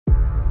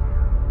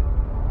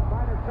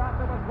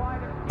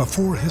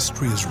Before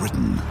history is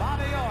written,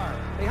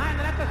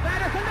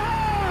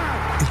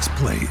 it's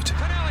played.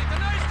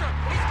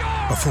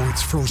 Before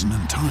it's frozen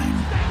in time,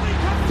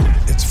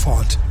 it's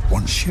fought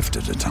one shift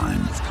at a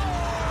time.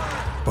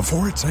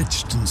 Before it's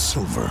etched in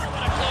silver,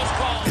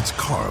 it's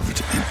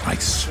carved in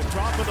ice.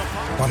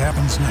 What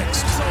happens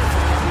next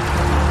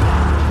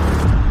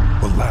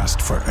will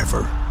last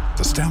forever.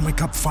 The Stanley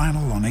Cup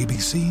Final on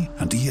ABC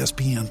and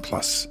ESPN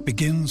Plus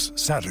begins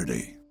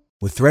Saturday.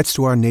 With threats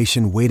to our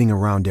nation waiting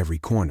around every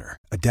corner,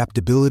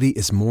 adaptability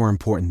is more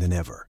important than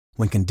ever.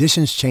 When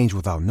conditions change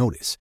without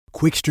notice,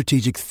 quick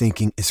strategic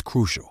thinking is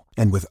crucial.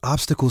 And with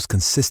obstacles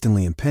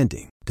consistently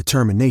impending,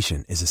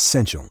 determination is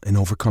essential in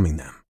overcoming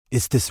them.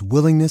 It's this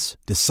willingness,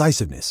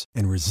 decisiveness,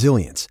 and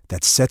resilience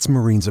that sets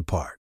Marines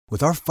apart.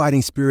 With our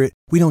fighting spirit,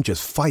 we don't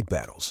just fight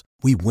battles,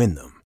 we win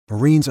them.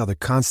 Marines are the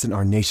constant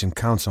our nation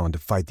counts on to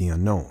fight the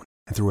unknown.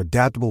 And through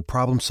adaptable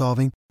problem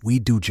solving, we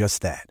do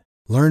just that.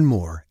 Learn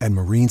more at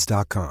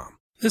marines.com.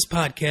 This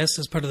podcast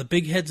is part of the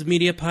Big Heads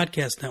Media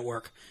Podcast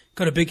Network.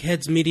 Go to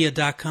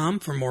bigheadsmedia.com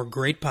for more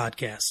great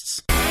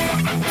podcasts.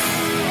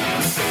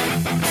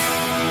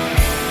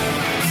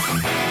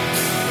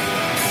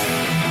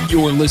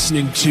 You're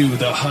listening to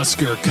the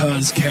Husker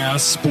Cuzcast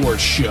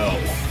Sports Show.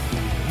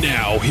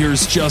 Now,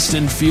 here's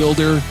Justin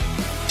Fielder,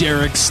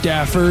 Derek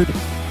Stafford,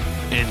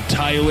 and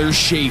Tyler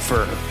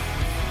Schaefer.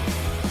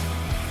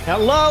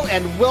 Hello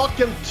and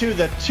welcome to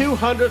the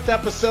 200th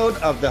episode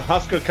of the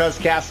Husker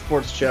Cuzcast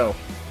Sports Show.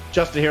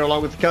 Justin here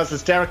along with the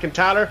cousins Derek and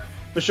Tyler.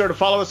 Be sure to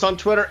follow us on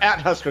Twitter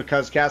at Husker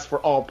Cuzcast for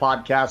all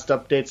podcast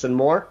updates and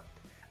more.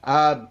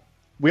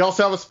 We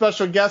also have a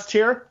special guest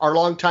here. Our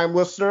longtime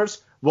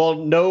listeners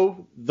will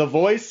know the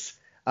voice.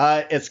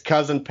 It's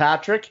cousin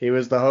Patrick. He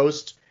was the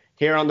host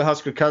here on the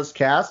Husker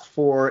Cuzcast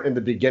for in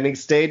the beginning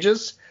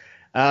stages.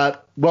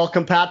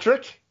 Welcome,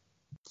 Patrick.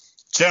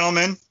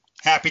 Gentlemen,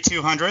 happy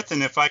 200th,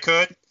 and if I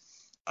could,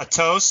 a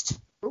toast.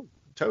 Ooh,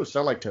 toast.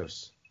 I like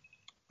toast.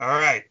 All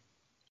right.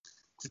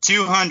 To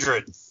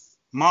 200.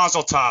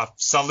 Mazel tov.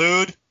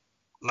 Salud.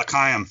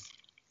 L'chaim.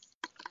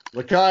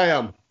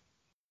 L'chaim.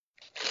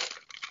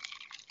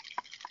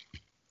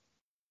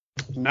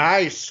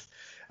 Nice.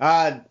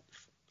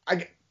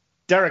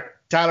 Derek,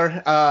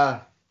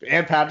 Tyler,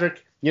 and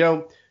Patrick,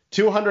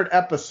 200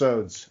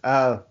 episodes.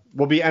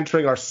 We'll be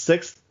entering our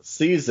 6th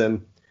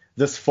season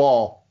this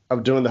fall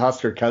of doing the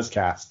Husker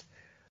Cuzcast.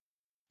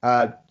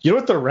 You know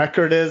what the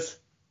record is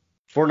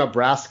for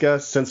Nebraska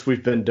since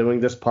we've been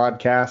doing this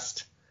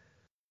podcast?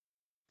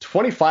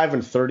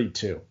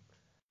 25-32.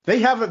 They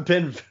haven't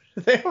been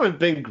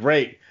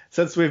great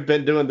since we've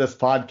been doing this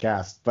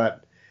podcast,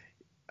 but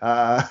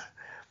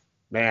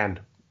man,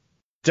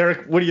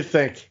 Derek, what do you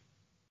think?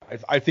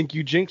 I think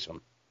you jinx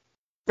them.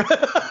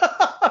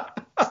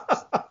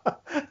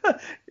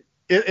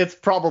 It's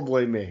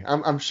probably me.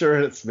 I'm sure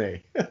it's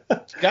me.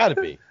 It's got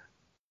to be.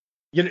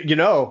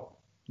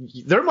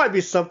 There might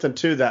be something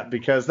to that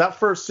because that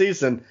first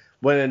season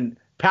when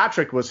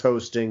Patrick was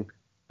hosting,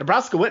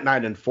 Nebraska went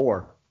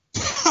 9-4.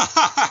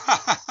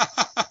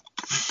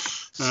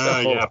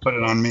 Yeah, put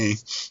it on me.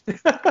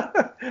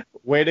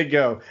 Way to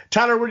go.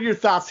 Tyler, what are your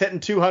thoughts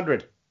hitting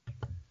 200?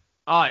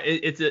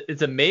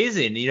 It's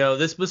amazing.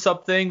 This was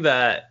something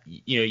that,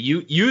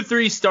 you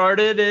three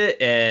started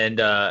it and,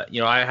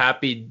 I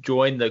happy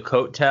joined the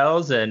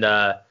coattails and,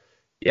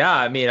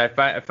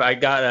 if I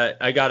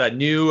got a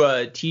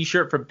new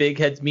T-shirt from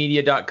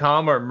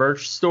BigHeadsMedia.com, our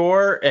merch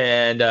store,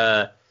 and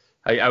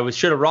I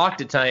should have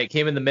rocked it tonight. It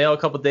came in the mail a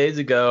couple days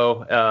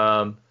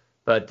ago,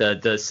 but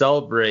to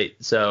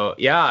celebrate. So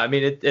yeah,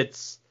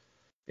 it's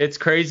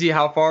crazy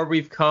how far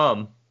we've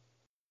come.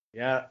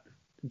 Yeah.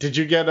 Did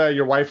you get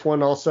your wife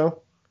one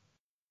also?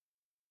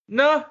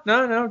 No,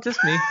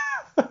 just me.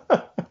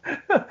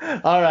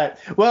 All right.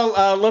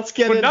 Well, let's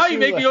get into... now you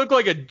make me look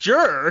like a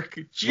jerk.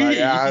 Jeez.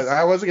 Yeah,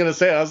 I wasn't going to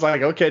say it. I was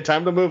like, okay,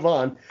 time to move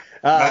on.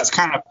 That's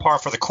kind of par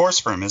for the course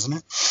for him, isn't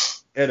it?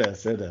 It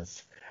is.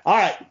 All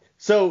right.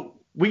 So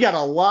we got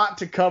a lot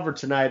to cover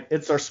tonight.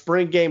 It's our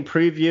spring game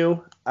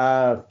preview.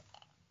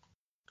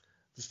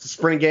 The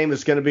spring game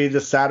is going to be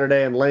this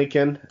Saturday in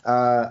Lincoln.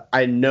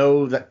 I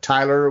know that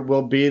Tyler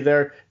will be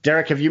there.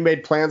 Derek, have you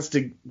made plans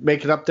to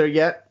make it up there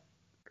yet?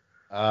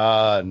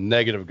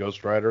 Negative,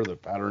 Ghost Rider. The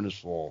pattern is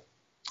full.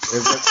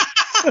 Is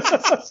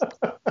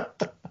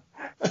it?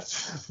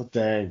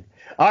 Dang.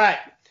 All right.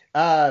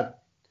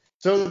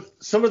 So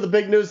some of the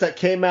big news that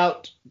came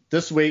out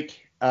this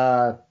week,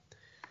 Scott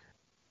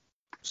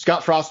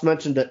Frost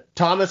mentioned that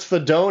Thomas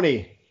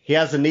Fedoni, he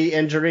has a knee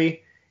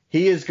injury.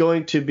 He is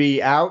going to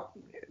be out,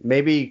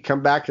 maybe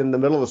come back in the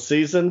middle of the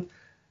season.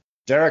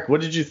 Derek,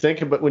 what did you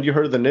think about when you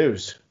heard the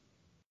news?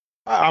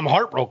 I'm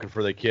heartbroken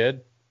for the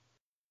kid.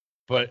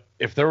 But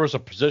if there was a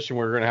position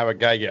where we're going to have a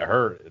guy get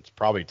hurt, it's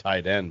probably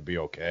tight end would be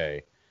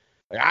okay.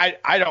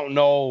 I don't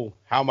know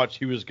how much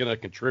he was going to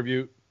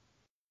contribute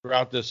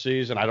throughout this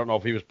season. I don't know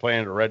if he was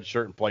playing a red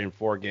shirt and playing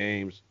 4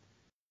 games.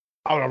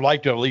 I would have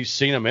liked to have at least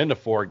seen him into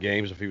 4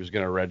 games if he was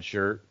going to red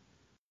shirt.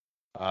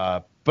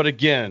 But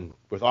again,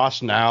 with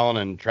Austin Allen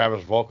and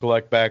Travis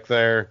Vokalek back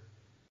there,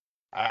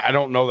 I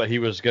don't know that he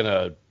was going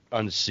to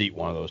unseat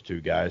one of those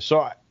two guys.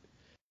 So,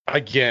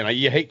 again,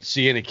 you hate to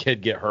see any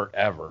kid get hurt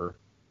ever,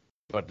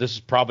 but this is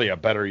probably a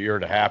better year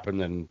to happen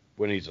than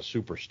when he's a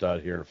super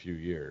stud here in a few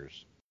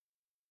years.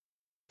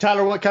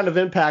 Tyler, what kind of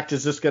impact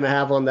is this going to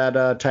have on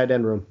that tight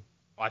end room?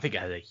 Well, I think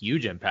it has a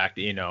huge impact.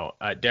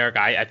 Derek,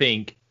 I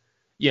think,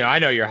 I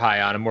know you're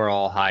high on him. We're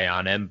all high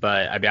on him,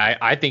 but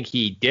I think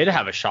he did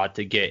have a shot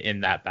to get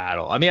in that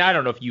battle. I mean, I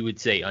don't know if you would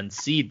say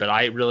unseed, but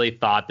I really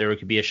thought there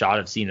could be a shot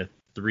of seeing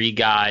 3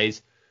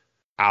 guys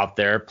out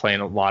there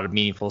playing a lot of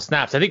meaningful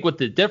snaps. I think what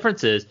the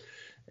difference is,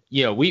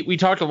 we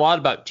talked a lot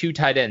about 2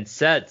 tight end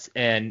sets,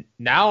 and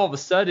now all of a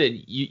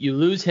sudden you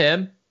lose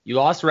him. You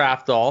lost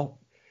Rafdal,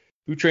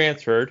 who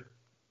transferred.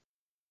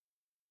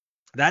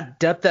 That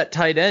depth at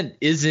tight end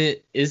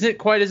isn't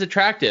quite as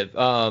attractive,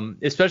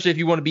 especially if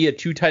you want to be a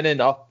 2 tight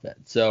end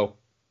offense. So,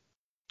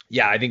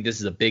 yeah, I think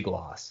this is a big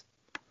loss.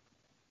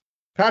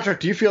 Patrick,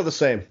 do you feel the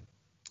same?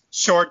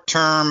 Short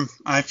term,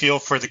 I feel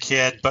for the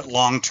kid, but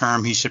long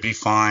term, he should be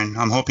fine.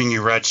 I'm hoping he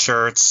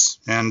redshirts,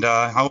 and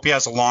I hope he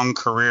has a long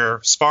career.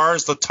 As far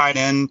as the tight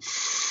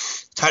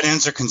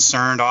ends are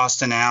concerned,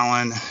 Austin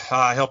Allen,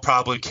 he'll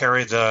probably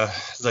carry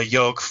the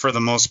yoke for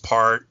the most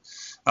part.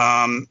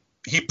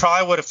 He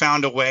probably would have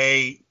found a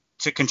way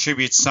to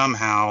contribute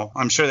somehow.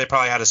 I'm sure they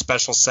probably had a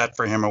special set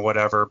for him or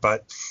whatever,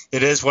 but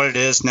it is what it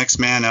is. Next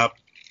man up.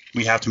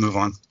 We have to move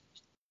on.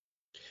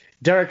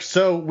 Derek,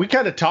 so we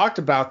kind of talked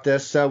about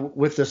this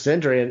with this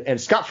injury,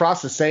 and Scott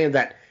Frost is saying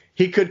that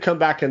he could come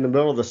back in the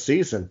middle of the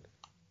season.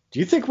 Do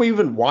you think we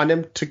even want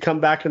him to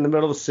come back in the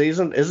middle of the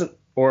season?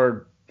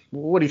 Or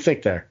what do you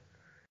think there?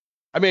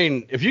 I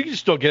mean, if you can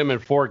still get him in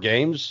 4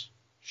 games,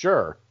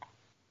 sure.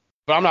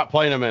 But I'm not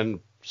playing him in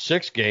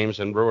 6 games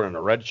and ruining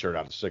a red shirt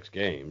out of 6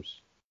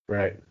 games.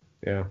 Right.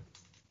 Yeah.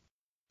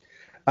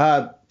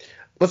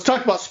 Let's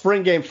talk about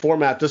spring game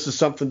format. This is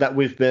something that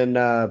we've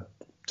been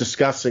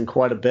discussing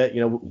quite a bit.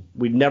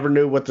 We never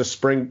knew what the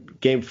spring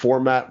game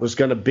format was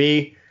going to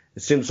be.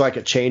 It seems like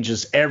it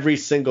changes every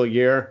single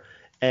year.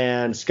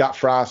 And Scott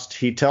Frost,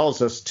 he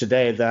tells us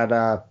today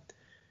that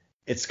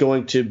it's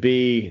going to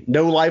be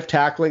no live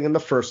tackling in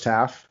the first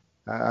half.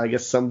 I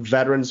guess some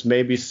veterans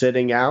may be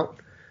sitting out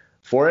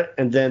for it,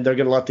 and then they're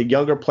going to let the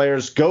younger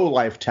players go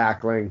live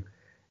tackling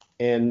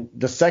in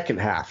the second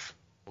half.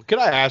 Well, could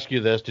I ask you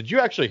this? Did you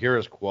actually hear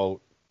his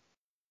quote?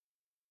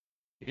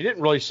 He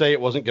didn't really say it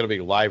wasn't going to be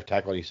live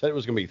tackling. He said it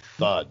was going to be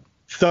thud.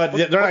 Thud.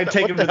 What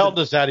the hell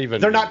does that even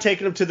mean? They're not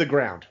taking them to the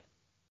ground.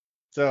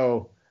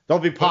 So they'll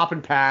be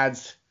popping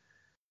pads,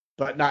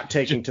 but not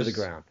taking to the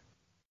ground.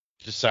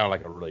 Just sound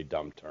like a really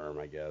dumb term,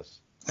 I guess.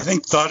 I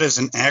think thud is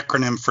an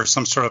acronym for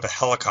some sort of a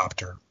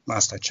helicopter,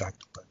 last I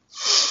checked. But.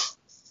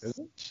 Is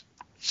it?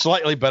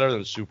 Slightly better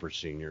than super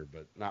senior,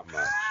 but not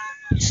much.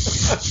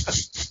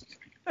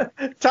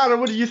 Tyler,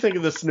 what do you think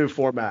of this new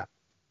format?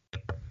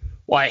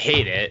 Well, I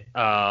hate it,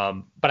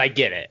 but I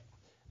get it.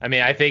 I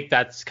mean, I think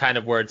that's kind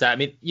of where it's at. I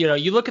mean,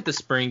 you look at the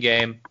spring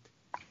game,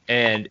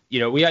 and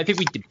I think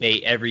we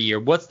debate every year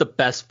what's the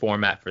best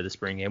format for the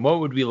spring game. What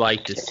would we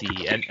like to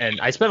see?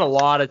 And I spent a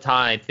lot of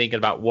time thinking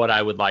about what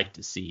I would like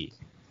to see.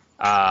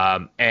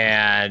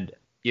 And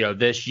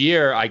this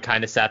year I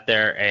kind of sat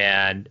there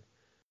and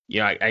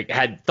I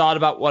had thought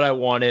about what I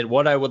wanted,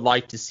 what I would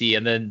like to see,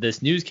 and then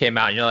this news came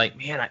out, and you're like,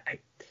 man,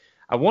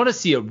 I want to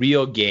see a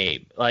real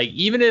game. Like,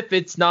 even if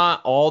it's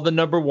not all the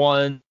number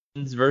ones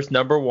versus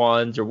number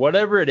ones or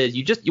whatever it is,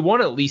 you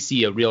want to at least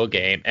see a real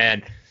game,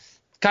 and it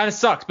kind of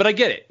sucks. But I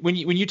get it. When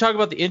you talk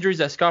about the injuries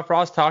that Scott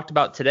Frost talked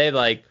about today,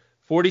 like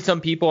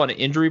 40-some people on an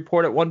injury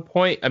report at one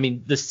point, I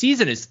mean, the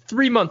season is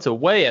 3 months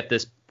away at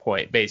this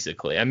point,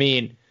 basically. I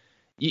mean,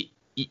 you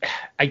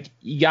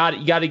got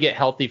to get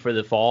healthy for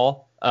the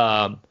fall.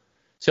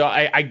 So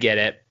I get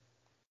it.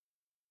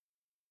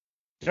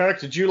 Derek,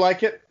 did you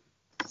like it?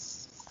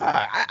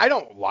 I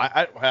don't like.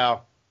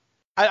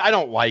 I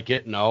don't like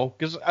it. No,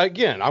 because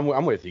again,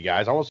 I'm with you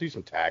guys. I want to see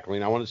some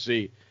tackling. I want to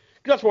see.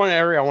 That's one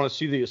area I want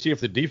to see if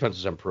the defense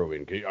is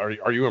improving.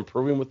 Are you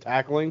improving with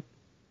tackling?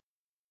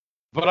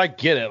 But I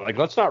get it. Like,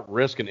 let's not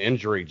risk an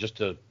injury just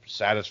to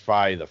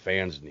satisfy the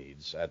fans'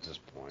 needs at this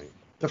point.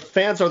 The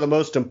fans are the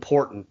most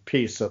important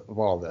piece of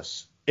all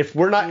this. If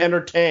we're not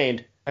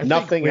entertained,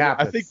 nothing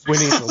happens. I think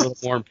winning's a little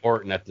more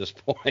important at this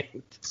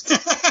point.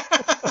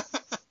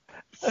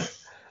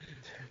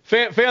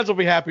 Fans will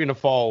be happy in the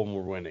fall when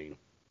we're winning.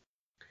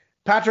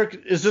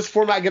 Patrick, is this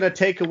format going to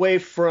take away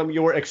from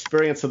your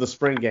experience of the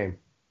spring game?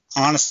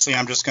 Honestly,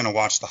 I'm just going to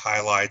watch the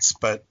highlights.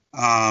 But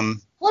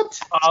what?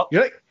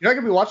 You're not going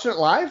to be watching it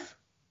live?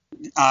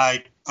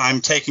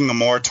 I'm taking a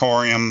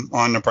moratorium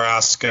on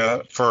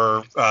Nebraska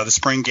for the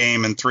spring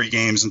game and 3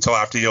 games until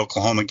after the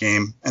Oklahoma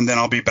game, and then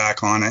I'll be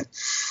back on it.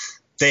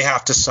 They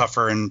have to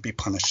suffer and be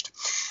punished.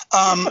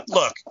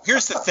 Look,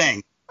 here's the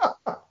thing.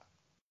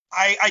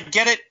 I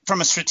get it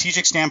from a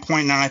strategic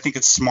standpoint, and I think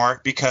it's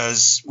smart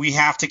because we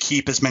have to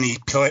keep as many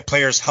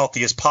players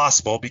healthy as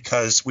possible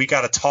because we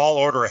got a tall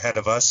order ahead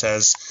of us,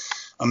 as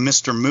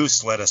Mr.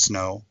 Moose let us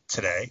know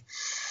today.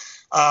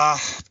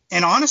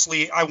 And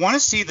honestly, I want to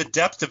see the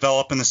depth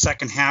develop in the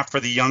second half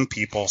for the young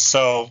people.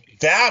 So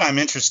that I'm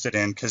interested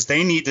in, because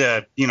they need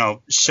to,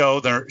 show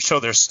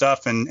their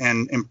stuff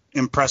and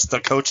impress the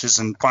coaches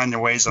and find their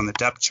ways on the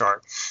depth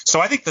chart. So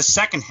I think the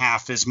second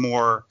half is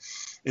more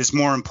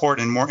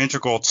important, more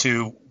integral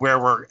to where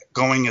we're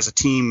going as a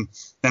team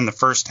than the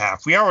first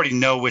half. We already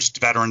know which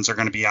veterans are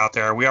going to be out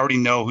there. We already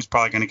know who's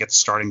probably going to get the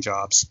starting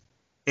jobs.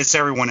 It's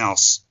everyone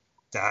else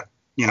that,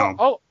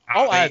 I'll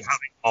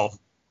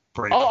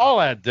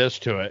add this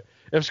to it.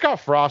 If Scott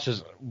Frost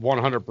is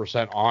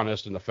 100%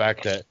 honest in the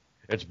fact that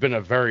it's been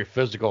a very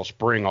physical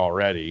spring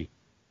already,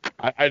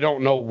 I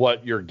don't know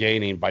what you're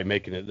gaining by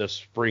making it this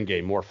spring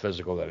game more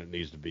physical than it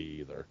needs to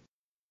be either.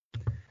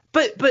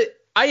 But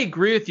I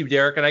agree with you,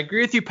 Derek, and I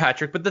agree with you,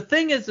 Patrick. But the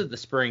thing is with the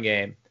spring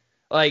game,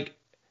 like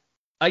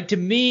to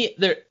me,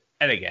 there,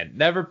 and again,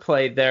 never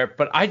played there,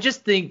 but I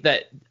just think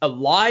that a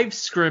live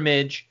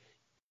scrimmage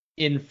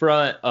in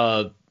front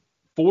of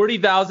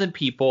 40,000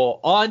 people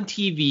on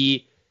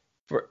TV,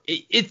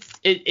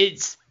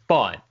 it's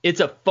fun. It's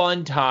a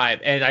fun time,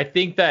 and I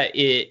think that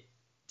it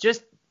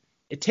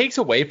takes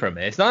away from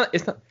it. It's not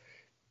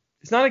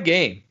a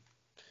game.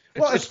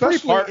 Well, it's pretty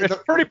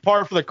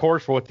par for the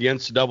course for what the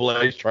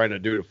NCAA is trying to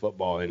do to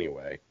football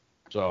anyway.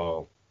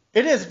 So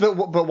it is, but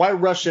why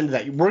rush into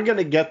that? We're going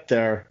to get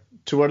there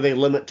to where they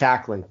limit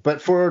tackling.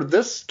 But for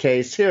this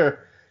case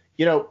here,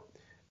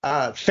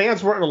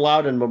 fans weren't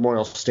allowed in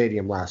Memorial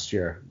Stadium last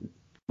year.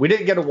 We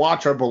didn't get to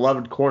watch our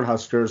beloved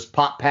Cornhuskers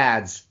pop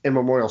pads in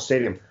Memorial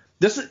Stadium.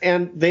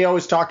 And they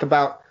always talk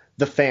about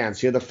the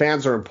fans. The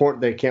fans are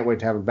important. They can't wait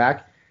to have them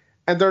back.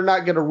 And they're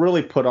not going to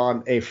really put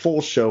on a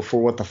full show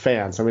for what the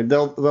fans. I mean,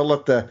 they'll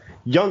let the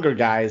younger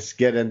guys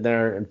get in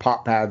there and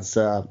pop pads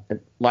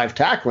and live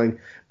tackling.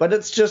 But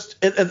it's just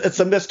it's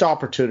a missed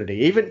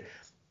opportunity. Even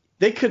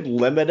they could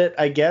limit it,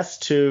 I guess,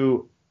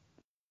 to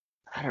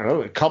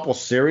a couple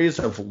series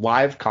of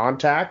live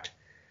contact.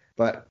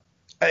 But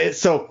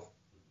so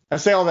I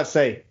say all that to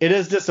say it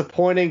is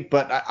disappointing,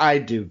 but I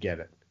do get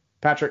it.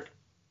 Patrick?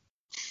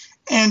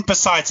 And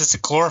besides, it's a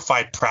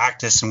glorified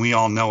practice, and we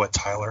all know it,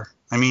 Tyler.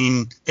 I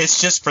mean, it's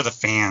just for the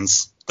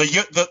fans.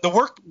 The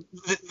work,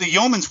 the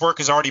yeoman's work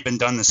has already been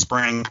done this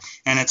spring,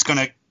 and it's going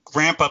to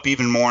ramp up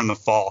even more in the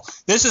fall.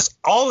 This is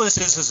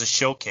a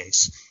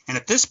showcase, and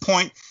at this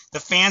point,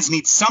 the fans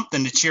need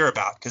something to cheer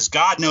about, because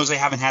God knows they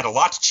haven't had a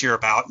lot to cheer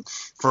about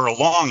for a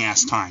long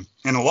ass time,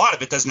 and a lot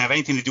of it doesn't have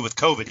anything to do with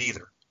COVID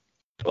either.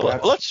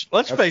 Well,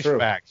 let's face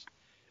facts.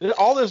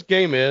 All this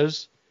game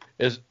is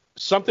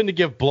something to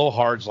give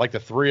blowhards like the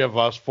three of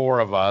us, four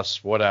of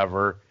us,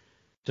 whatever,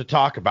 to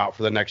talk about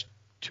for the next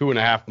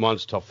 2.5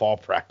 months till fall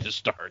practice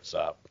starts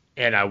up.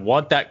 And I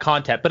want that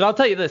content. But I'll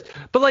tell you this.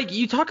 But like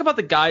you talk about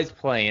the guys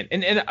playing,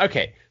 and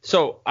okay,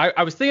 so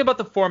I was thinking about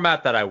the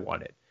format that I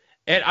wanted.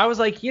 And I was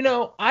like,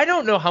 I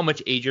don't know how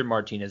much Adrian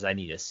Martinez I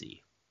need to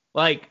see.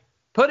 Like,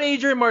 put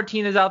Adrian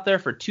Martinez out there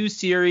for 2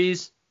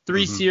 series,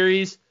 3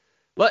 series.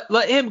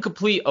 Let him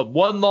complete a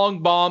one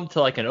long bomb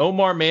to like an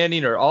Omar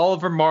Manning or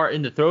Oliver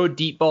Martin to throw a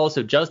deep ball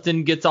so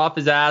Justin gets off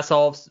his ass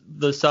all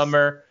the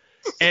summer.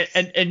 And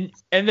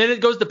then it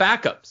goes to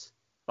backups.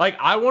 Like,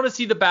 I want to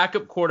see the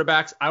backup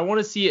quarterbacks. I want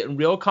to see it in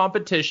real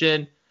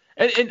competition.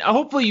 And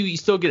hopefully you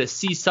still get to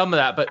see some of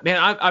that. But, man,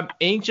 I'm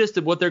anxious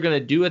to what they're going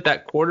to do at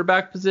that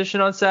quarterback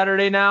position on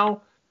Saturday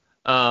now.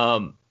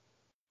 What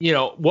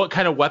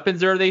kind of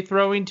weapons are they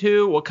throwing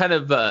to? What kind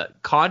of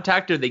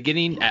contact are they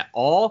getting at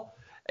all?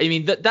 I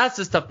mean, that's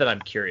the stuff that I'm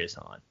curious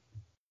on.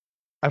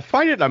 I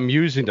find it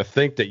amusing to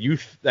think that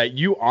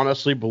you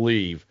honestly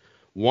believe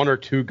 1 or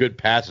 2 good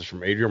passes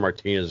from Adrian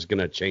Martinez is going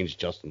to change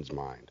Justin's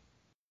mind.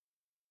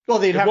 Well,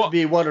 they'd have to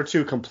be 1 or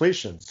 2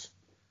 completions.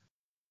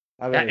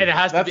 I mean, and it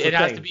has to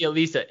be at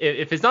least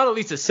if it's not at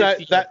least a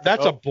 60.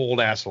 That's a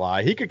bold ass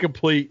lie. He could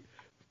complete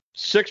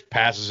 6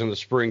 passes in the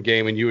spring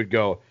game, and you would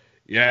go,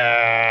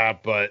 yeah,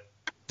 but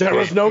there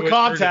was no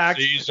contact.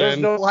 There was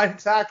no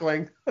live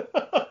tackling.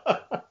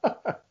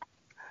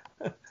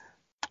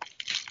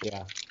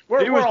 Yeah,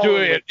 he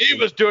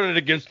was doing it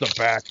against the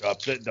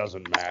backups. It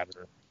doesn't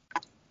matter.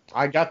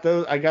 I got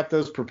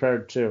those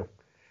prepared too.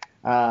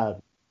 All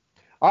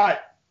right,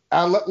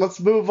 let's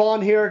move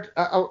on here.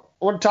 I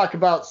want to talk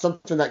about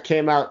something that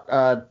came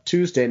out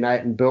Tuesday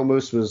night, and Bill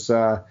Moose was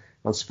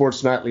on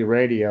Sports Nightly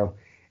Radio,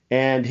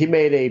 and he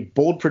made a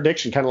bold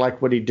prediction, kind of like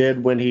what he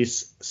did when he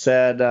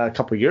said a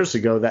couple years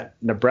ago that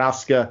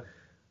Nebraska,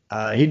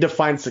 he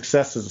defined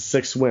success as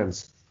 6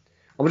 wins.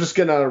 I'm just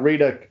going to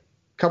read a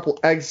couple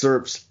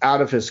excerpts out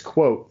of his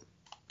quote.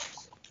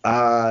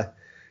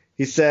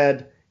 He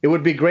said, "It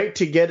would be great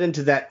to get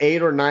into that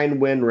 8 or 9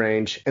 win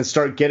range and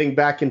start getting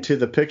back into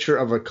the picture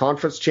of a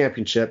conference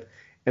championship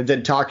and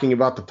then talking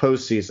about the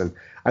postseason.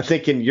 I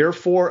think in year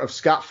 4 of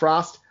Scott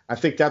Frost, I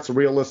think that's a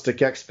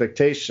realistic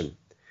expectation."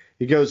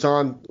 He goes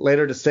on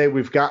later to say,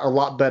 "We've got a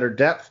lot better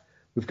depth.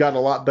 We've got a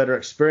lot better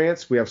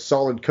experience. We have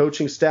solid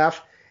coaching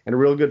staff and a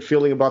real good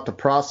feeling about the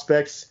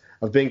prospects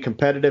of being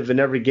competitive in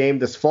every game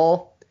this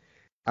fall."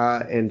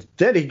 And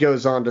then he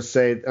goes on to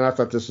say, and I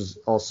thought this was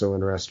also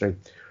interesting,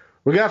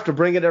 "We're going to have to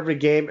bring it every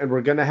game, and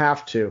we're going to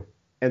have to.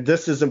 and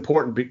this is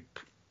important.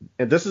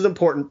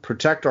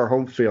 Protect our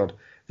home field.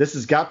 This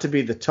has got to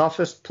be the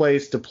toughest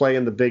place to play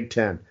in the Big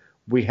Ten.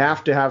 We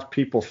have to have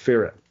people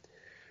fear it.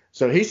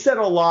 So he said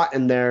a lot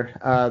in there.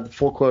 The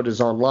full quote is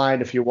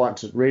online if you want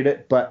to read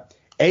it. But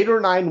 8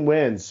 or 9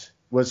 wins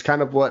was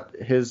kind of what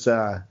his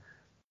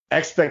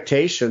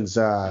expectations,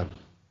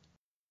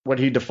 what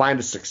he defined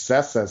as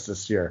success as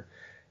this year.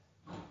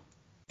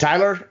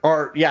 Tyler,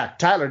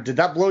 did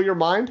that blow your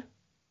mind?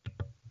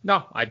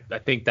 No, I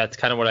think that's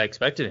kind of what I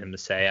expected him to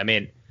say. I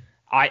mean,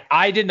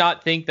 I did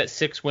not think that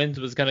 6 wins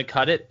was going to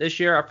cut it this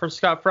year for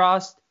Scott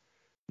Frost.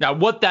 Now,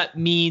 what that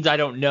means, I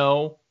don't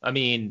know. I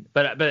mean,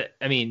 but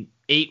I mean,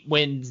 8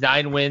 wins,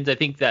 9 wins. I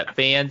think that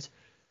fans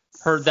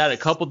heard that a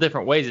couple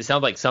different ways. It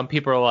sounds like some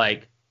people are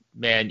like,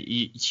 man,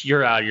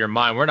 you're out of your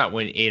mind. We're not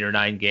winning 8 or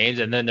 9 games.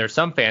 And then there's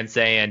some fans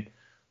saying,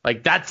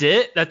 like, that's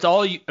it? That's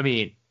all you – I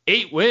mean,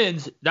 8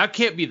 wins, that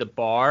can't be the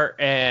bar.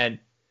 And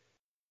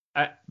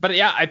but,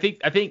 yeah, I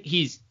think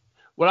he's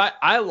 – what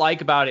I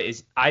like about it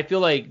is I feel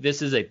like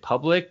this is a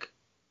public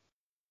 –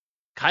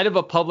 kind of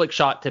a public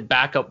shot to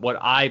back up what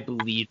I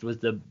believed was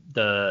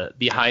the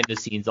behind the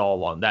scenes all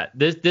along. That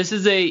this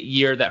is a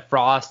year that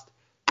Frost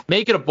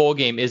making a bowl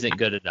game isn't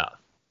good enough.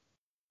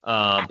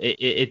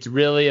 It's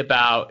really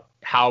about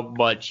how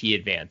much he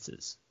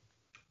advances.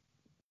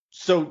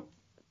 So,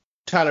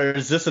 Tyler,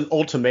 is this an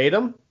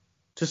ultimatum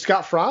to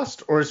Scott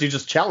Frost, or is he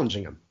just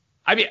challenging him?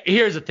 I mean,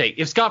 here's the thing: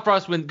 if Scott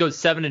Frost goes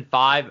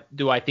 7-5,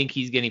 do I think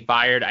he's getting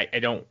fired? I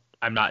don't.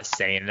 I'm not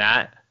saying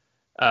that.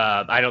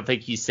 I don't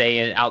think he's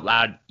saying out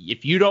loud,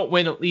 if you don't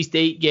win at least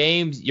 8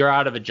 games, you're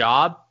out of a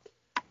job.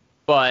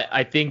 But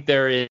I think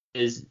there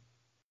is.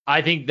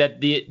 I think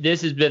that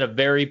this has been a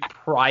very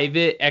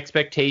private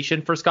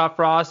expectation for Scott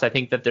Frost. I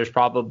think that there's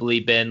probably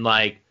been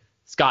like,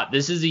 Scott,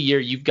 this is a year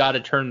you've got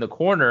to turn the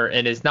corner,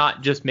 and it's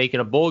not just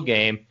making a bowl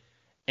game.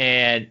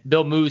 And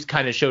Bill Moos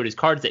kind of showed his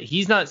cards that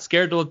he's not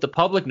scared to let the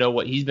public know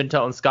what he's been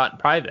telling Scott in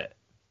private.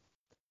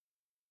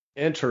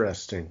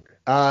 Interesting.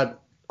 I'm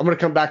going to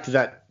come back to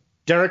that.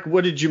 Derek,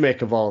 what did you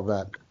make of all of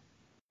that?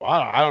 Well,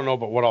 I don't know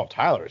about what all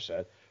Tyler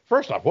said.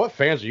 First off, what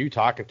fans are you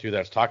talking to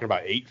that's talking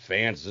about 8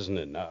 fans isn't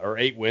enough, or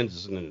 8 wins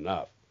isn't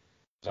enough?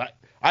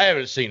 I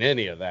haven't seen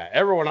any of that.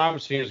 Everyone I'm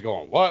seeing is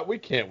going, what? We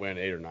can't win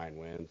 8 or 9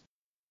 wins.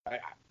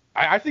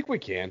 I think we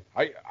can.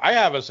 I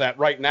have us at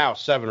right now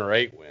 7 or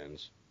 8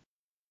 wins.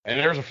 And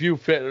there's a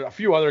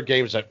few other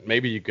games that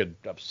maybe you could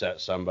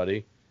upset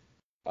somebody.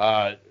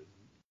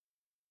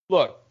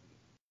 Look,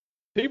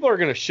 people are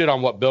going to shit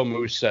on what Bill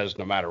Moos says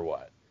no matter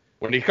what.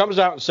 When he comes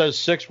out and says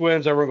 6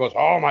 wins, everyone goes,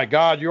 oh, my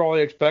God, you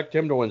only expect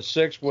him to win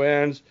 6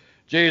 wins.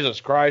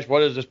 Jesus Christ,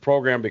 what has this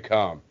program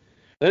become?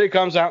 Then he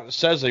comes out and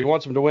says that he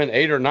wants him to win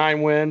 8 or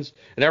 9 wins,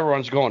 and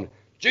everyone's going,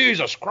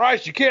 Jesus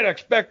Christ, you can't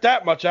expect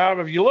that much out of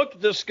him. If you looked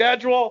at this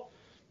schedule,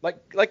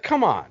 like,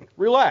 come on,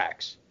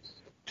 relax.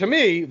 To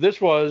me, this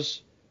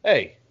was,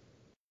 hey,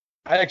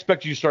 I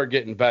expect you to start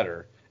getting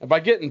better. And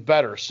by getting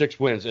better, 6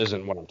 wins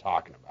isn't what I'm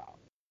talking about.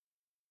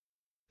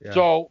 Yeah.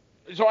 So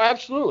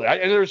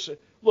absolutely.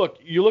 Look,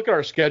 you look at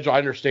our schedule, I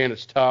understand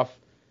it's tough,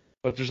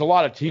 but there's a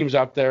lot of teams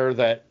out there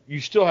that you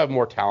still have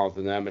more talent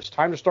than them. It's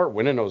time to start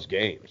winning those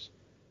games.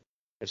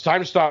 It's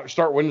time to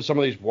start winning some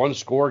of these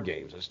one-score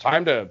games. It's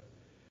time to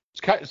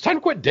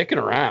quit dicking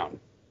around.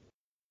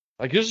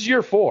 Like, this is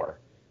year 4.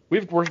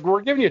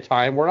 We're giving you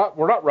time. We're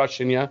not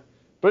rushing you,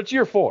 but it's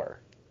year 4.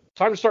 It's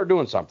time to start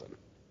doing something.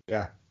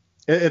 Yeah,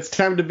 it's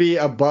time to be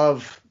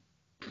above,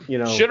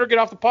 shit or get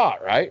off the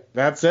pot, right?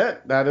 That's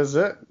it. That is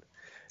it.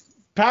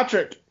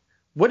 Patrick,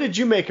 what did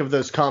you make of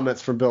those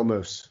comments from Bill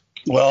Moos?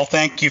 Well,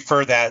 thank you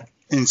for that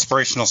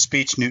inspirational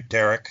speech, Newt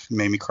Derrick. It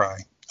made me cry.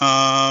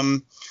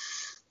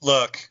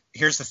 Look,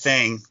 here's the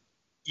thing.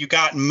 You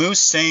got Moose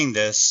saying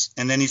this,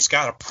 and then he's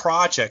got a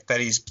project that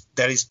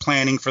he's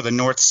planning for the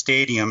North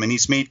Stadium, and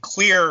he's made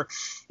clear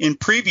in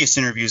previous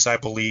interviews, I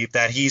believe,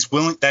 that he's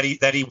willing that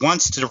he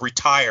wants to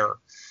retire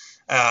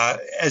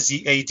as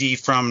the AD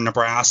from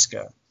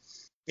Nebraska.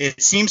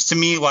 It seems to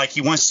me like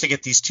he wants to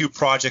get these 2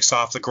 projects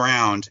off the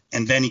ground,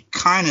 and then he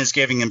kind of is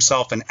giving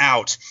himself an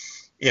out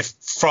if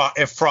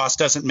Frost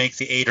doesn't make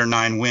the 8 or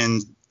 9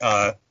 win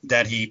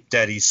that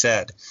he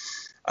said.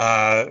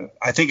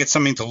 I think it's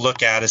something to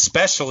look at,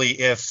 especially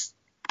if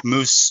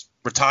Moose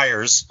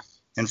retires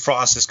and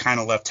Frost is kind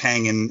of left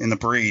hanging in the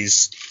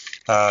breeze,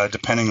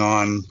 depending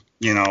on,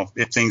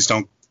 if things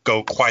don't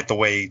go quite the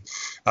way,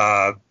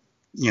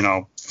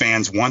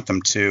 fans want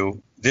them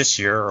to this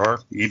year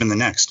or even the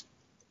next.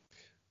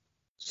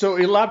 So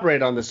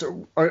elaborate on this.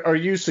 Are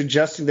you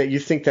suggesting that you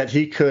think that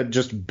he could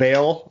just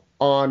bail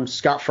on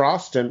Scott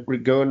Frost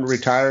and go and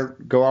retire,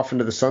 go off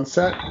into the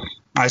sunset?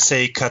 I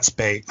say he cuts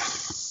bait.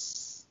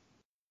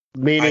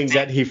 Meaning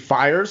that he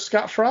fires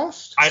Scott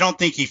Frost? I don't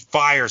think he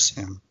fires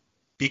him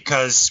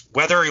because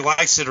whether he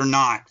likes it or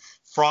not,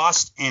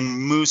 Frost and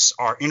Moose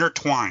are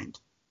intertwined.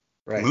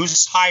 Right.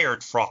 Moose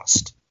hired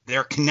Frost.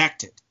 They're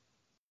connected.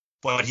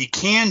 What he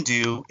can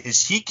do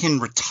is he can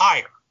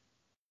retire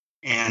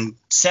and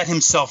set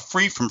himself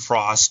free from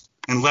Frost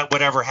and let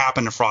whatever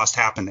happened to Frost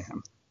happen to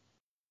him.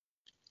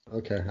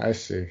 Okay, I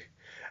see.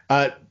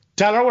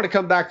 Tyler, I want to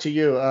come back to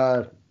you.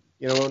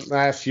 When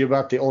I asked you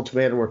about the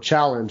ultimatum or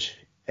challenge,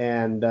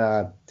 and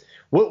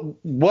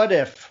what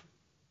if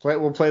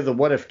we'll play the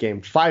what if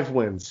game? 5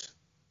 wins.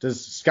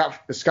 Is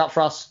Scott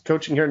Frost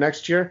coaching here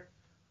next year?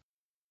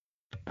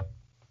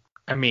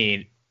 I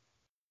mean,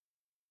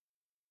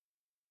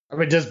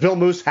 does Bill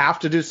Moose have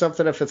to do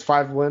something if it's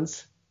 5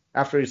 wins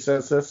after he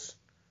says this?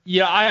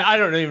 Yeah, I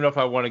don't even know if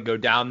I want to go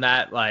down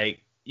that.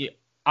 Like,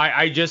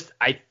 I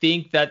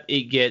think that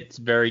it gets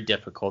very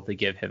difficult to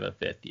give him a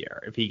 5th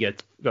year if he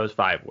goes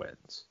 5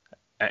 wins.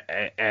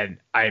 And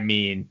I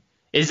mean,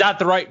 is that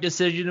the right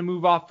decision to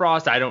move off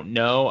Frost? I don't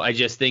know. I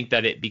just think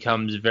that it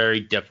becomes very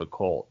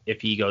difficult if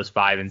he goes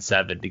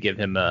 5-7 to give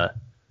him a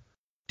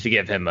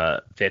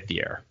 5th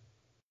year.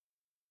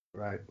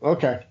 Right.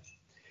 Okay.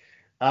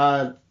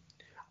 Can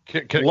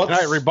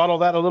I rebuttal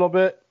that a little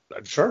bit?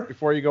 Sure.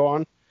 Before you go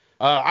on,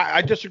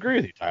 I disagree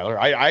with you, Tyler.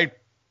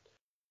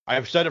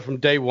 I've said it from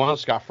day one.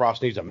 Scott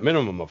Frost needs a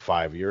minimum of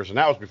 5 years, and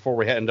that was before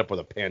we ended up with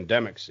a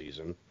pandemic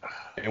season,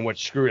 and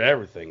which screwed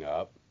everything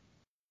up.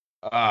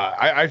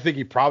 I think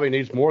he probably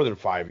needs more than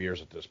 5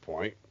 years at this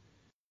point,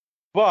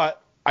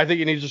 but I think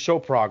he needs to show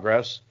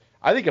progress.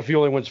 I think if he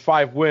only wins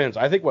 5 wins,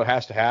 I think what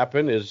has to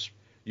happen is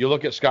you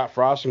look at Scott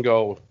Frost and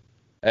go,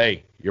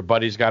 "Hey, your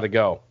buddy's got to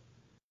go.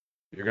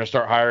 You're going to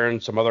start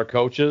hiring some other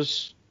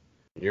coaches.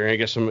 You're going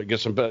to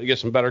get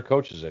some better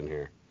coaches in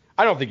here."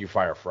 I don't think you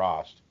fire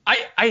Frost.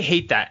 I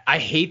hate that. I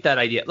hate that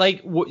idea.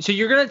 Like, so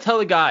you're going to tell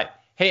the guy,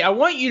 "Hey, I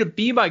want you to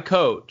be my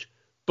coach,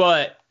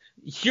 but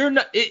you're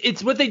not."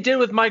 It's what they did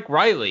with Mike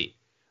Riley.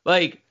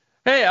 Like,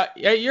 "Hey,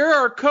 you're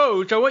our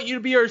coach. I want you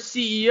to be our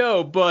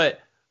CEO, but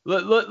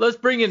let's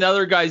bring in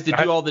other guys to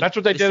do all the." That's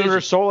what they did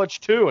under Solich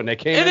too, and they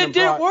came in and it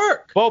didn't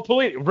work. Bo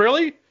Pelini,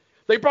 really?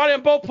 They brought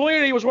in Bo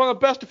Pelini. He was one of the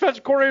best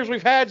defensive coordinators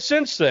we've had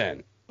since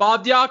then.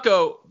 Bob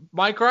Diaco,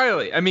 Mike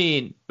Riley. I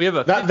mean, we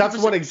have that's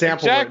one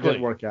example where it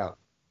didn't work out.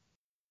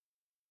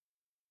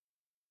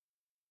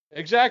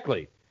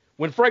 Exactly.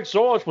 When Frank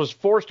Solich was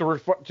forced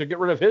to get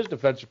rid of his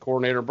defensive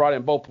coordinator and brought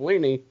in Bo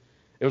Pelini,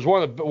 it was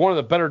one of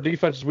the better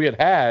defenses we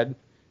had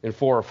in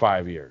 4 or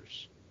 5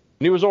 years,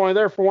 and he was only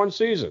there for 1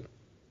 season.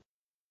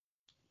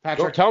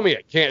 Patrick, Don't tell me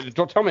it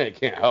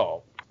can't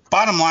help.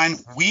 Bottom line,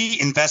 we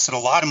invested a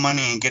lot of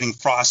money in getting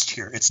Frost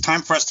here. It's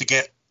time for us to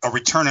get a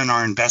return on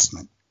our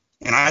investment,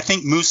 and I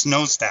think Moose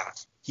knows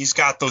that. He's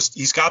got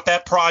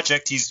that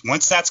project.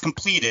 Once that's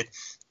completed,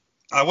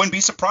 I wouldn't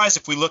be surprised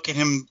if we look at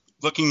him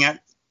looking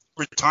at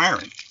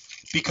retiring,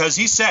 because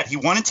he said he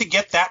wanted to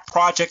get that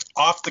project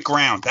off the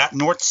ground, that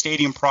North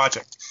Stadium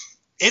project.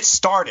 It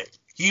started.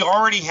 He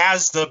already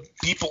has the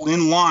people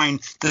in line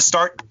to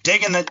start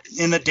digging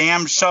in the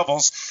damn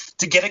shovels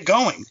to get it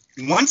going.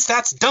 Once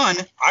that's done,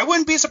 I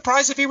wouldn't be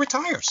surprised if he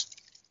retires.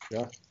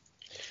 Yeah.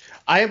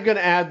 I am going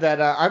to add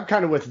that I'm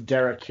kind of with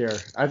Derek here.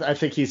 I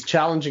think he's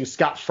challenging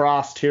Scott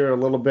Frost here a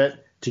little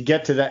bit to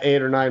get to that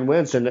 8 or 9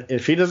 wins, and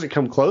if he doesn't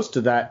come close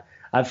to that,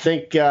 I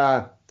think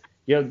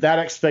that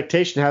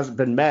expectation hasn't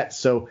been met.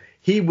 So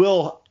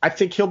I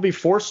think he'll be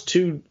forced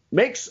to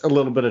make a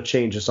little bit of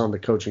changes on the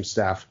coaching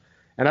staff.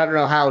 And I don't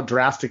know how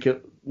drastic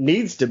it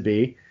needs to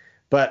be,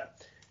 but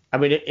I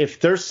mean,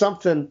 if there's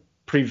something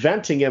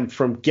preventing him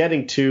from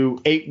getting to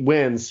 8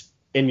 wins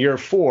in year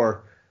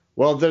 4,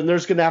 well, then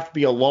there's going to have to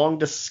be a long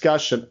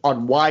discussion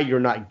on why you're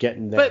not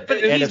getting there.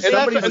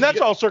 And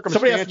that's all circumstantial.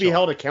 Somebody has to be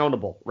held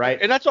accountable, right?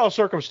 And that's all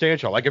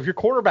circumstantial. Like, if your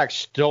quarterbacks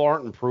still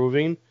aren't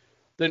improving,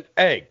 then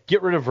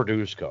get rid of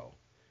Verduzco.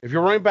 If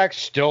your running backs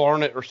still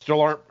aren't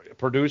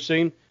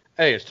producing,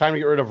 it's time to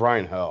get rid of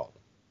Ryan Held.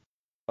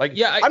 Like,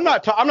 yeah, I'm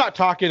not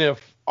talking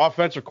if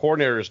offensive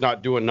coordinator is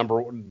not doing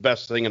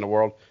best thing in the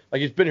world.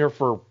 Like, he's been here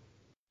for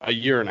a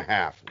year and a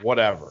half,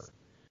 whatever.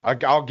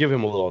 I'll give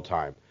him a little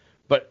time.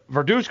 But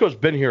Verduzco's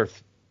been here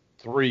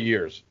 3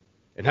 years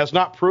and has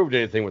not proved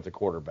anything with the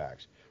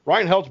quarterbacks.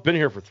 Ryan Held's been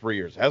here for 3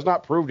 years, has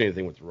not proved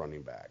anything with the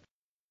running back.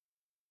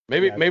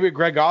 Maybe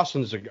Greg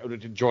Austin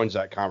joins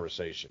that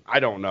conversation. I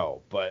don't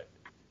know, but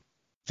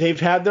they've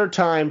had their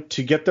time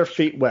to get their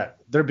feet wet.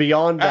 They're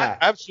beyond that.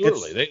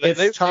 Absolutely.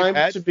 It's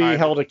time to be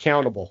held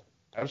accountable.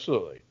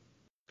 Absolutely.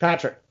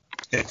 Patrick.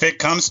 If it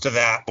comes to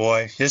that,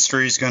 boy,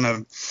 history is going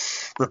to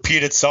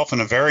repeat itself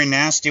in a very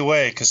nasty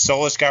way, because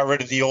Solis got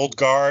rid of the old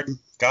guard,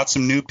 got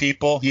some new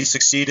people. He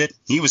succeeded.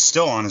 He was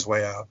still on his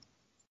way out.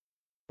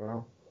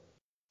 Well,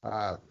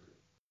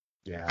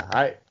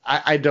 yeah,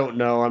 I don't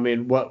know. I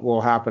mean, what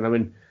will happen? I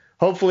mean,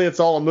 hopefully it's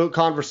all a moot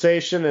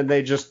conversation and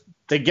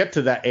they get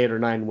to that 8 or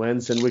 9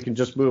 wins and we can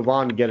just move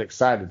on and get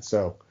excited.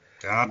 So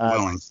God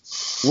willing.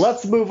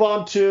 Let's move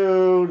on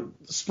to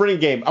spring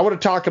game. I want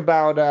to talk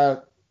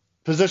about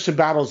position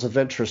battles of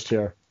interest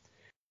here.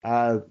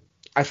 I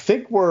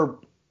think we're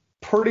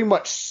pretty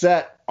much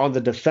set on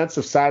the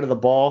defensive side of the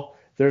ball.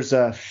 There's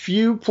a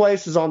few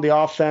places on the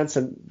offense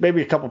and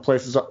maybe a couple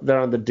places there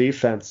on the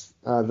defense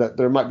that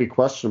there might be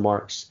question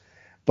marks.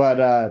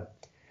 But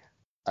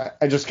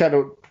I just kind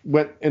of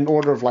went in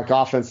order of like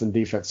offense and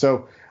defense.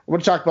 So I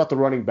want to talk about the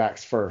running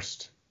backs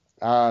first.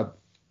 A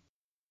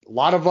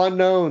lot of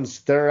unknowns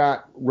there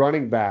at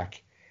running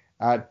back.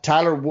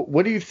 Tyler,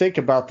 what do you think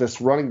about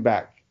this running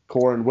back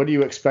core, and what do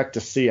you expect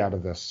to see out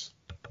of this?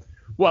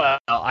 Well,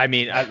 I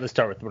mean, let's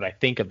start with what I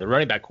think of the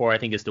running back core. I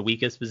think it's the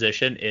weakest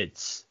position.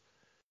 It's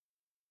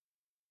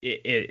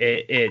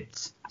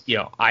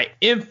I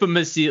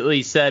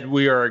infamously said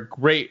we are a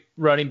great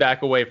running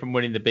back away from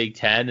winning the Big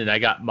Ten, and I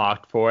got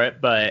mocked for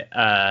it. But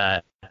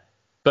I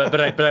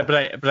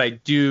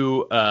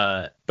do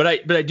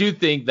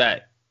think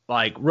that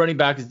like running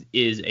back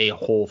is a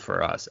hole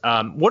for us.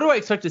 What do I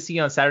expect to see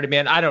on Saturday,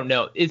 man? I don't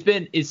know. It's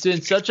been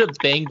such a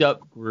banged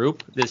up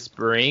group this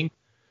spring.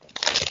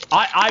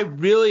 I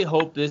really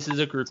hope this is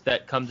a group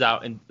that comes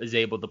out and is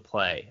able to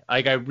play.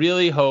 Like, I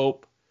really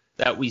hope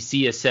that we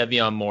see a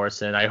Sevion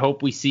Morrison. I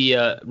hope we see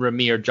a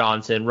Ramir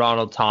Johnson,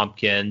 Ronald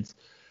Tompkins,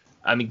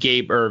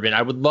 Gabe Irvin.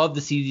 I would love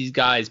to see these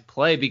guys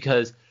play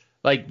because,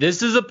 like,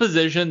 this is a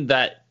position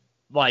that,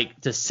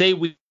 like, to say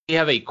we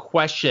have a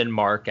question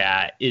mark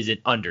at is an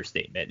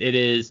understatement. It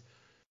is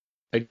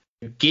a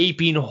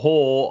gaping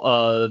hole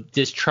of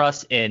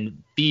distrust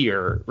and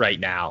fear right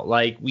now.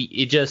 Like,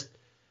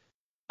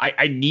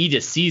 I need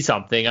to see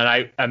something.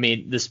 And I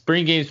mean, the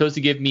spring game is supposed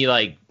to give me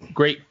like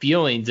great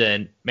feelings.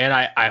 And man,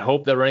 I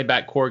hope the running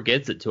back core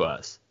gets it to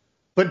us.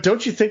 But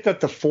don't you think that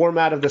the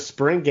format of the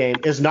spring game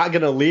is not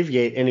going to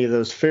alleviate any of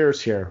those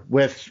fears here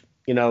with,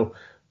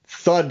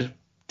 thud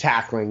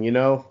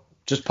tackling,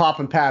 just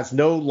popping pads,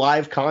 no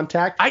live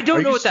contact? I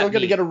don't know what that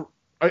means.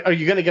 Are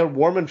you going to get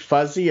warm and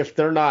fuzzy if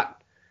they're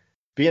not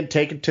being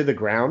taken to the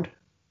ground?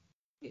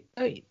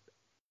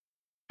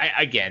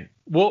 Again,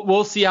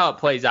 we'll see how it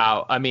plays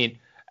out. I mean,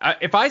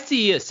 if I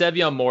see a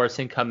Sevion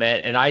Morrison come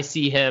in and I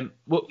see him,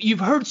 well, you've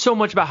heard so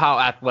much about how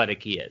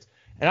athletic he is,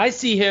 and I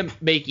see him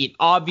making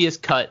obvious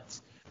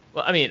cuts.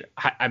 Well, I mean,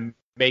 I'm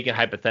making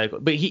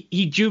hypothetical, but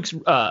he jukes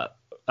Dismuke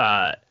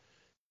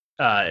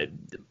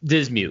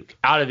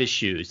out of his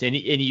shoes, and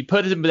you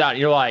put him down, and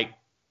you're like,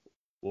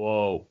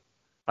 whoa.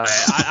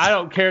 I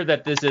don't care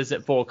that this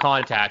isn't full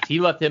contact. He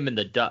left him in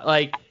the dust.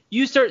 Like,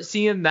 you start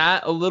seeing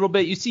that a little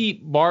bit. You see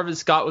Marvin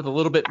Scott with a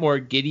little bit more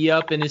giddy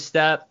up in his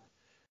step.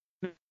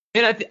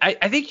 And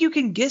I think you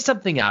can get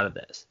something out of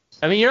this.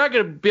 I mean, you're not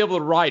going to be able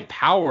to ride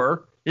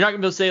power. You're not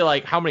going to be able to say,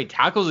 like, how many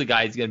tackles a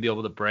guy is going to be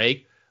able to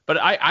break. But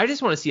I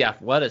just want to see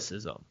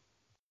athleticism.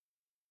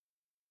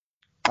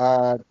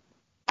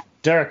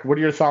 Derek, what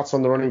are your thoughts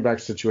on the running back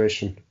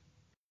situation?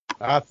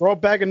 Throw a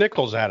bag of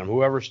nickels at him,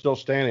 whoever's still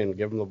standing, and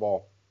give him the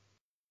ball.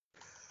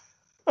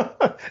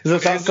 Is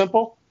it that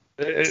simple?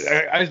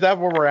 Is that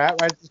where we're at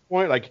right at this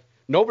point? Like,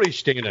 nobody's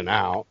standing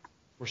out.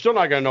 We're still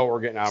not going to know what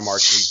we're getting out of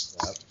Marquise.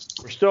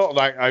 We're still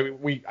like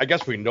I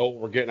guess we know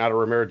what we're getting out of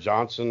Ramir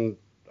Johnson,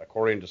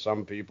 according to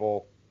some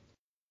people.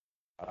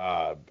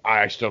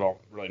 I still don't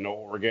really know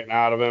what we're getting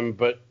out of him,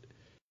 but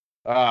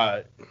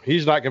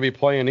he's not going to be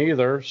playing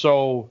either.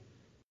 So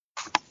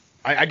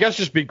I guess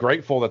just be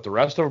grateful that the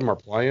rest of them are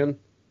playing.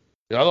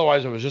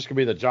 Otherwise, it was just going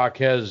to be the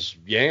Jaquez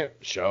Yant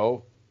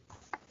show.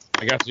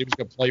 I guess he was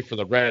going to play for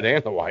the red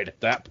and the white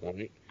at that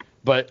point.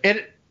 But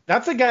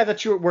that's a guy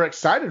that we're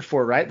excited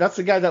for, right? That's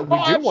the guy that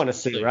we do want to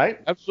see, right?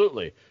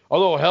 Absolutely.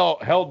 Although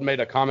Held made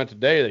a comment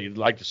today that you'd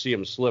like to see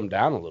him slim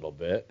down a little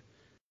bit.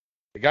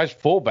 The guy's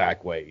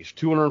fullback weight. He's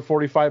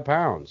 245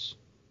 pounds.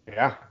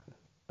 Yeah.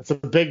 That's a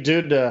big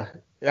dude.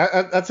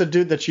 That's a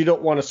dude that you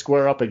don't want to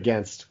square up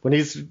against. When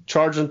he's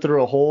charging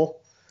through a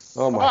hole,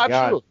 oh, my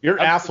God. Your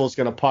asshole's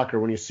going to pucker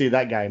when you see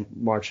that guy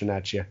marching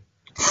at you.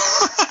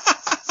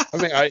 I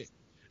mean,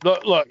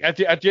 Look, at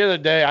the end of the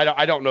day,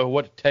 I don't know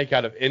what to take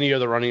out of any of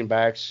the running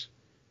backs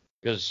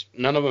because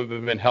none of them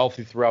have been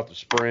healthy throughout the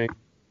spring.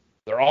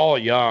 They're all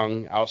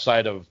young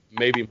outside of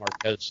maybe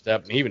Marquez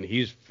Stepp, and even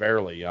he's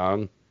fairly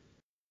young.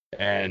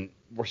 And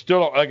we're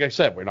still, like I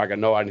said, we're not going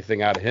to know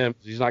anything out of him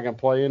because he's not going to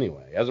play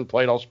anyway. He hasn't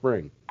played all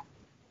spring.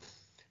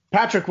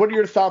 Patrick, what are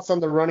your thoughts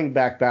on the running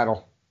back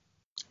battle?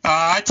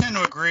 I tend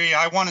to agree.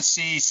 I want to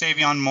see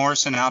Sevion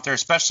Morrison out there,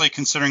 especially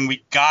considering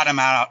we got him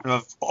out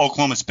of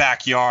Oklahoma's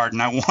backyard.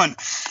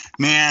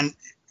 And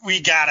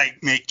we got to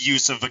make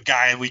use of a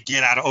guy we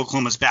get out of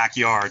Oklahoma's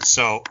backyard.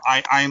 So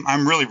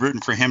I'm really rooting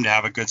for him to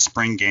have a good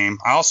spring game.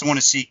 I also want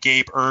to see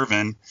Gabe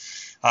Irvin,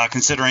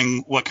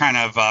 considering what kind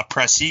of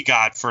press he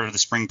got for the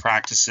spring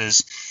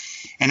practices.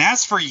 And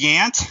as for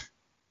Yant,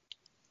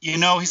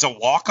 he's a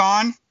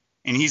walk-on,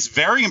 and he's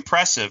very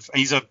impressive.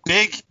 He's a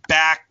big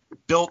back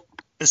built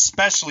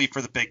especially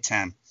for the Big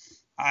Ten.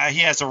 He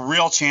has a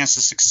real chance to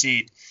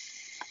succeed.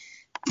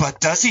 But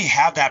does he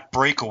have that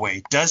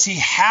breakaway? Does he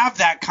have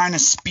that kind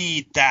of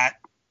speed that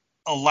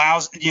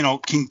allows,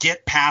 can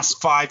get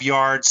past 5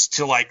 yards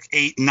to like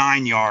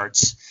 8-9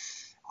 yards?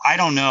 I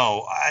don't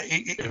know.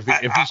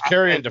 If he's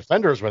carrying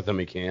defenders with him,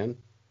 he can.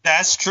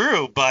 That's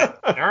true,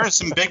 but there are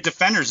some big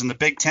defenders in the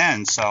Big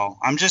Ten. So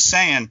I'm just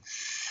saying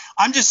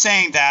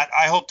that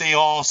I hope they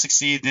all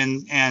succeed,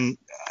 and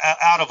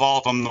out of all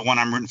of them, the one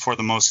I'm rooting for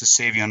the most is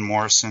Sevion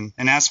Morrison.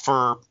 And as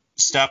for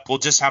Stepp, we'll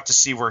just have to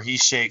see where he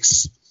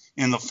shakes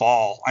in the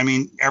fall. I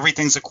mean,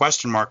 everything's a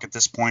question mark at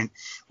this point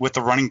with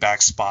the running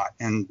back spot,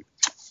 and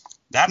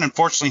that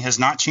unfortunately has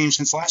not changed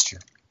since last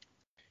year.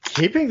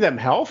 keeping them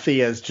healthy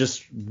has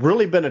just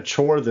really been a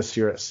chore this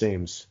year, it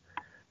seems.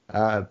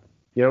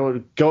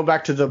 Going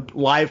back to the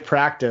live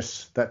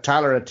practice that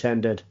Tyler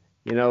attended,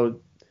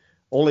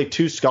 only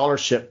 2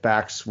 scholarship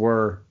backs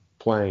were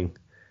playing.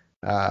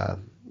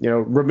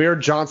 Ramir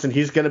Johnson,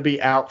 he's going to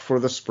be out for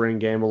the spring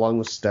game along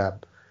with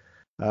Stepp.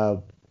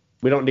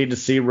 We don't need to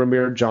see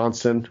Ramir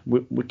Johnson.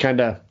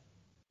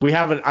 We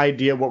have an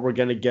idea what we're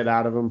going to get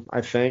out of him,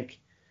 I think.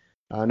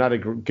 Not a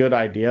good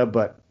idea,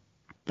 but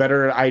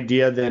better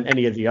idea than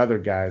any of the other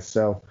guys.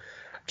 So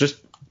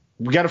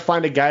we got to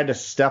find a guy to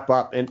step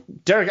up. And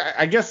Derek,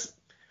 I guess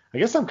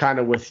I'm kind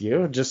of with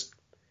you. Just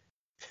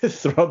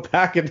throw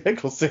back a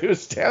nickel, see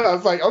who's standing. I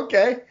was like,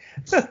 okay,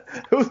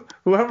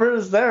 whoever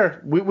is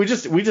there, we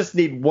just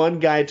need one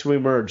guy to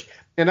emerge.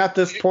 And at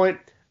this point,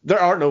 there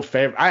are no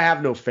favorites. I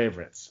have no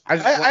favorites. I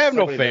have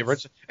no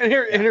favorites. And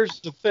here's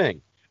the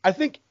thing. I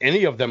think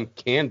any of them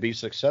can be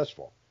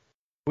successful.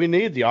 We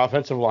need the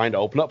offensive line to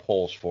open up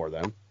holes for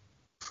them,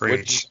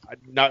 which is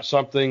not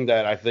something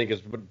that I think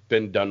has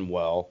been done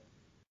well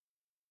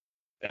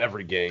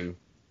every game.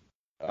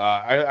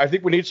 I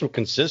think we need some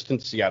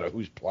consistency out of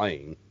who's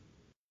playing.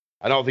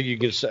 I don't think you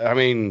can say. I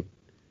mean,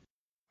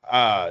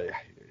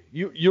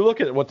 you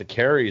look at what the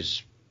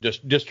carries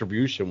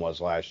distribution was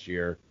last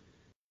year,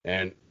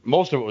 and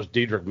most of it was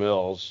Dedrick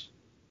Mills.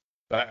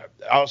 But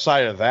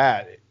outside of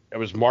that, it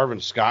was Marvin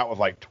Scott with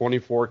like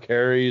 24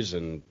 carries,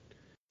 and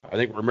I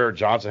think Ramir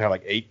Johnson had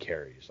like 8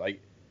 carries.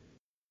 Like,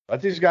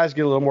 let these guys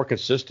get a little more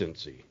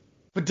consistency.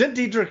 But did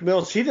Dedrick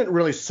Mills? He didn't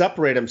really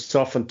separate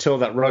himself until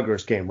that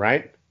Rutgers game,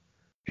 right?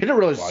 He didn't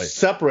really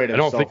separate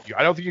himself.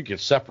 I don't think you can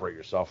separate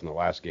yourself in the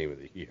last game of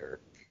the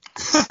year.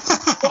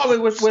 Well, I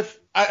mean, with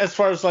as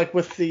far as like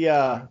with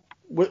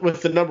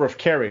the number of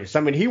carries, I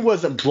mean, he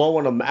wasn't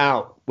blowing them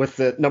out with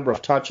the number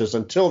of touches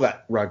until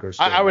that Rutgers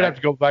game. I would have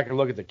to go back and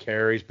look at the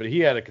carries, but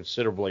he had a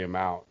considerable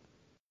amount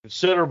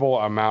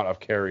of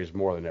carries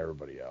more than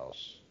everybody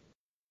else.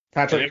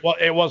 Patrick,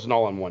 it wasn't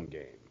all in one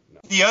game. No.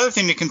 The other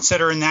thing to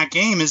consider in that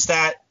game is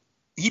that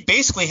he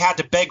basically had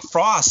to beg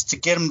Frost to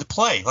get him to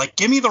play. Like,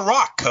 give me the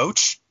rock,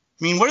 coach.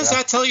 I mean, what does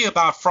that tell you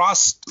about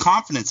Frost's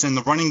confidence in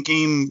the running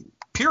game,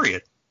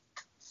 period?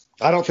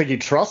 I don't think he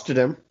trusted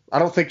him. I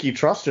don't think he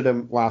trusted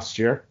him last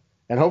year.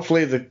 And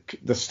hopefully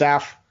the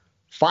staff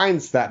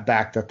finds that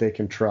back that they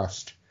can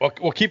trust.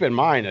 Well, keep in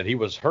mind that he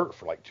was hurt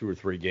for like 2 or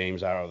 3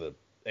 games out of the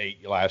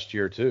 8 last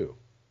year, too.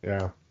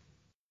 Yeah.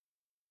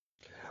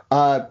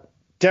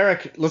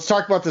 Derek, let's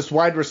talk about this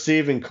wide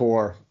receiving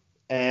core.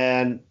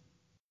 And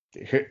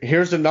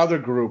here's another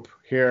group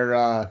here.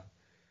 A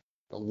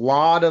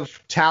lot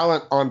of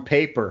talent on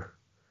paper.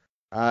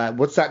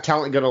 What's that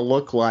talent going to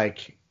look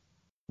like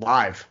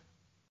live?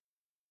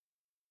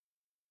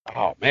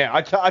 Oh man,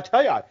 I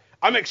tell you,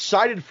 I'm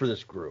excited for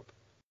this group.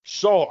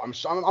 So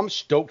I'm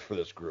stoked for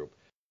this group.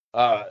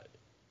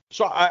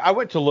 So I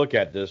went to look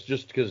at this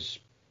just because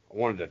I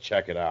wanted to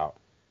check it out.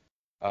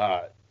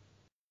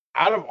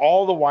 Out of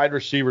all the wide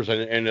receivers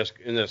in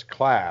this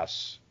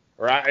class,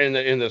 or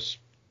in this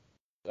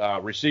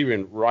wide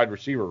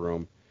receiver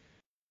room,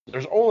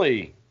 there's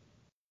only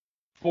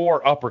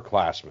 4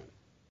 upperclassmen,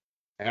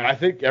 and I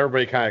think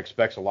everybody kind of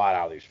expects a lot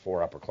out of these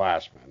 4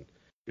 upperclassmen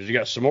because you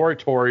got Samori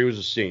Torrey, who's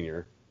a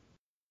senior.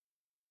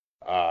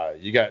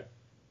 You got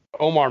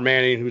Omar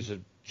Manning, who's a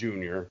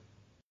junior,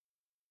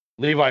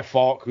 Levi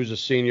Falk, who's a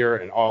senior,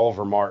 and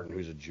Oliver Martin,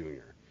 who's a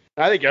junior.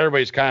 And I think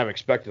everybody's kind of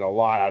expecting a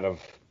lot out of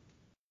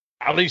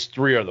at least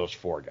 3 of those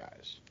 4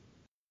 guys.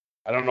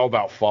 I don't know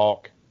about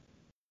Falk.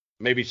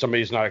 Maybe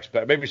somebody's not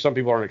maybe some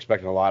people aren't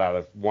expecting a lot out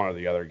of one of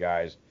the other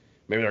guys.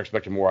 Maybe they're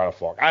expecting more out of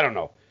Falk. I don't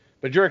know.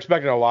 But you're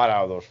expecting a lot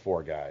out of those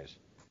 4 guys.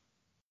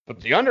 But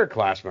the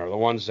underclassmen are the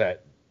ones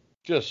that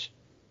just,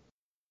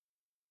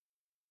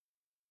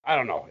 I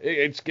don't know.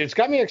 It's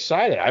got me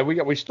excited.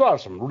 We still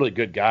have some really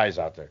good guys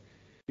out there.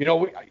 You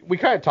know, we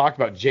kind of talked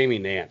about Jamie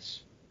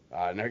Nance,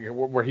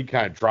 where he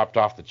kind of dropped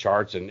off the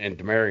charts, and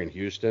Demarion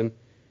Houston.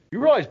 You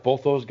realize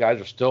both those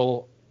guys are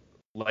still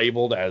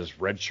labeled as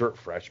redshirt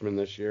freshmen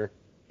this year?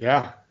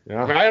 Yeah.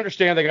 I mean, I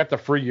understand they got the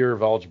free year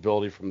of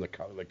eligibility from the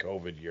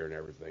COVID year and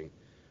everything.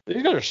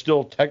 These guys are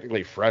still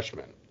technically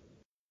freshmen.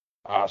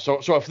 So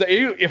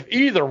if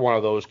either one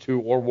of those 2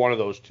 or one of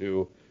those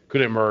 2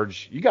 could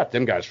emerge, you got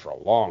them guys for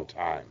a long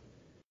time.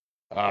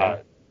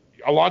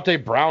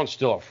 Alante Brown's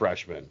still a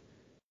freshman.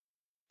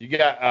 You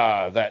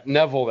got that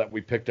Neville that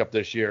we picked up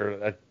this year.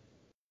 That's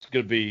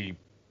going to be,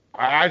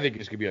 I think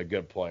he's going to be a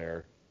good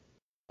player.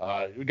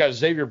 We got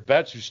Xavier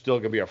Betts, who's still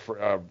going to be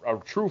a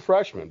true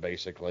freshman,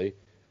 basically,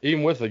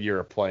 even with a year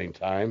of playing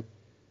time.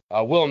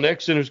 Will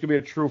Nixon, who's going to be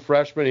a true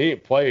freshman. He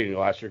didn't play any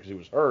last year because he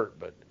was hurt,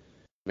 but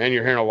man,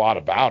 you're hearing a lot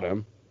about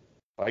him.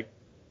 Like,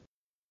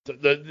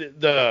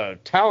 the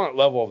talent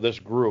level of this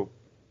group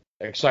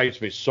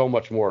excites me so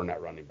much more in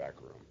that running back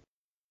room.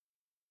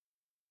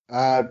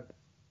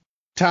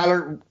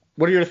 Tyler,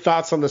 what are your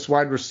thoughts on this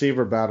wide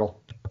receiver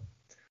battle?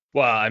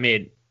 Well, I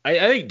mean, I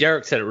think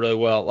Derek said it really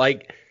well.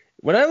 Like,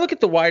 when I look at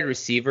the wide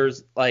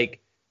receivers,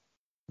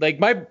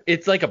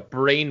 it's like a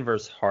brain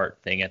versus heart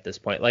thing at this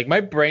point. Like, my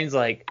brain's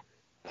like,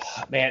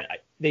 oh, man,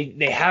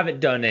 they haven't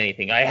done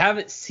anything. I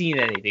haven't seen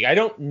anything. I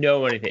don't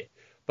know anything.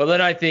 But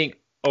then I think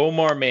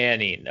Omar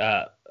Manning,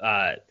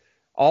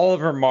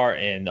 Oliver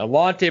Martin,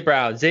 Alante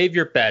Brown,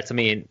 Xavier Betts. I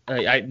mean,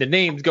 the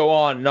names go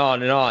on and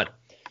on and on.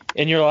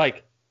 And you're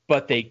like,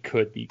 but they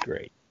could be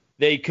great.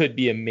 They could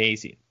be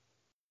amazing.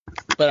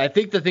 But I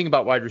think the thing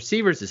about wide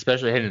receivers,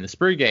 especially heading in the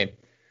spring game,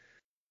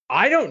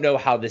 I don't know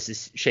how this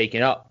is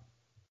shaking up.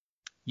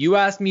 You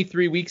asked me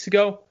 3 weeks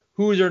ago,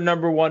 who's our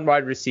number one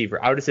wide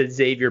receiver? I would have said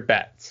Xavier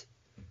Betts.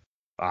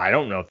 I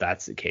don't know if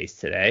that's the case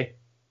today.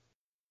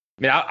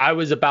 I mean, I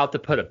was about to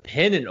put a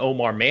pin in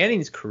Omar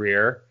Manning's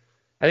career.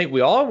 I think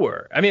we all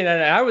were. I mean,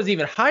 and I was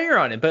even higher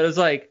on him, but it was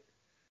like,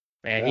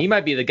 man, he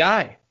might be the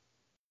guy.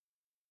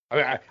 I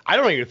mean, I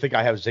don't even think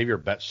I have Xavier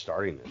Betts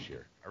starting this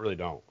year. I really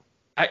don't.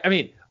 I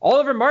mean,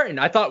 Oliver Martin,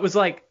 I thought was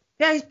like,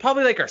 yeah, he's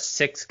probably like our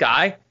sixth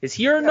guy. Is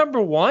he our number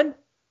one?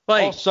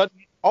 Like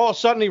all of a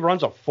sudden he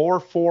runs a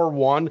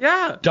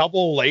 4.41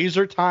 double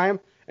laser time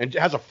and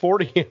has a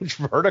 40-inch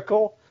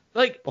vertical.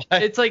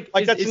 It's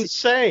that's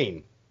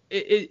insane.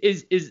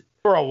 Is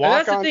for a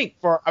walk-on. That's the thing.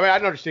 I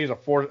understand he's a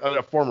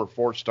former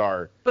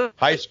 4-star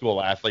high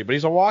school athlete, but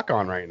he's a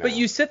walk-on right now. But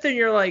you sit there and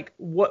you're like,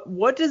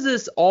 what does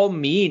this all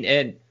mean?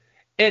 And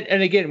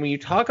again, when you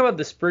talk about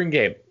the spring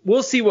game,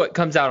 we'll see what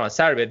comes out on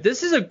Saturday. But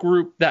this is a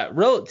group that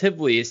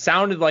relatively has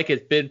sounded like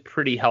it's been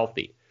pretty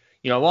healthy.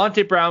 You know,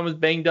 Alante Brown was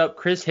banged up.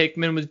 Chris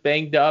Hickman was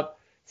banged up.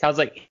 Sounds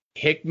like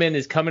Hickman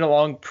is coming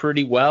along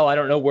pretty well. I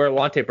don't know where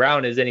Alante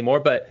Brown is anymore,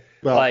 but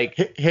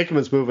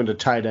Hickman's moving to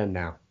tight end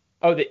now.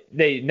 Oh,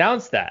 they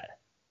announced that.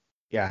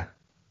 Yeah,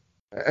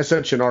 I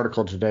sent you an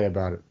article today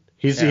about it.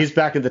 He's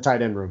back in the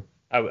tight end room.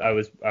 I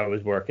was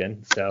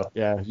working, so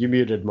yeah. You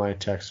muted my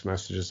text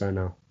messages, I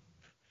know.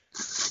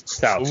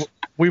 So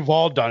we've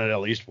all done it at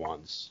least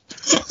once.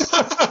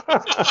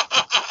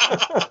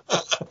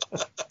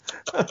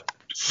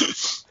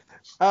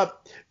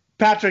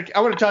 Patrick, I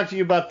want to talk to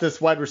you about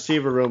this wide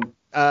receiver room.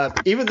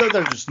 Even though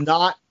there's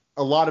not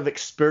a lot of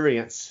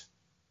experience,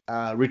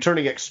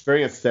 returning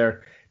experience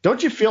there,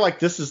 don't you feel like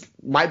this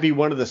might be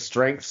one of the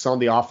strengths on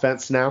the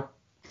offense now?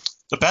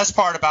 The best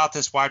part about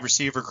this wide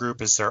receiver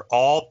group is they're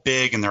all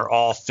big and they're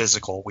all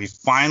physical. We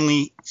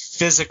finally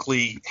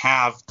physically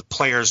have the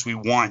players we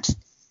want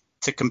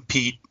to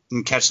compete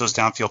and catch those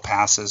downfield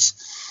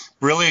passes.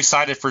 Really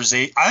excited for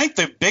Xavier. I think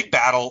the big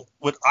battle,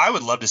 what I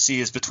would love to see,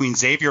 is between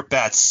Xavier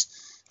Betts,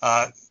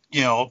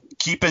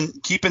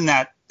 keeping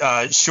that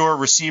sure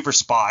receiver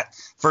spot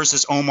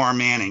versus Omar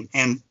Manning.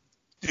 And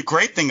the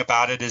great thing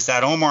about it is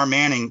that Omar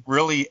Manning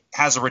really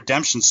has a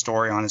redemption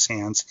story on his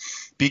hands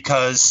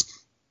because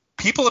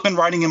people have been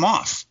writing him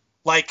off.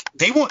 Like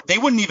they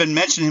wouldn't even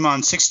mention him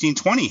on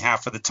 1620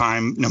 half of the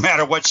time, no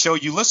matter what show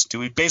you listen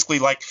to. He's basically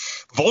like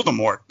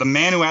Voldemort, the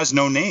man who has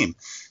no name.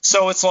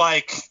 So it's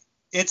like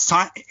it's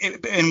time.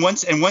 And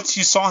once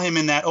you saw him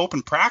in that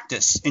open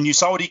practice and you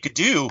saw what he could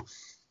do,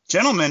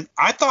 gentlemen,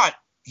 I thought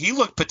he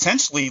looked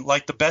potentially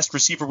like the best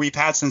receiver we've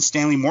had since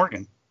Stanley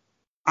Morgan.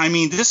 I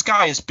mean, this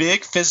guy is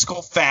big,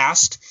 physical,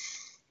 fast,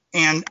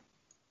 and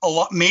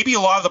maybe a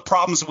lot of the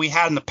problems that we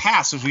had in the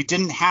past is we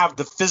didn't have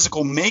the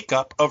physical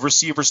makeup of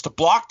receivers to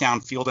block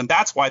downfield, and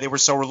that's why they were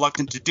so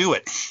reluctant to do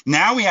it.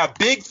 Now we have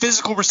big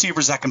physical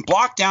receivers that can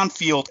block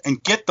downfield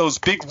and get those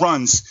big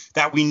runs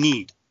that we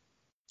need.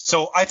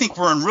 So I think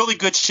we're in really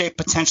good shape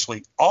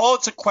potentially. All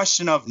it's a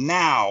question of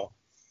now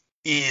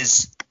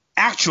is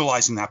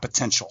actualizing that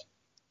potential,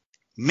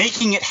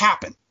 making it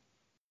happen.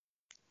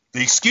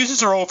 The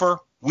excuses are over.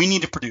 We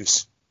need to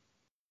produce.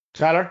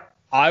 Tyler?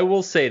 I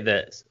will say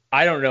this.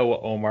 I don't know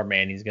what Omar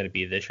Manning's going to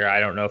be this year. I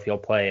don't know if he'll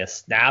play a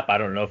snap. I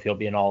don't know if he'll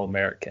be an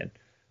All-American.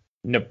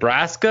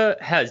 Nebraska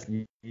has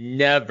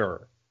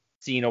never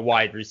seen a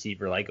wide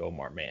receiver like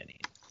Omar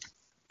Manning.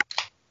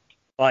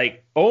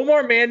 Like,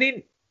 Omar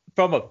Manning,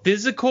 from a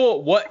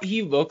physical, what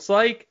he looks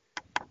like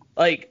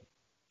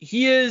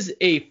he is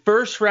a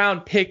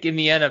first-round pick in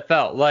the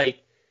NFL.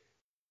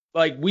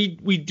 Like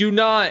we do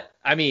not,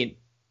 I mean,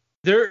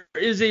 there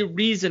is a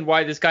reason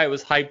why this guy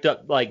was hyped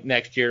up like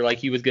next year, like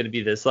he was going to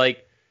be this.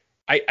 Like,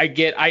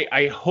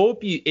 I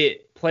hope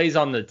it plays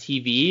on the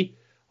TV,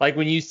 like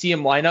when you see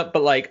him line up.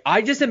 But like,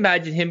 I just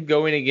imagine him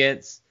going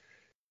against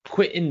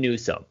Quentin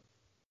Newsome,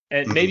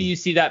 and maybe you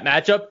see that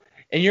matchup,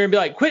 and you're gonna be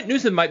like, Quentin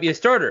Newsome might be a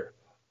starter.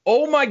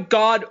 Oh my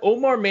God,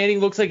 Omar Manning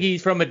looks like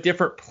he's from a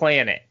different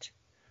planet.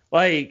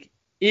 Like,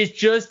 it's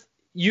just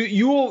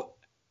you will.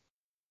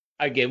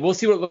 Again, we'll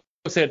see what it looks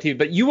like on TV,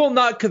 but you will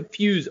not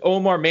confuse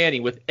Omar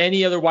Manning with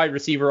any other wide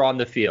receiver on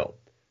the field.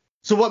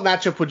 So what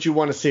matchup would you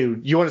want to see?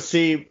 You want to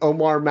see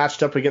Omar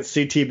matched up against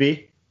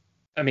CTB?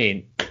 I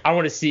mean,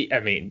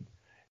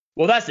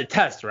 well, that's a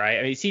test, right?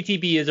 I mean,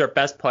 CTB is our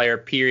best player,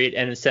 period,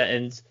 end of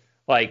sentence.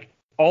 Like,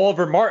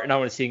 Oliver Martin, I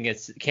want to see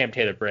against Cam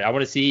Taylor-Britt. I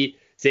want to see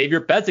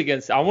Xavier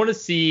Betts I want to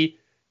see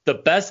the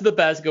best of the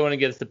best going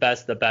against the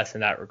best of the best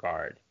in that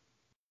regard.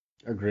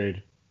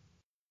 Agreed.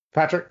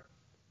 Patrick?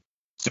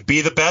 To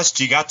be the best,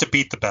 you got to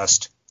beat the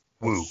best.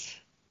 Woo.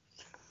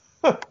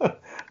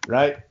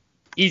 Right?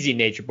 Easy,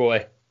 nature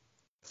boy.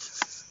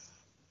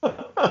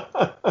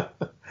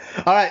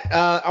 All right,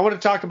 I want to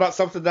talk about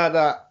something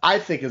that I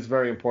think is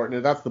very important,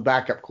 and that's the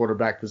backup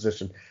quarterback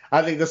position.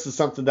 I think this is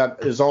something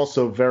that is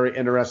also very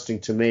interesting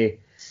to me,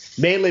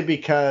 mainly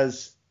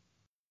because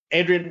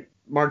Adrian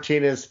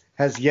Martinez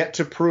has yet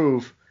to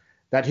prove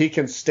that he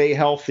can stay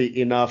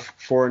healthy enough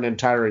for an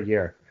entire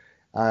year.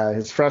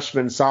 His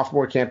freshman and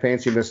sophomore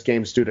campaigns, he missed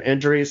games due to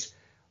injuries.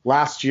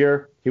 Last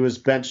year, he was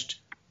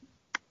benched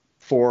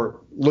for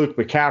Luke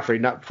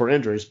McCaffrey, not for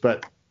injuries,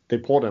 but they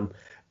pulled him.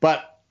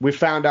 But we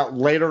found out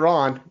later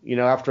on,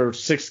 after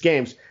 6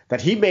 games,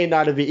 that he may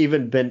not have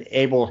even been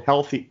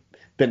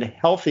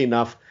healthy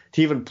enough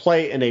to even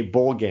play in a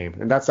bowl game.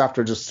 And that's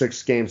after just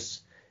 6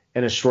 games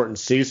in a shortened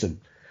season.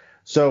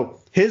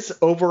 So his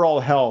overall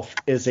health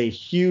is a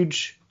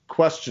huge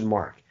question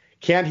mark.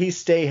 Can he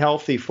stay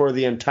healthy for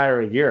the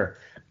entire year?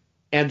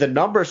 And the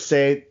numbers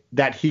say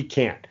that he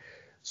can't.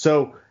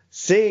 So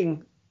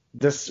seeing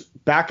this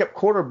backup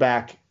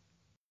quarterbacks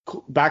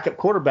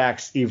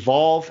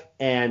evolve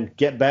and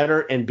get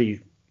better and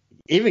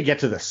even get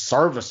to the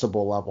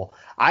serviceable level,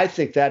 I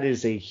think that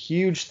is a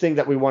huge thing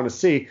that we want to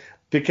see,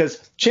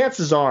 because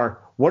chances are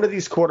one of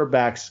these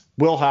quarterbacks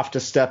will have to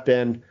step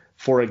in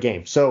for a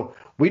game. So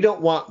we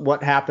don't want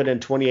what happened in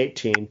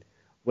 2018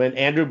 when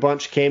Andrew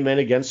Bunch came in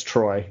against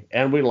Troy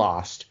and we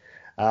lost.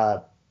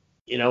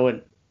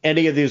 In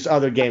any of these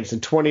other games, in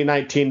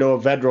 2019, Noah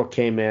Vedral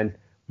came in.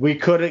 We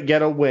couldn't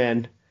get a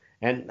win,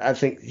 and I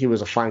think he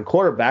was a fine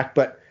quarterback,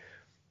 but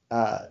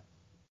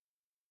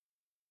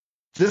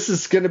this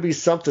is going to be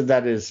something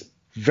that is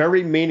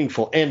very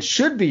meaningful and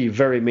should be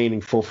very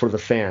meaningful for the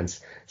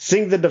fans,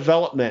 seeing the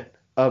development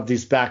of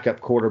these backup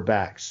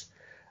quarterbacks.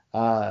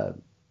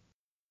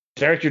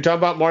 Derek, you're talking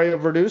about Mario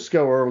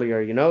Verduzco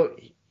earlier.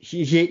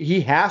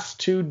 He has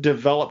to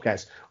develop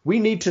guys. We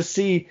need to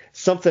see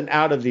something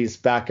out of these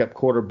backup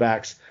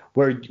quarterbacks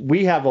where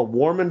we have a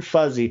warm and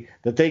fuzzy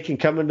that they can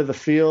come onto the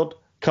field,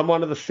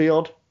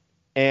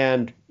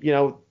 and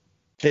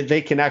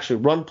they can actually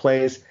run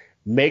plays,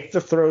 make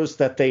the throws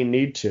that they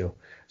need to.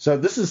 So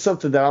this is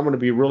something that I'm going to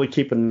be really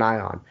keeping an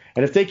eye on.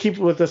 And if they keep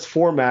it with this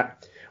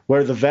format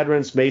where the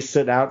veterans may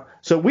sit out,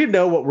 so we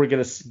know what we're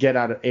going to get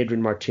out of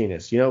Adrian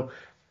Martinez.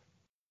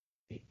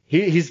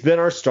 He's been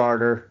our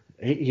starter.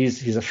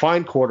 He's a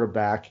fine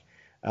quarterback.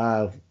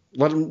 Let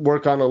him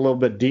work on a little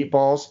bit deep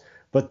balls.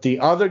 But the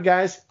other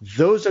guys,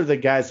 those are the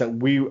guys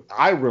that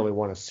I really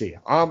want to see.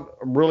 I'm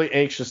really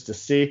anxious to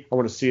see. I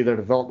want to see their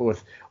development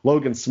with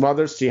Logan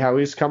Smothers, see how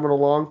he's coming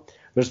along.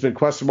 There's been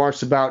question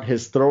marks about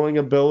his throwing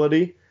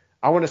ability.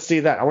 I want to see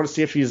that. I want to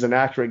see if he's an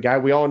accurate guy.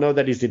 We all know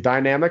that he's a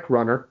dynamic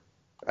runner.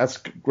 That's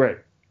great.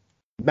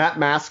 Matt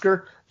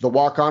Masker, the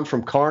walk-on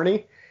from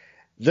Kearney.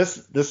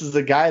 This is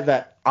the guy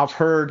that I've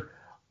heard.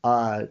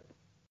 I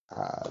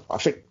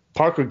think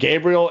Parker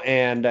Gabriel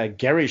and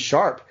Gary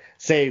Sharp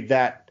say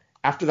that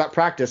after that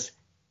practice,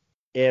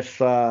 if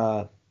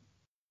they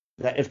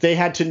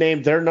had to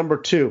name their number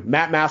 2,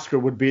 Matt Masker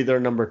would be their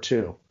number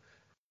 2.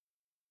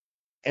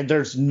 And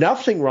there's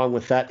nothing wrong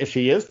with that if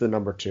he is the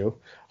number 2.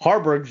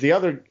 Harburg, the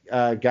other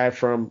guy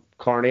from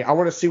Kearney, I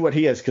want to see what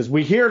he is, because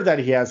we hear that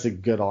he has a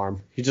good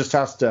arm. He just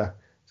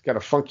he's got a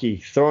funky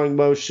throwing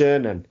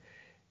motion, and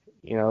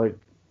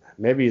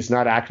maybe he's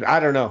not accurate. I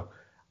don't know.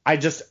 I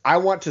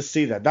want to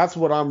see that. That's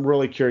what I'm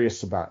really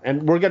curious about.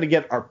 And we're going to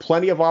get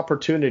plenty of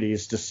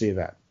opportunities to see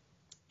that.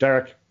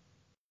 Derek?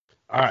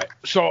 All right.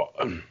 So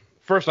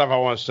first off, I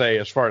want to say,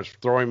 as far as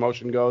throwing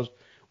motion goes,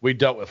 we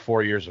dealt with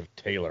 4 years of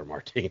Taylor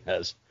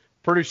Martinez.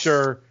 Pretty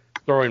sure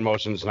throwing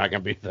motion is not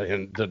going to be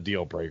the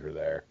deal breaker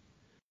there.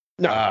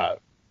 No.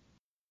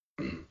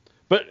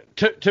 But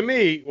to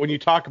me, when you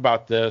talk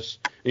about this,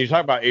 and you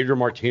talk about Adrian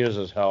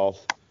Martinez's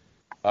health,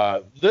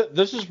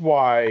 this is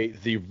why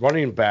the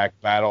running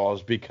back battle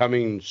is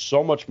becoming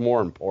so much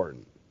more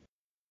important.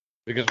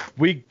 Because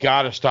we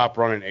got to stop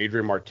running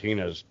Adrian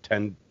Martinez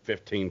 10,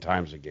 15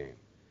 times a game.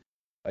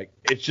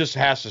 It just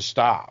has to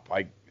stop.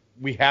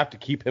 We have to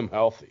keep him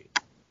healthy.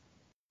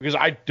 Because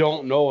I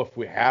don't know if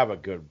we have a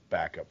good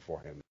backup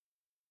for him.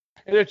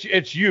 And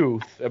it's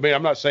youth. I mean,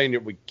 I'm not saying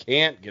that we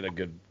can't get a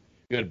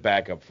good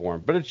backup for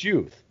him, but it's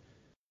youth.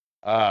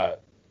 Logan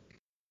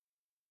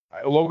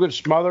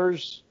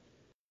Smothers,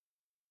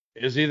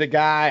 is he the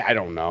guy? I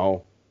don't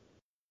know.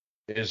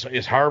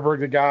 Is Harburg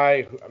the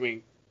guy? I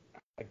mean,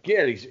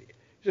 again, he's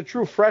a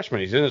true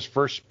freshman. He's in his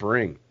first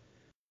spring.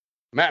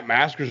 Matt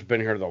Masker's been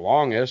here the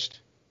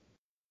longest,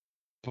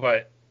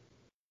 but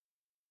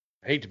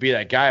I hate to be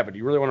that guy, but do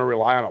you really want to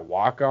rely on a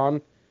walk-on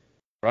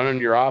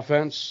running your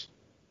offense?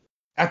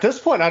 At this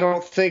point, I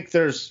don't think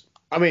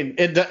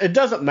it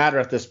doesn't matter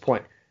at this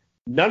point.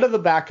 None of the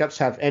backups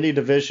have any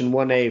Division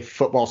 1A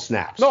football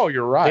snaps. No,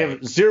 you're right. They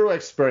have zero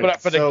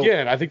experience. But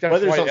again, I think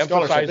that's why it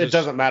emphasizes. It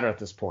doesn't matter at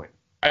this point.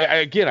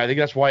 I think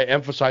that's why it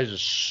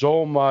emphasizes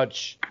so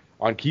much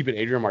on keeping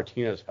Adrian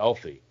Martinez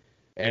healthy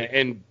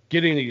and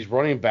getting these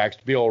running backs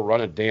to be able to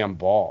run a damn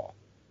ball.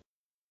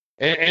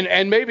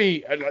 And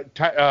maybe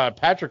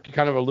Patrick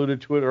kind of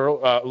alluded to it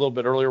a little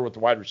bit earlier with the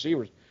wide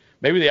receivers.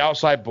 Maybe the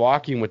outside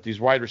blocking with these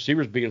wide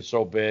receivers being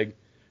so big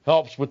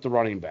helps with the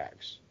running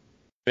backs.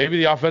 maybe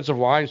the offensive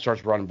line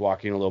starts run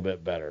blocking a little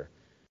bit better.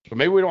 So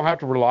maybe we don't have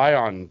to rely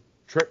on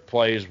trick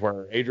plays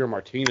where Adrian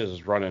Martinez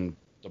is running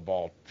the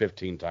ball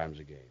 15 times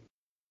a game.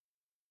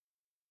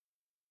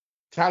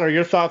 Tyler,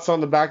 your thoughts on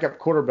the backup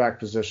quarterback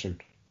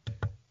position?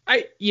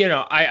 I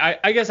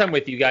guess I'm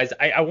with you guys.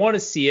 I want to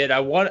see it. I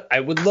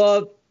would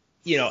love,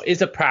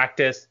 it's a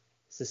practice,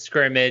 it's a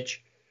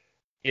scrimmage.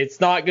 It's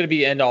not going to be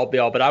the end all be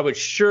all, but I would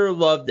sure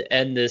love to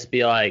end this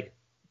be like,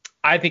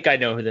 I think I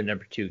know who the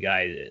number 2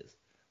 guy is.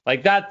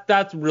 Like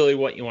that's really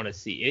what you want to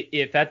see.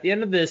 If at the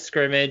end of this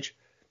scrimmage,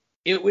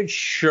 it would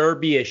sure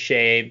be a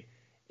shame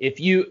if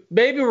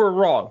maybe we're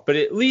wrong, but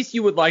at least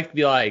you would like to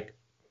be like,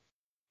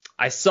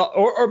 I saw,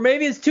 or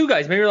maybe it's 2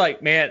 guys. Maybe you're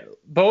like, man,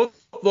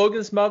 both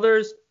Logan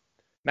Smothers,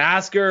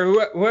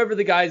 Masker, whoever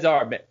the guys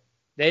are,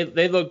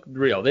 they look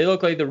real. They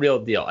look like the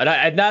real deal.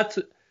 And that's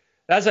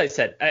what I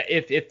said.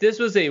 If this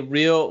was a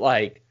real,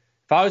 like,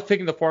 if I was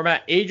picking the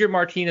format, Adrian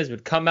Martinez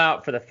would come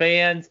out for the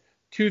fans,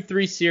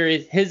 2-3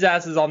 series, his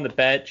ass is on the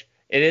bench.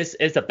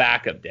 It's a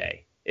backup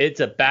day. It's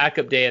a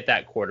backup day at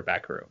that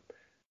quarterback room.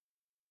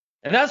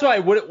 And that's why I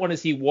wouldn't want to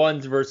see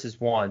ones versus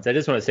ones. I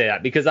just want to say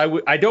that because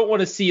I don't want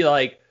to see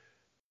like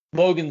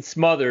Logan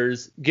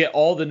Smothers get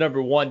all the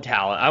number 1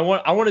 talent. I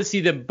want to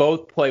see them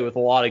both play with a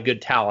lot of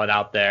good talent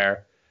out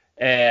there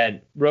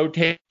and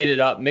rotate it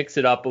up, mix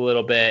it up a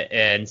little bit,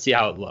 and see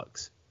how it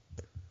looks.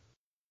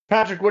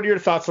 Patrick, what are your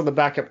thoughts on the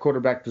backup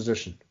quarterback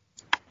position?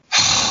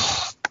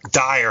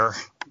 Dire,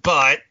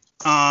 but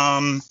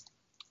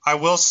I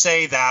will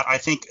say that I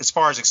think as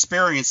far as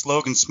experience,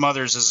 Logan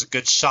Smothers is a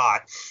good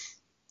shot.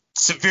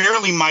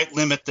 Severely might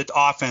limit the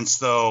offense,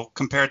 though,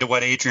 compared to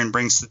what Adrian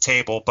brings to the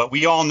table. But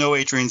we all know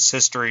Adrian's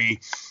history.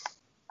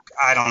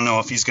 I don't know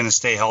if he's going to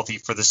stay healthy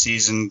for the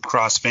season.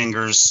 Cross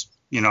fingers,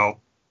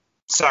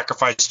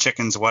 sacrifice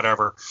chickens,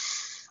 whatever.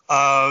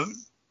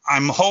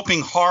 I'm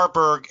hoping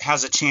Harburg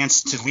has a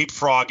chance to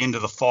leapfrog into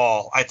the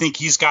fall. I think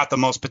he's got the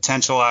most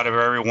potential out of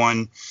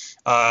everyone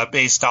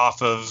based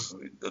off of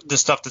the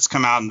stuff that's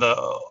come out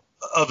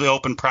of the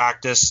open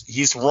practice.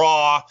 He's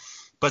raw,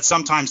 but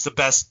sometimes the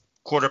best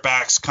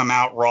quarterbacks come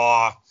out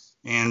raw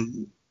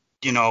and,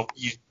 you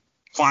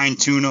fine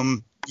tune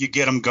them, you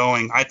get them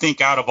going. I think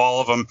out of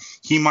all of them,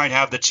 he might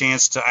have the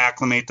chance to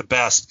acclimate the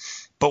best.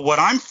 But what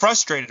I'm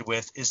frustrated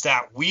with is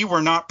that we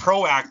were not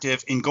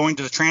proactive in going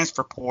to the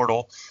transfer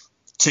portal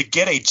to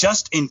get a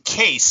just in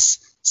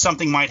case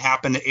something might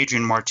happen to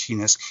Adrian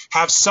Martinez.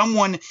 Have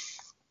someone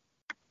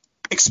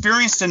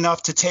experienced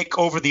enough to take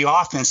over the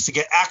offense, to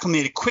get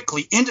acclimated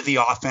quickly into the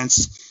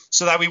offense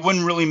so that we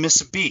wouldn't really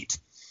miss a beat.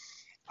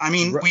 I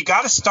mean, we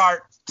got to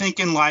start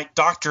thinking like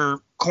Dr.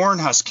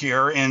 Cornhusk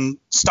here and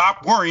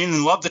stop worrying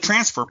and love the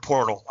transfer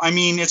portal. I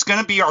mean, it's going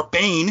to be our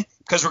bane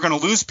because we're going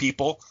to lose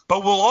people,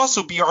 but will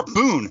also be our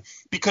boon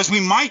because we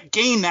might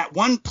gain that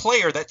one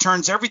player that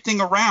turns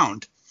everything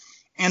around.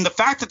 And the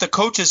fact that the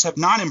coaches have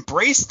not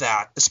embraced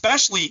that,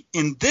 especially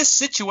in this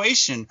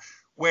situation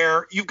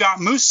where you've got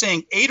Moose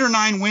saying 8 or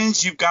 9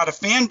 wins, you've got a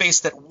fan base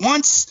that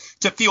wants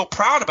to feel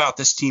proud about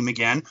this team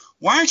again.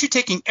 Why aren't you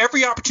taking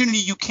every opportunity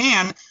you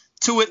can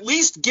to at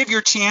least give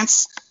your team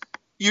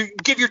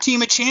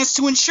a chance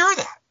to ensure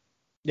that?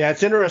 Yeah,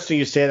 it's interesting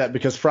you say that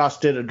because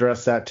Frost did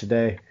address that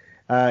today.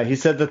 He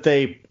said that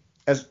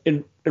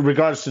in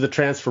regards to the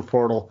transfer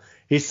portal,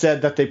 he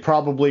said that they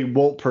probably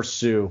won't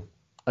pursue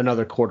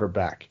another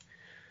quarterback.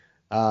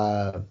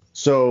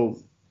 So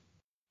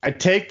I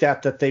take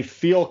that they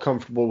feel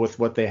comfortable with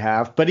what they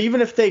have. But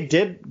even if they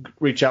did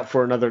reach out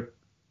for another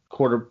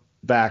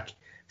quarterback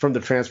from the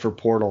transfer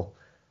portal,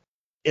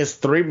 is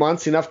 3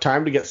 months enough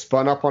time to get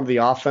spun up on the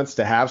offense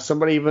to have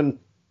somebody even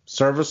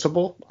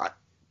serviceable?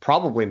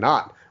 Probably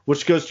not.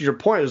 Which goes to your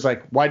point. Is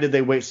like, why did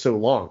they wait so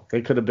long?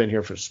 They could have been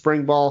here for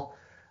spring ball.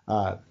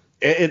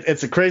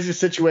 It's a crazy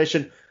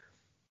situation.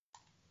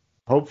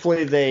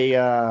 Hopefully they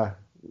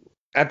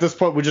at this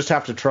point, we just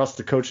have to trust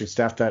the coaching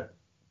staff that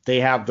they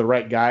have the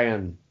right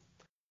guy.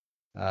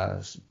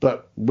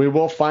 But we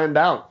will find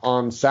out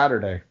on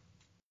Saturday.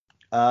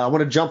 I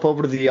want to jump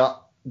over to the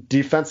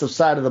defensive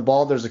side of the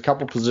ball. There's a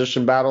couple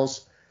position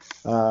battles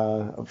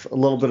of a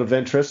little bit of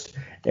interest,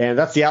 and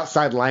that's the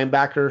outside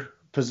linebacker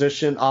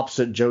position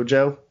opposite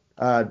JoJo.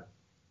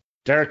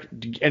 Derek,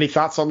 any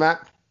thoughts on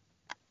that?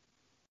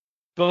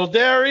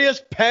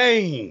 Darius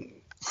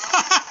Payne.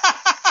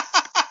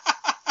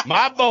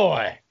 My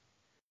boy.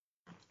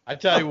 I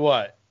tell you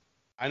what,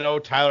 I know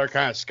Tyler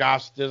kind of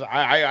scoffs at this.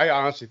 I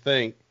honestly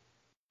think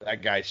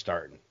that guy's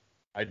starting.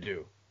 I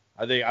do.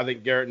 I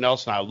think Garrett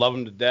Nelson, I love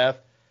him to death.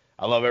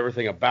 I love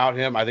everything about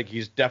him. I think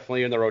he's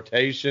definitely in the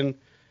rotation.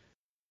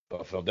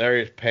 But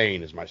Darius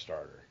Payne is my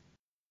starter.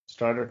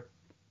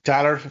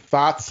 Tyler,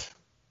 thoughts?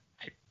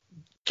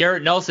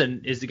 Garrett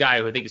Nelson is the guy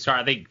who I think is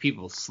starting. I think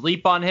people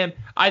sleep on him.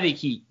 I think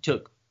he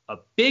took a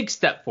big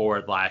step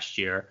forward last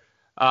year.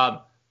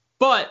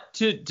 But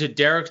to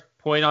Derek's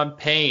point on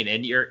Payne,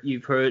 and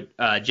you've heard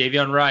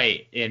Javion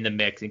Wright in the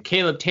mix, and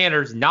Caleb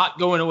Tanner's not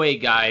going away,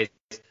 guys.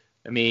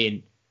 I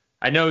mean,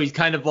 I know he's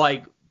kind of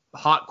like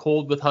hot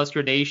cold with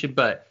Husker Nation,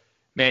 but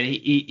man,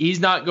 he's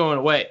not going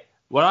away.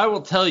 What I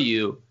will tell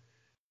you,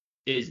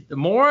 is the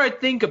more I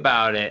think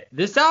about it,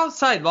 this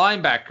outside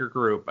linebacker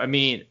group, I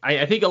mean,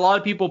 I think a lot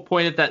of people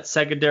point at that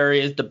secondary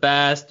is the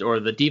best or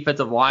the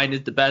defensive line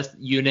is the best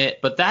unit,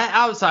 but that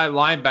outside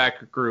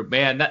linebacker group,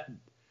 man,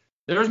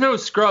 there's no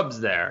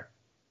scrubs there.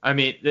 I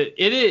mean, it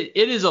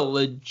is a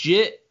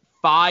legit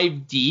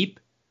 5 deep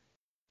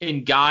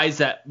in guys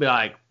that be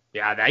like,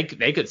 yeah,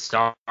 they could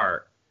start.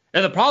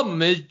 And the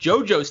problem is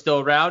JoJo's still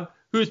around,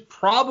 who's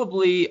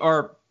probably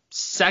our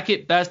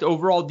second best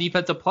overall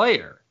defensive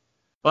player.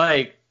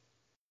 Like,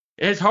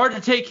 it's hard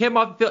to take him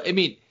off the field. I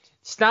mean,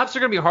 snaps are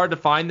going to be hard to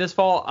find this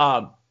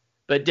fall.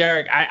 But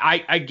Derek,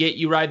 I get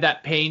you ride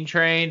that pain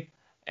train,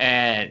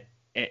 and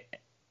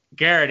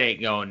Garrett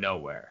ain't going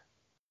nowhere.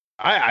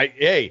 I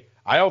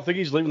don't think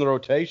he's leaving the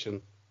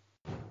rotation.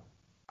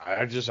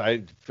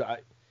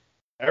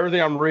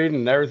 Everything I'm reading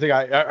and everything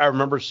I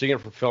remember seeing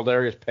from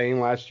Phildarius Payne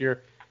last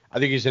year, I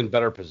think he's in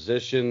better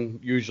position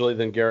usually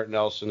than Garrett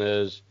Nelson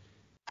is.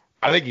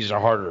 I think he's a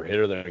harder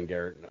hitter than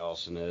Garrett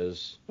Nelson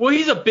is. Well,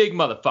 he's a big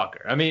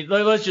motherfucker. I mean,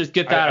 let's just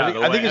get that out of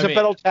the way. I think he's a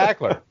better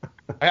tackler.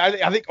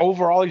 I think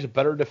overall he's a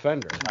better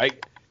defender.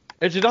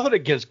 It's nothing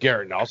against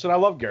Garrett Nelson. I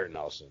love Garrett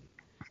Nelson.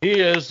 He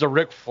is the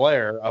Ric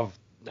Flair of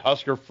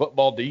Husker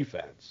football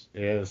defense.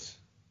 He is.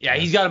 Yeah,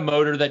 he's got a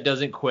motor that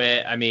doesn't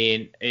quit. I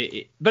mean,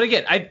 but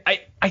again,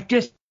 I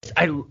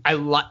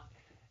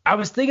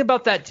was thinking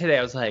about that today.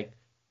 I was like,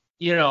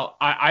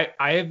 I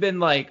have been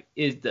like,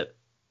 is the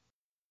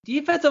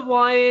defensive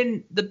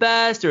line the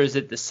best or is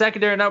it the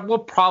secondary? And we'll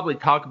probably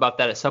talk about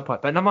that at some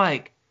point. But I'm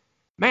like,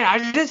 man,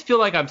 I just feel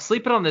like I'm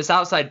sleeping on this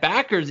outside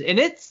backers, and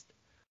it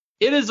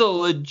is a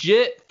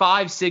legit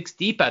 5-6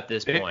 deep at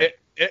this point.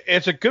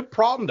 It's a good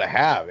problem to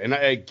have. And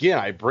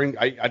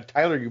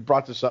Tyler, you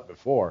brought this up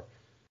before.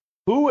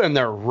 Who in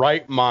their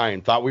right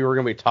mind thought we were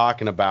going to be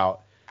talking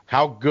about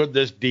how good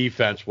this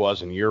defense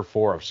was in year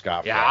 4 of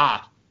Scott Frost?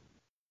 Yeah.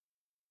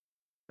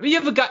 You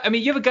have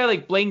a guy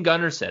like Blaine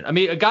Gunnarsson. I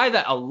mean, a guy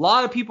that a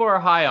lot of people are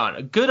high on,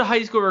 a good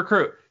high school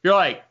recruit. You're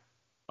like,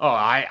 oh,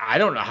 I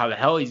don't know how the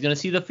hell he's going to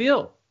see the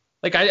field.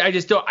 Like, I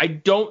just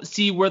don't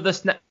see where the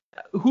snap.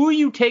 Who are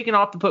you taking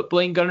off to put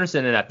Blaine Gunnarsson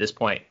in at this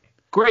point?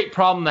 Great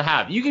problem to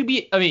have. You could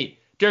be, I mean,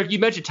 Derek, you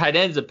mentioned tight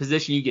ends, a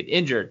position you get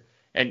injured,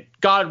 and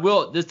God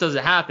will, this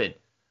doesn't happen.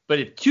 But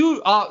if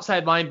 2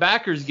 outside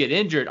linebackers get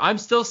injured, I'm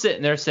still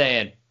sitting there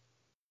saying,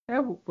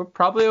 yeah, we're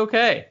probably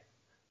okay.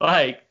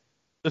 Like,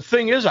 the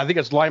thing is, I think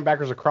it's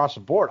linebackers across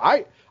the board.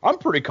 I'm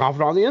pretty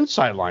confident on the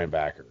inside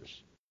linebackers.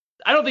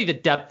 I don't think the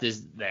depth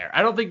is there.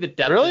 I don't think the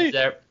depth is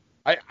there.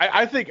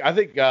 I think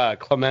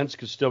Clements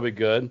could still be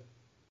good.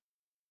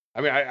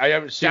 I mean, I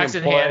haven't seen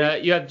Jackson him play. Hanna.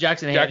 You have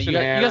Jackson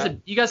Hanna.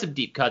 You got some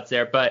deep cuts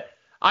there, but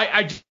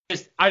I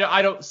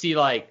don't see,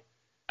 like,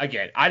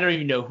 again, I don't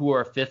even know who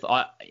our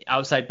 5th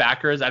outside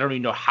backer is. I don't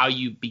even know how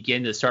you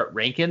begin to start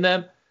ranking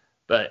them,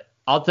 but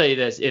I'll tell you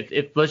this: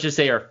 if let's just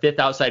say our 5th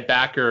outside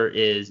backer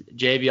is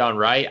Javion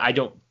Wright,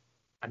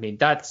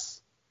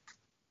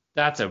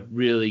 that's a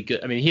really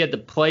good. I mean, he had the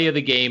play of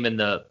the game in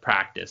the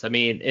practice. I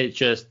mean, it's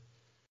just,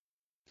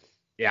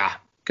 yeah,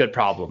 good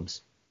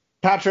problems.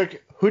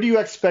 Patrick, who do you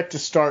expect to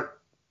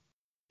start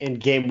in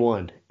game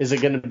 1? Is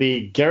it going to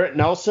be Garrett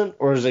Nelson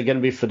or is it going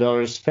to be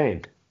Phildarius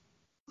Payne?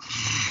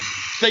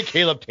 Say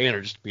Caleb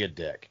Tanner just to be a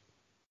dick.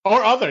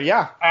 Or other,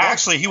 yeah.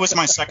 Actually, he was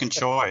my second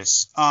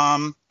choice.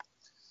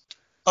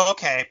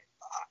 Okay,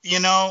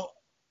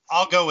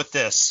 I'll go with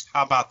this.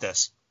 How about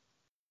this?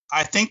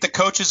 I think the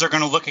coaches are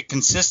going to look at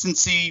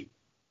consistency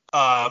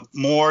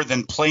more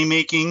than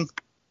playmaking,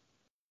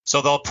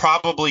 so they'll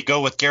probably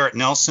go with Garrett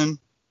Nelson.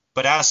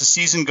 But as the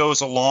season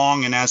goes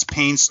along and as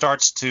Payne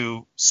starts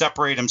to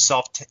separate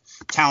himself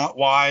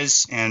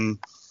talent-wise and,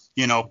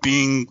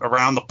 being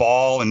around the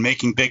ball and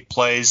making big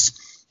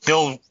plays,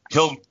 he'll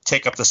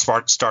take up the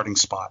starting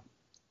spot.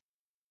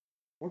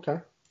 Okay.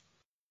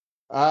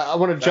 I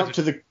want to jump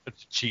to the.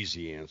 That's a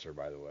cheesy answer,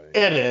 by the way.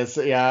 It is.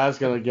 Yeah, I was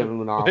going to give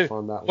him an off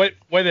on that one.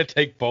 Way to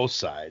take both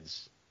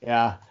sides.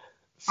 Yeah.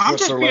 I'm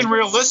just being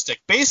realistic.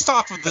 Based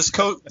off of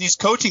these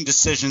coaching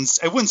decisions,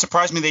 it wouldn't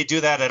surprise me they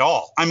do that at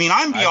all. I mean,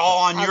 I'm all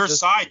on your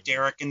side,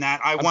 Derek, in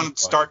that I want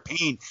to start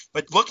Payne.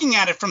 But looking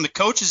at it from the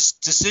coaches'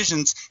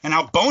 decisions and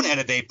how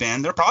boneheaded they've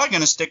been, they're probably going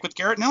to stick with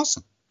Garrett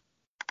Nelson.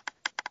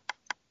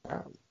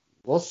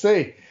 We'll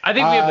see. I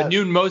think we have a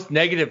new most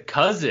negative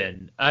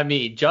cousin. I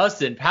mean,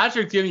 Justin,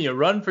 Patrick's giving you a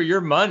run for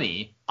your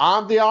money.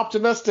 I'm the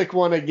optimistic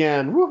one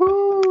again.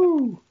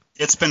 Woohoo!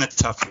 It's been a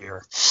tough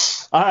year.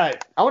 All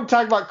right. I want to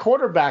talk about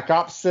quarterback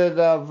opposite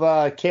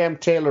of Cam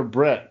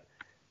Taylor-Britt.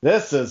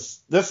 This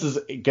is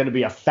going to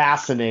be a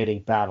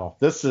fascinating battle.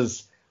 This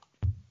is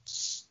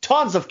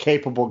tons of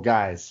capable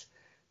guys.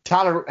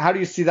 Tyler, how do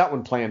you see that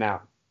one playing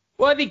out?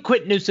 Well, I think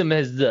Quint Newsome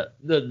is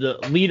the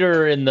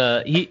leader in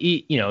the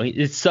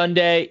it's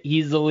Sunday.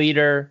 He's the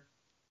leader.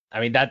 I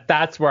mean,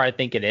 that's where I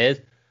think it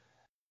is.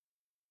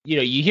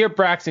 You hear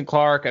Braxton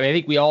Clark. I mean, I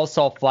think we all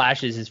saw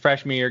flashes. His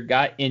freshman year,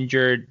 got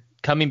injured,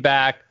 coming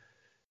back.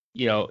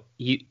 We'll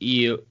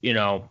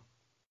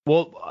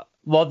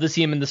love to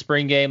see him in the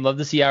spring game. Love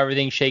to see how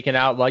everything's shaken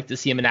out. Like to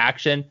see him in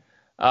action.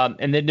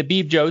 And then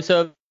Nabib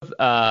Joseph,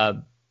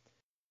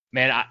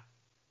 man,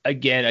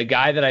 again, a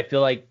guy that I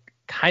feel like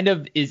kind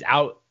of is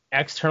out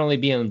externally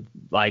being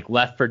like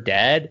left for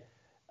dead.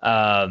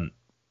 I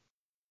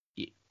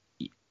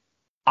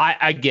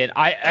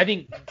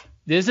think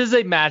this is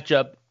a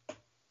matchup.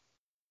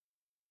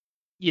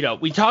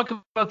 We talk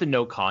about the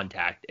no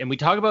contact, and we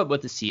talk about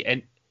what to see,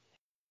 and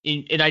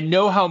I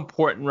know how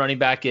important running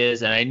back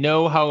is, and I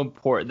know how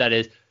important that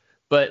is,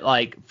 but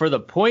like for the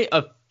point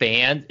of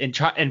fans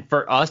and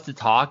for us to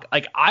talk,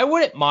 like I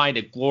wouldn't mind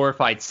a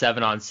glorified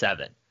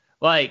 7-on-7.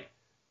 Like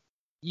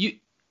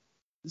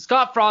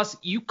Scott Frost,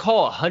 you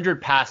call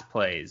 100 pass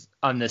plays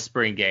on this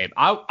spring game.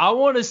 I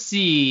want to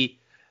see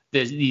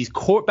these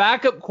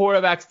backup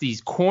quarterbacks,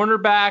 these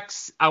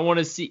cornerbacks. I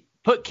want to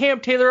put Cam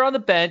Taylor on the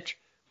bench.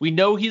 We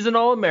know he's an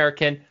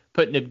All-American.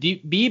 Put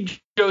Nabeeb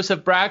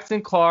Joseph,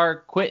 Braxton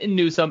Clark, Quentin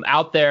Newsome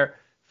out there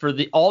for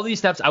all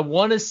these snaps. I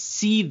want to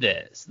see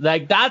this.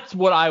 Like that's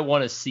what I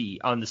want to see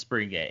on the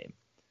spring game.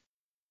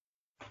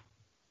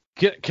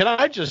 Can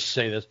I just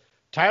say this,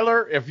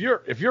 Tyler? If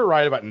you're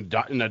right about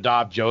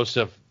Nabeeb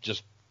Joseph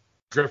just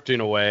drifting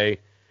away,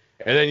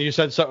 and then you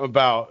said something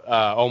about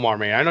Omar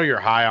Mann. I know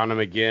you're high on him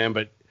again,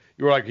 but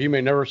you were like he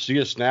may never see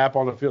a snap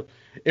on the field.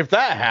 If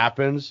that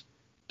happens,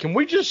 can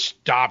we just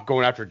stop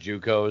going after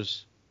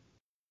JUCOs?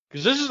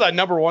 Because this is a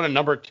number 1 and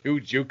number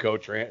 2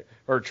 JUCO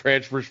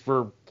transfers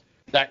for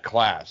that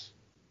class.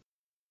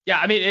 Yeah,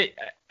 I mean,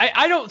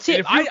 I don't see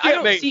it.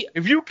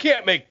 If you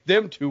can't make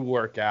them two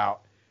work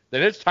out,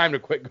 then it's time to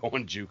quit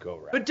going JUCO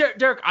route. But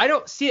Derek, I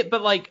don't see it.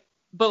 But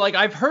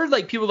I've heard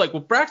like people like,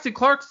 well, Braxton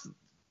Clark's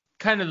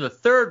kind of the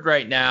third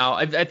right now.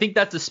 I think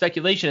that's a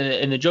speculation,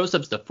 and the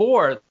Joseph's the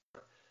fourth.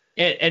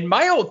 And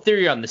my whole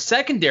theory on the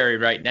secondary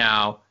right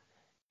now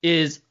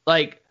is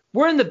like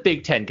we're in the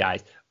Big Ten,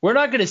 guys. We're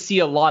not going to see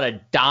a lot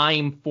of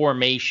dime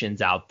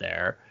formations out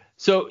there.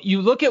 So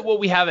you look at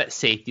what we have at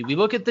safety. We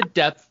look at the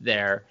depth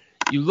there.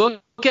 You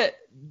look at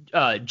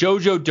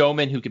JoJo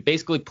Doman, who could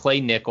basically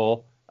play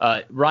nickel.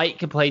 Wright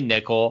can play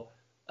nickel.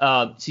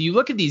 So you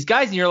look at these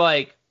guys, and you're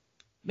like,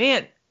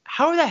 man,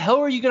 how the hell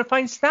are you going to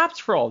find snaps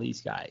for all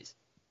these guys?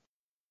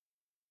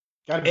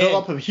 Got to build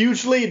up a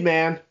huge lead,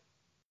 man.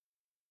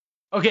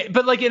 Okay,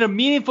 but like in a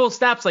meaningful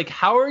snaps, like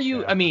how are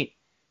you? Yeah. I mean,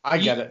 I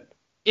get it.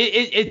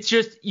 It's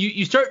just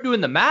you start doing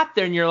the math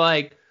there, and you're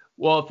like,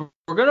 well, if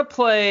we're gonna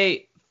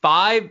play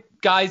 5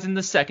 guys in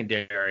the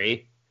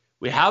secondary,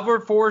 we have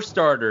our 4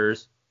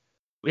 starters,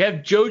 we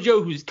have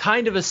JoJo who's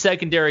kind of a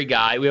secondary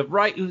guy, we have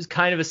Wright who's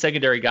kind of a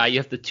secondary guy, you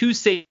have the 2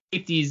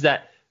 safeties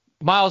that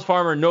Miles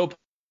Farmer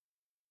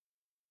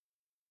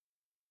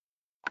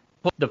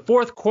the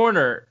 4th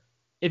corner.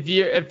 If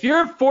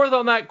you're 4th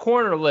on that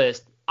corner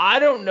list, I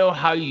don't know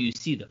how you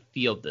see the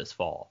field this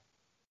fall.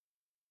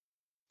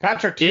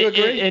 Patrick, do you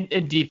agree?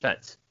 In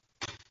defense.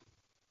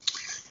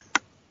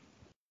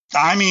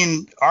 I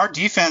mean, our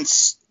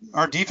defense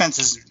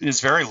is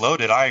very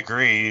loaded. I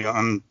agree.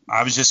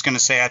 I was just going to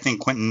say I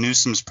think Quentin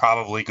Newsome's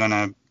probably going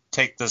to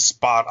take the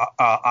spot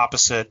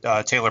opposite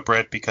Taylor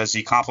Britt because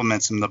he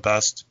complements him the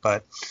best.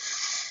 But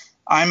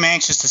I'm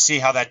anxious to see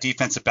how that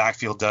defensive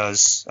backfield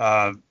does,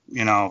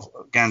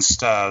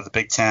 against the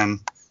Big Ten.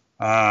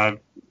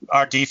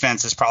 Our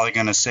defense is probably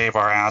going to save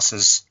our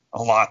asses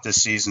a lot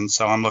this season,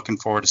 so I'm looking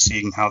forward to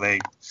seeing how they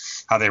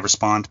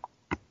respond.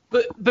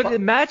 But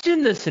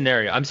imagine this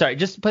scenario. I'm sorry,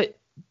 just put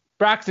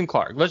Braxton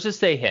Clark. Let's just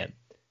say him.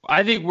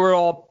 I think we're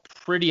all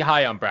pretty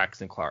high on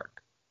Braxton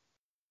Clark.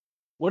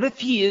 What if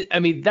he is? I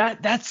mean,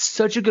 that's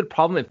such a good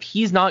problem if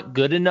he's not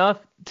good enough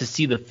to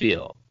see the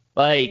field.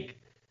 Like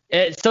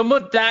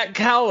someone that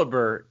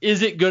caliber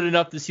isn't good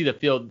enough to see the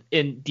field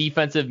in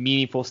defensive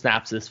meaningful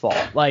snaps this fall.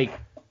 Like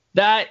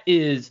that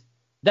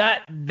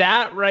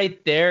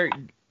right there.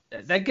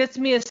 That gets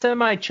me a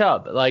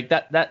semi-chub. Like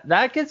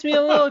that gets me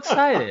a little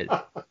excited.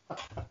 All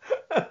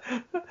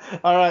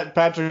right,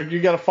 Patrick,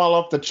 you got to follow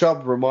up the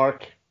chub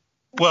remark.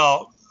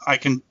 Well, I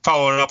can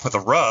follow it up with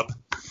a rub.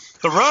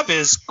 The rub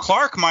is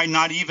Clark might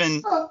not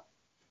even.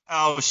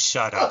 Oh,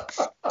 shut up.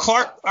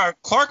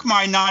 Clark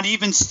might not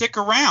even stick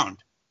around.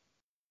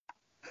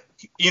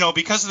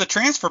 Because of the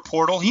transfer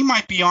portal, he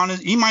might be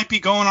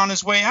going on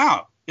his way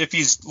out if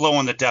he's low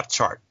on the depth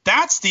chart.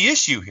 That's the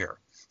issue here.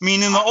 I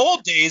mean, in the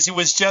old days, it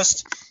was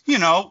just,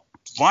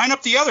 line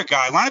up the other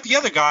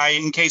guy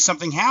in case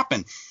something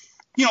happened.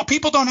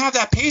 People don't have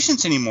that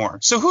patience anymore.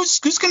 So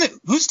who's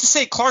to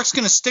say Clark's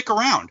going to stick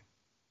around?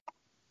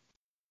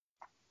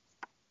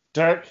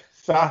 Derek,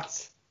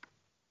 thoughts?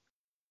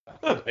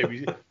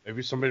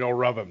 Maybe somebody will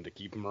rub him to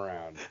keep him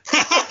around.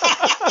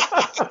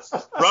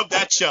 Rub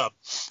that chub.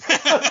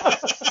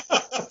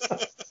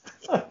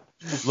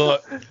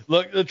 Look,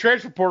 the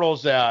transfer portal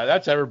is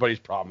that's everybody's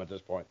problem at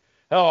this point.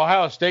 Hell,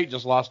 Ohio State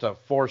just lost a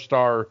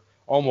 4-star,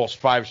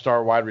 almost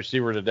 5-star wide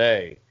receiver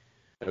today.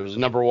 It was the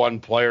number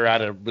 1 player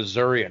out of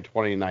Missouri in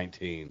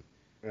 2019.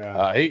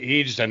 Yeah.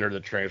 He just entered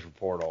the transfer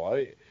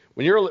portal.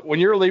 When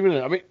you're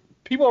leaving, I mean,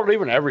 people are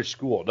leaving every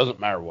school. It doesn't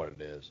matter what it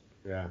is.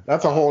 Yeah,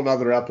 that's a whole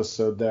nother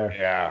episode there.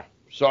 Yeah.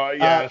 So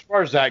as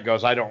far as that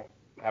goes, I don't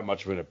have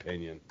much of an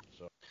opinion.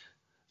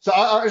 So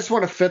I just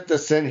want to fit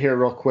this in here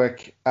real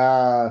quick.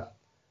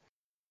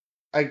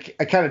 I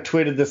kind of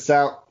tweeted this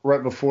out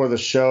right before the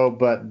show,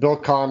 but Bill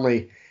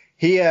Conley,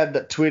 he had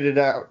tweeted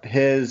out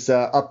his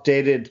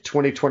updated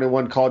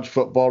 2021 college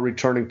football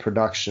returning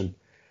production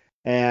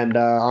and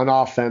on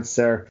offense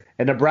there.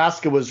 And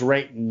Nebraska was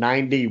ranked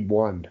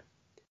 91.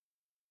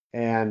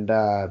 And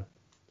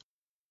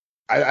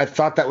I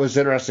thought that was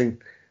interesting.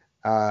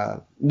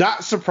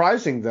 Not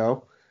surprising,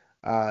 though.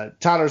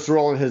 Tyler's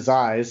rolling his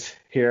eyes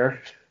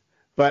here.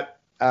 But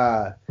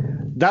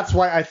that's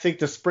why I think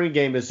the spring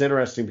game is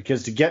interesting,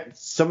 because to get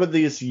some of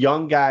these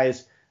young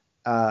guys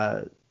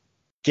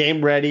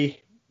game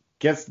ready,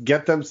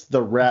 get them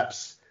the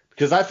reps,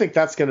 because I think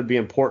that's going to be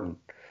important.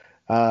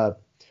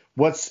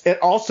 What's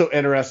also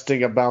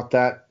interesting about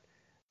that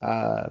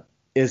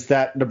is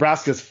that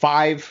Nebraska's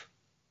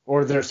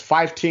there's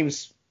 5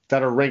 teams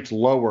that are ranked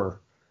lower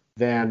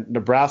than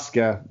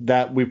Nebraska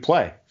that we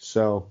play.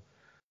 So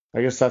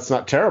I guess that's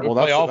not terrible.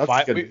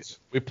 That's good.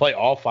 We play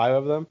all 5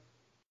 of them?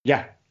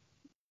 Yeah.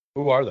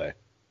 Who are they?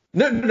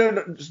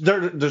 No.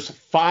 There's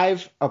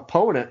 5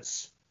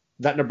 opponents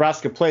that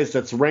Nebraska plays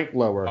that's ranked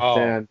lower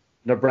than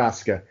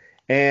Nebraska.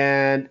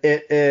 And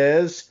it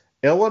is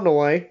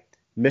Illinois,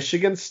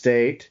 Michigan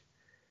State.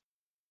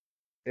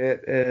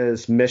 It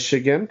is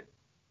Michigan.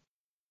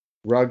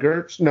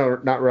 Rutgers. No,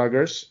 not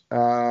Rutgers.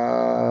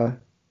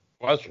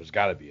 Western's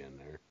got to be in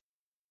there.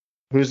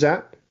 Who's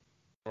that?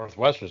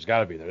 Northwestern's got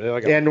to be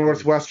there.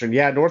 Northwestern.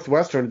 Yeah,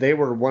 Northwestern, they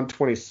were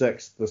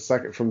 126th, the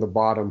second from the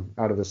bottom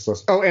out of this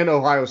list. Oh, and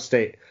Ohio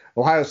State.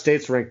 Ohio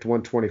State's ranked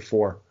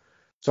 124.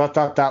 So I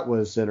thought that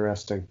was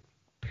interesting.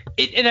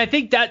 And I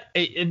think that,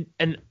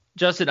 and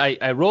Justin,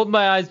 I rolled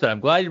my eyes, but I'm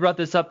glad you brought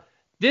this up.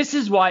 This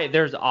is why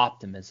there's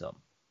optimism.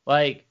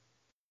 Like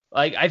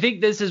I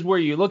think this is where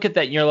you look at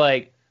that and you're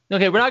like,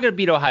 okay, we're not going to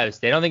beat Ohio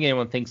State. I don't think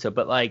anyone thinks so.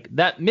 But like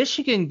that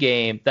Michigan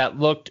game that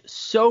looked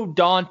so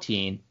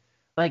daunting,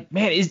 like,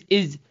 man,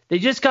 is they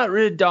just got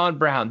rid of Don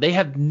Brown. They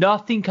have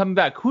nothing coming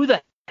back. Who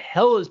the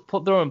hell is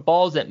throwing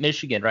balls at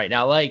Michigan right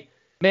now? Like,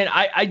 man,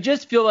 I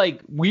just feel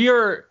like we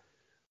are,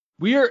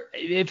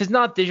 if it's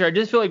not this year, I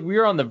just feel like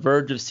we're on the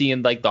verge of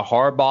seeing like the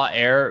Harbaugh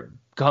era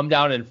come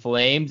down in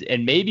flames,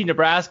 and maybe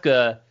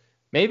Nebraska,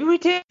 maybe we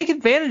take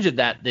advantage of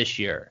that this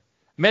year.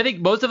 I mean, I think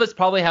most of us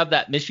probably have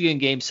that Michigan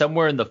game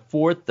somewhere in the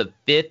 4th, the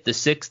 5th, the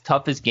 6th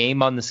toughest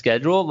game on the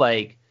schedule.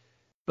 Like,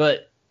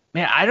 but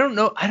man, I don't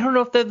know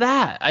if they're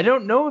that. I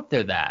don't know if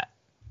they're that.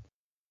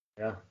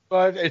 Yeah.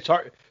 But it's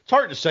hard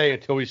to say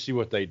until we see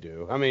what they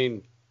do. I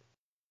mean,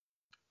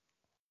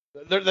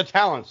 the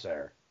talent's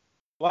there.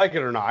 Like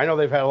it or not. I know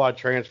they've had a lot of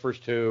transfers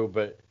too,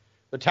 but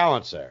the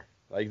talent's there.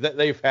 Like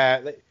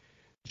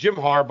Jim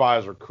Harbaugh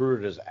has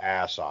recruited his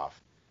ass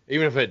off.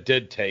 Even if it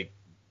did take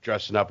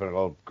dressing up in a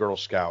little Girl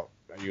Scout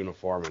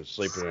uniform and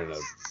sleeping in a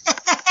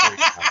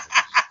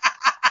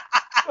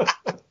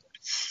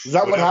Is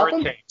that what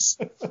happened?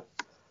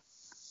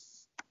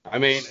 I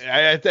mean,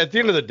 at the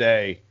end of the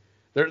day,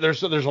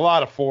 there's a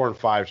lot of 4- and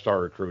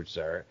 5-star recruits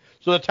there.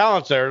 So the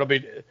talent's there.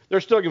 They're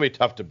still gonna be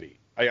tough to beat.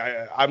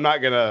 I'm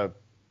not gonna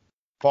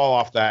fall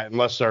off that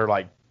unless they're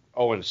like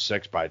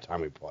 0-6 by the time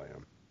we play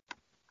them.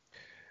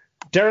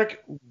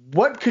 Derek,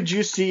 what could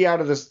you see out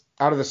of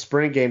the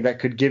spring game that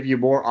could give you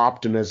more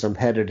optimism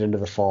headed into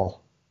the fall?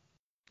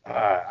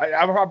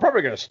 I'm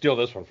probably going to steal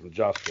this one from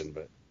Justin,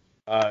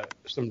 but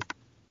some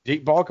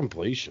deep ball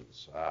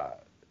completions.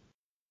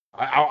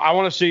 I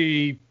want to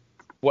see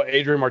what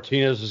Adrian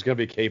Martinez is going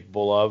to be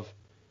capable of.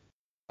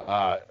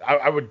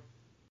 I would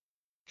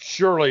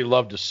surely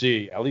love to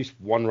see at least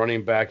one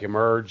running back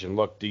emerge and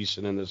look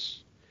decent in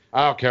this.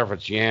 I don't care if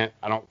it's Yant.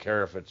 I don't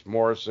care if it's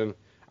Morrison.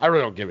 I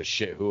really don't give a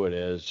shit who it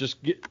is.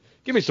 Just give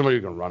me somebody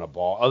who can run a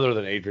ball other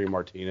than Adrian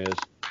Martinez.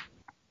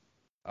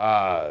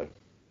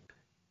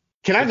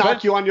 Can I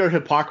knock you on your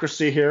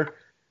hypocrisy here?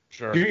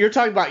 Sure. You're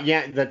talking about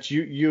Yant, that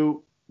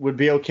you would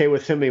be okay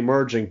with him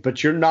emerging,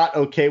 but you're not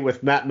okay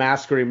with Matt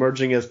Masker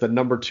emerging as the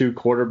number 2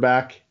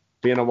 quarterback,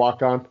 being a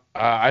walk-on?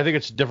 I think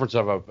it's a difference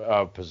of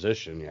a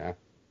position, yeah.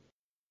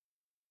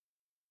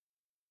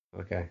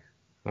 Okay.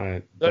 All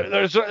right.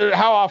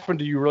 How often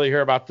do you really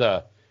hear about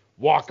the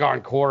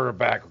walk-on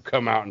quarterback who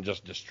come out and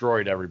just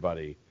destroyed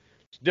everybody?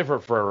 It's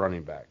different for a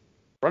running back.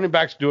 Running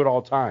backs do it all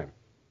the time.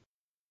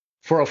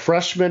 For a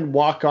freshman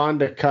walk-on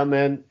to come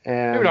in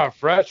and... Maybe not a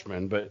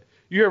freshman, but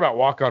you hear about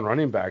walk-on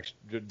running backs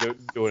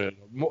doing it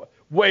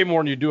way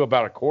more than you do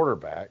about a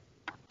quarterback.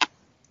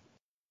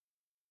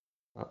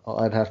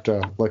 I'd have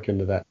to look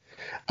into that.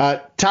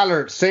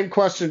 Tyler, same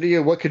question to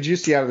you. What could you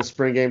see out of the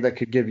spring game that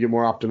could give you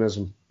more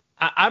optimism?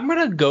 I'm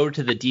going to go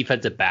to the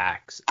defensive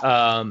backs.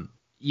 I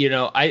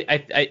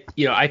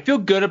feel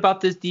good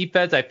about this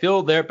defense. I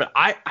feel there, but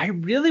I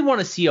really want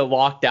to see a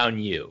lockdown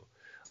U.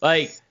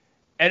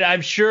 And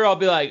I'm sure I'll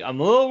be like, I'm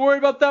a little worried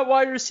about that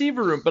wide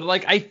receiver room, but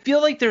I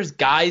feel like there's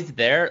guys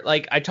there.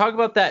 I talk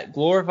about that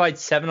glorified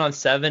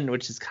 7-on-7,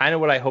 which is kind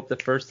of what I hope the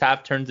first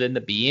half turns into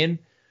being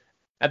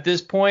at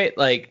this point.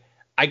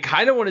 I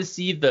kind of want to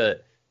see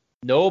the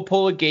Noah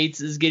Pola Gates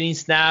is getting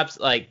snaps.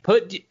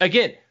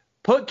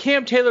 Put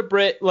Cam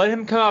Taylor-Britt, let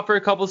him come out for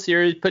a couple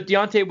series, put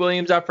Deontay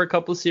Williams out for a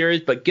couple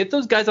series, but get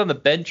those guys on the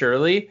bench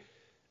early.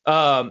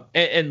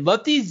 And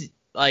let these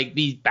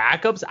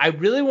backups. I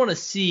really want to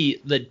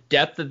see the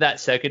depth of that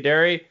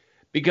secondary,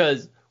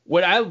 because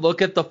when I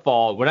look at the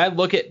fall, when I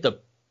look at the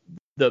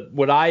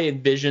what I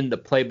envision the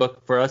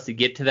playbook for us to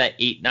get to that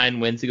 8-9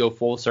 wins to go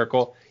full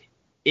circle,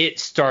 it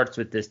starts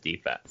with this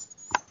defense.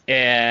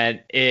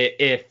 And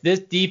if this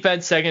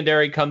defense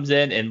secondary comes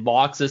in and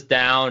locks us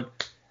down,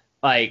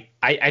 I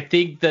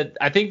think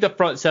the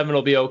front seven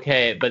will be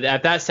okay. But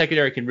if that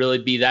secondary can really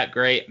be that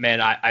great, man,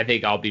 I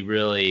think I'll be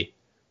really,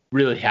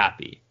 really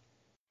happy.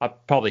 I'll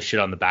probably shit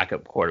on the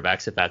backup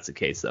quarterbacks if that's the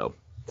case, though.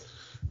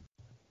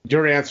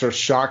 Your answer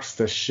shocks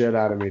the shit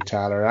out of me,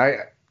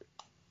 Tyler.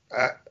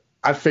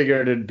 I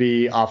figured it'd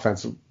be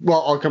offensive.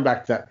 Well, I'll come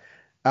back to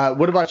that.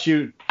 What about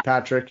you,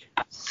 Patrick?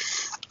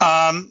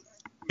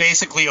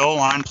 Basically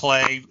O-line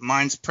play.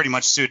 Mine's pretty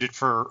much suited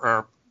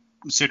for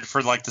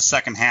like the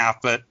second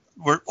half, but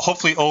we're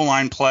hopefully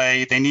O-line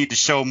play. They need to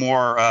show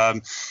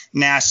more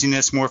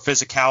nastiness, more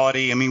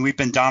physicality. I mean, we've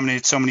been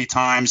dominated so many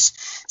times.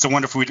 It's a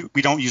wonder if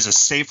we don't use a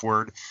safe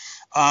word.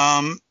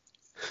 And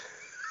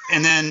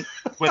then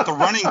with the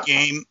running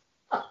game,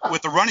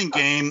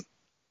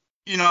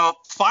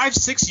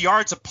 5-6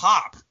 yards a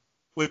pop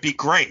would be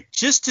great.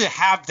 Just to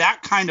have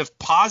that kind of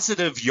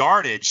positive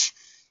yardage,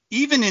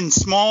 even in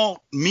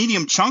small,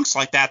 medium chunks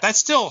like that, that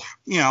still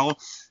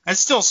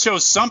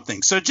shows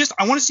something. So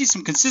I want to see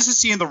some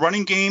consistency in the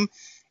running game,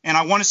 and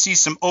I want to see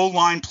some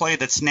O-line play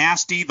that's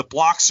nasty. The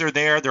blocks are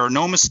there. There are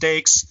no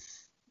mistakes.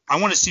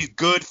 I want to see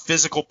good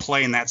physical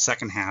play in that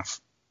second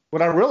half.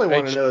 What I really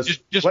want to know is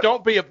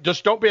don't be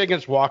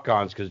against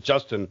walk-ons, because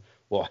Justin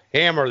will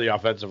hammer the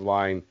offensive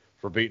line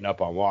for beating up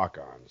on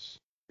walk-ons.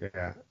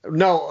 Yeah.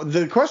 No,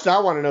 the question I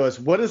want to know is,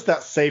 what is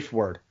that safe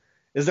word?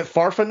 Is it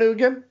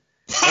Farfanugan?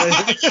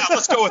 Yeah,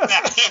 let's go with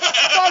that.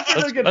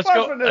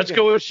 Let's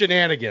go with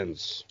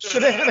shenanigans.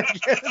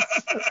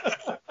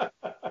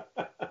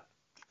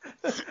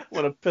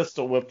 What a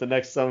pistol whip the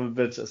next son of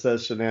a bitch that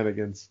says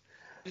shenanigans.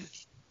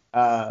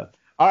 All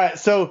right,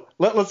 so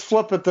let's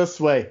flip it this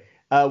way.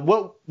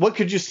 What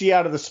could you see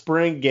out of the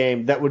spring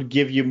game that would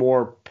give you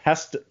more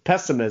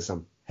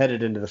pessimism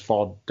headed into the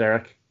fall,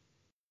 Derek?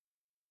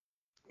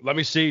 Let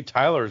me see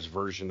Tyler's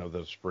version of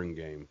the spring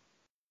game.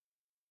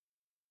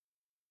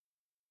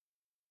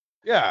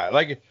 Yeah,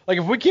 like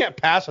if we can't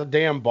pass a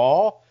damn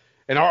ball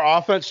and our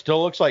offense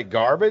still looks like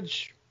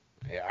garbage,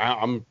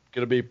 I'm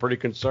going to be pretty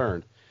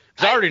concerned.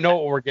 Because I already know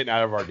what we're getting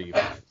out of our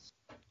defense.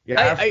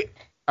 Yeah,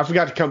 I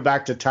forgot to come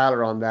back to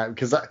Tyler on that,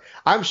 because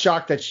I'm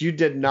shocked that you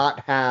did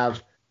not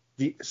have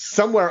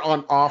somewhere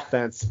on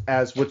offense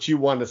as what you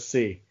want to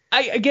see.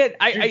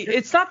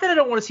 It's not that I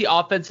don't want to see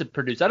offensive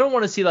produce. I don't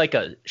want to see like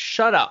a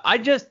shutout. I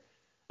just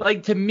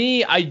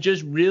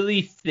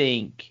really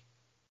think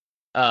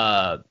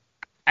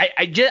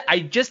I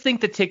just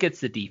think the ticket's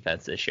the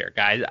defense this year,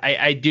 guys.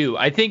 I do.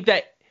 I think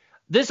that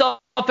this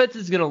offense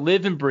is going to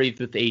live and breathe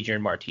with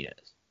Adrian Martinez.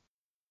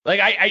 Like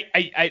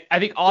I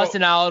think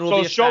Austin Allen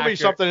will be a show factor. me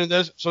something in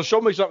this. So show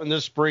me something in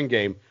this spring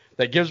game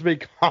that gives me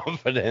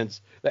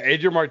confidence that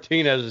Adrian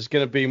Martinez is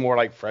going to be more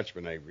like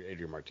freshman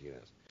Adrian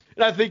Martinez.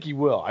 And I think he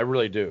will. I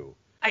really do.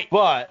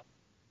 But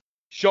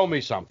show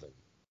me something.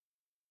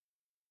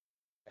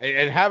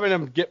 And having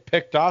him get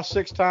picked off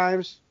 6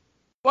 times.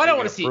 Well, I don't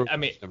want to see. I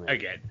mean,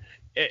 again,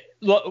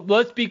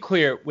 let's be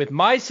clear. With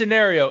my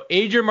scenario,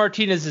 Adrian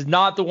Martinez is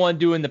not the one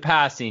doing the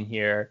passing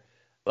here.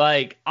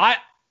 It's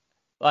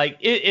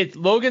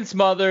Logan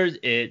Smothers.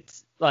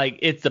 It's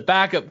the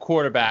backup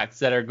quarterbacks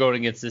that are going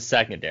against the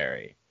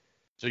secondary.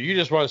 So you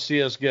just want to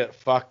see us get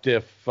fucked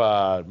if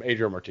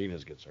Adrian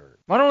Martinez gets hurt?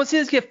 I don't want to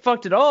see us get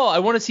fucked at all. I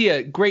want to see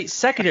a great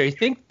secondary.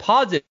 Think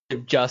positive,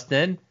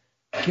 Justin.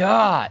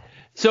 God.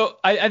 So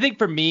I think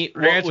for me,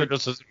 your answer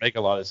just doesn't make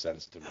a lot of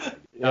sense to me.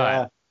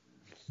 Yeah.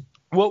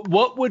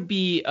 What would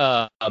be?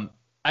 I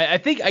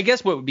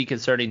guess what would be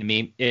concerning to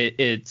me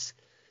it's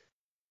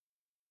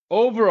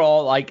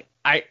overall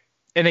I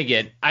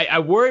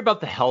worry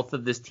about the health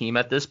of this team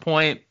at this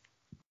point.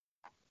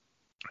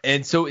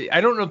 And so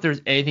I don't know if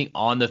there's anything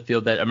on the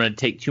field that I'm going to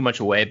take too much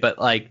away, but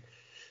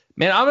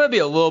man, I'm going to be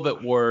a little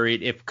bit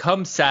worried if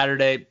come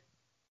Saturday,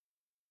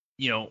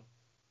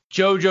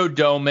 JoJo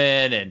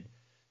Doman and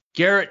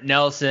Garrett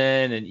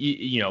Nelson and,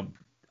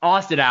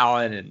 Austin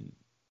Allen and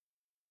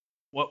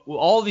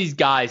all these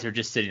guys are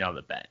just sitting on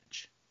the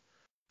bench.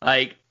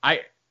 I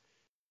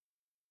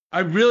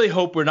really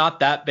hope we're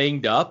not that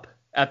banged up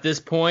at this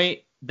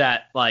point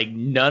that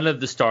none of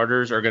the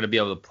starters are going to be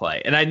able to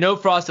play. And I know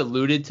Frost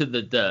alluded to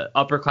the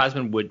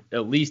upperclassmen would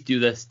at least do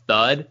this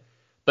thud,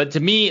 but to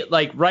me,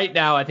 right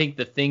now, I think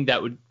the thing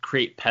that would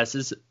create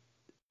pessimism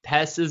for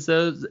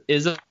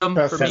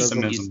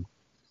me.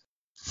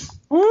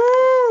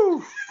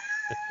 Woo!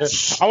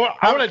 I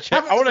want to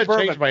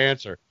change my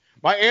answer.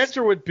 My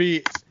answer would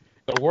be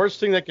the worst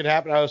thing that could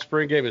happen out of the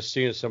spring game is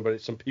seeing some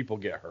people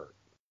get hurt.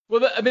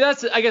 Well, I mean,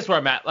 that's I guess where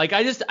I'm at.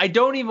 I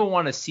don't even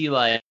want to see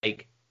I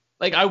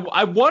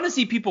want to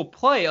see people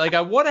play.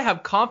 I want to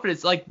have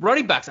confidence.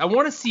 Running backs, I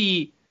want to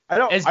see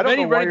as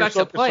many running backs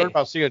that play. I don't know why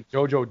you're so concerned about seeing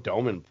JoJo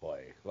Doman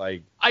play.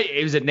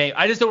 It was a name.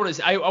 I just don't want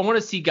to. I want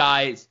to see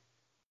guys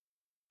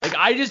Like,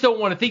 I just don't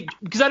want to think,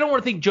 because I don't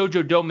want to think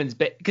JoJo Doman's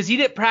because he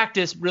didn't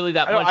practice really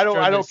that much. I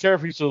don't care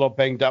if he's a little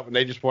banged up and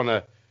they just want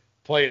to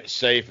play it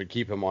safe and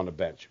keep him on the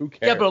bench. Who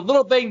cares? Yeah, but a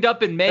little banged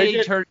up in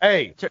May.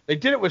 They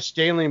did it with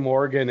Stanley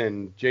Morgan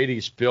and J.D.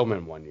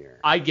 Spielman one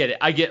year. I get it.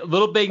 A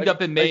little banged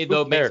up in May,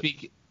 though, makes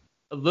me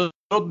a little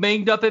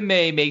banged up in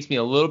May, makes me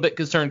a little bit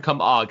concerned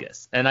come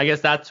August. And I guess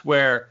that's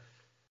where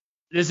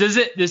this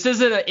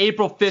isn't an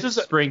April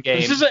 5th spring game.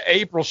 This is an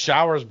April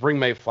showers bring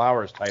May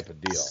flowers type of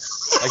deal.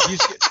 Like, you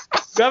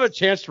have a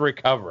chance to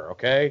recover,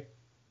 okay?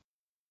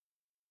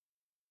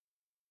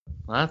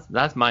 Well,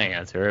 that's my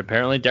answer.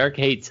 Apparently, Derek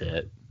hates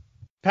it.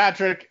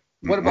 Patrick,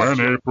 what about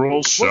you?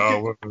 April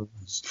showers.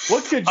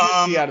 What could you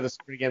see out of the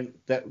spring game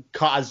that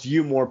caused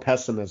you more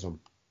pessimism?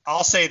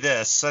 I'll say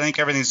this. I think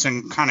everything's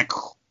been kind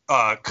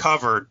of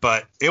covered,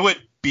 but it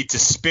would be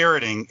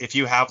dispiriting if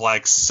you have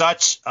like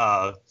such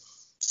a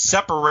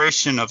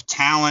separation of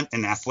talent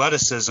and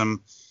athleticism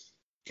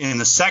in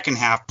the second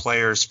half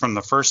players from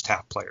the first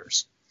half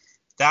players.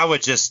 That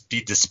would just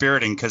be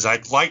dispiriting, because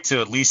I'd like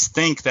to at least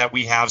think that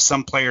we have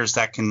some players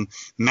that can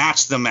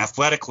match them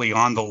athletically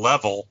on the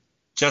level,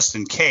 just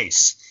in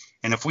case.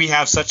 And if we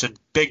have such a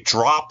big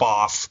drop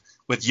off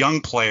with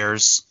young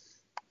players,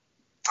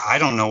 I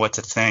don't know what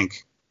to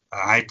think.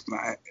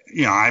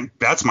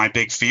 That's my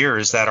big fear,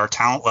 is that our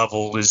talent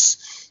level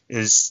is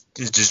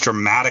just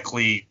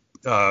dramatically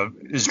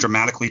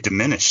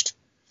diminished.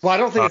 Well, I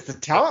don't think it's the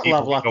talent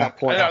level at that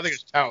point. I don't think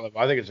it's talent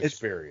level. I think it's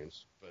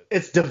experience.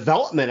 It's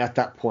development at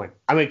that point.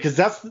 I mean, because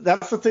that's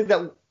the thing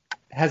that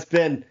has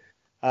been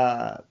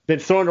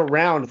thrown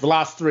around the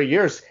last 3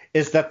 years,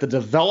 is that the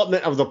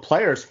development of the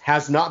players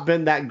has not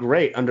been that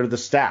great under the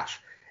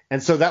staff,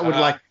 and so that would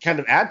kind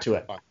of add to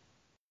it.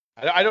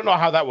 I don't know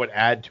how that would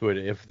add to it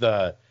if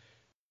the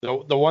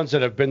ones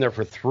that have been there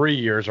for 3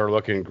 years are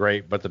looking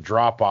great, but the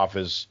drop off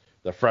is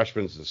the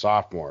freshmen and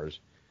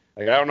sophomores.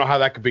 Like, I don't know how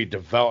that could be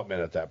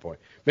development at that point.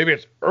 Maybe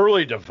it's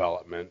early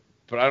development,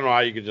 but I don't know how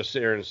you could just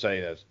sit here and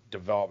say that's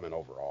development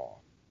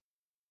overall.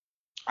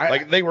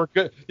 They were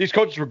good. These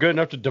coaches were good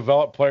enough to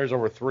develop players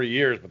over 3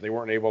 years, but they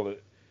weren't able to.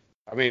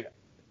 I mean,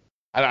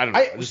 I don't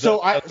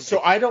know.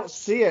 I don't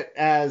see it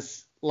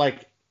as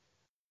like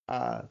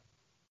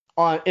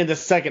in the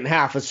second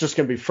half. It's just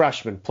going to be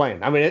freshmen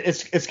playing. I mean,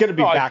 it's going to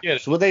be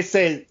backwards. What they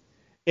say,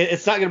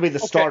 it's not going to be the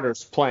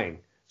starters playing.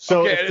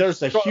 So if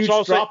there's a huge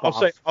drop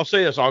off, I'll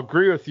say this. I'll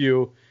agree with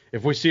you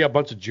if we see a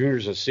bunch of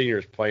juniors and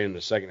seniors play in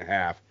the second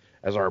half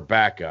as our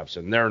backups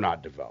and they're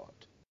not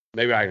developed.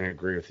 Maybe I can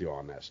agree with you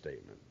on that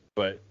statement.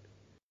 But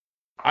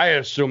I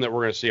assume that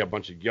we're going to see a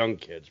bunch of young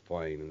kids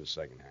playing in the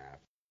second half,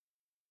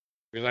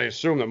 because I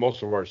assume that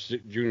most of our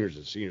juniors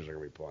and seniors are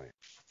going to be playing.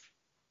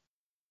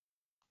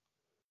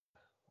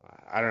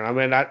 I don't know.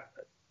 I mean,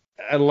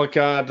 I look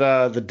at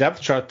the depth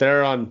chart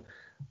there on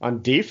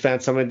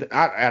defense. I mean,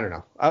 I don't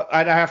know.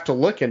 I'd have to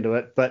look into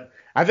it, but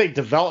I think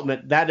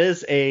development, that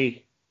is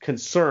a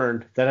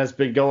concern that has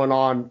been going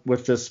on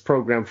with this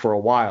program for a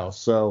while.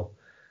 So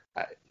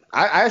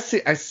I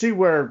see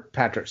where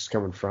Patrick's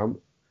coming from.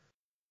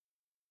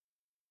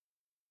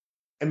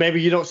 And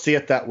maybe you don't see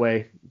it that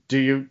way. Do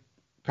you,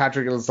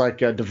 Patrick? It's like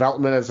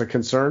development as a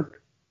concern?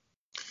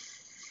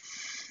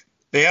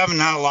 They haven't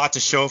had a lot to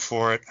show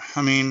for it.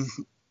 I mean,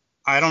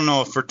 I don't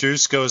know if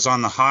Verduzco's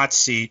on the hot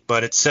seat,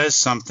 but it says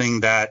something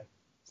that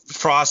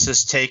Frost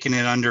has taken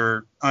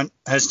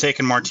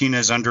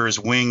Martinez under his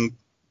wing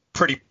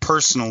pretty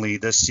personally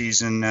this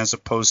season as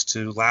opposed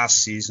to last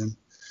season.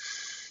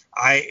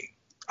 I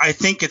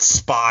think it's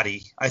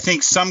spotty. I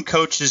think some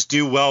coaches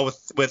do well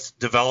with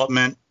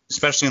development,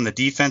 especially on the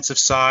defensive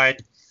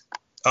side.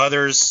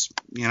 Others,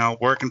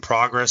 work in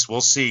progress.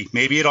 We'll see.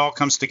 Maybe it all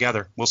comes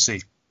together. We'll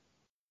see.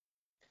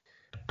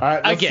 All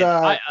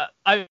right,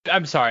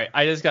 I'm sorry.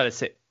 I just got to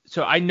say,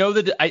 so I know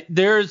that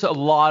there's a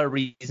lot of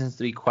reasons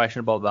to be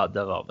questionable about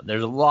development.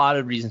 There's a lot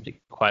of reasons to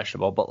be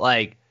questionable, but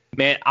like,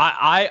 man,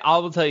 I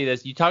will tell you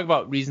this. You talk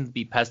about reasons to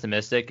be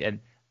pessimistic, and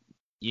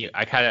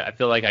I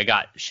feel like I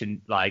got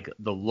like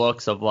the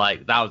looks of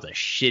like that was a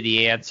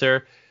shitty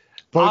answer.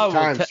 Both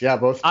times.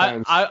 Both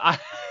times.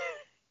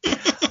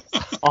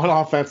 On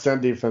offense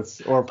and defense.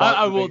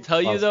 I will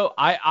tell you though,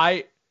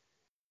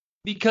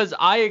 because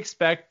I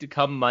expect to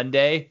come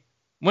Monday,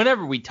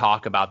 whenever we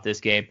talk about this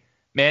game,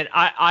 man,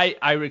 I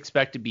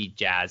expect to beat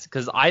Jazz,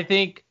 because I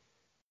think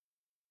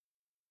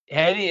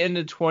heading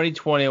into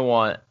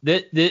 2021,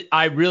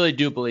 I really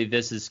do believe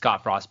this is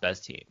Scott Frost's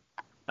best team.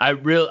 I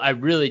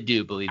really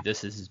do believe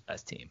this is his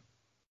best team.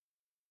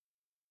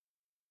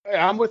 Hey,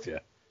 I'm with you.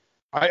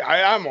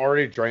 I'm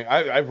already drank.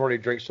 I've already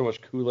drank so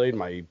much Kool-Aid,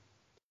 my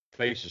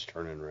face is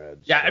turning red.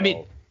 Yeah, so. I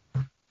mean,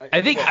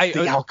 I think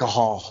the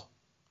alcohol.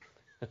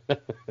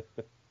 Just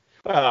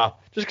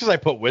because I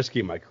put whiskey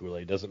in my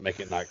Kool-Aid doesn't make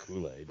it not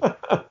Kool-Aid.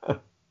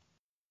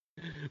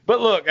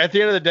 But look, at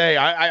the end of the day,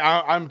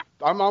 I'm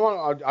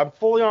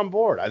fully on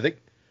board. I think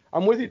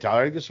I'm with you,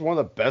 Tyler. I think this is one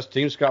of the best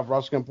teams Scott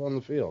Frost is going to put on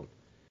the field.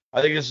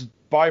 I think this is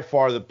by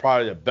far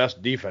probably the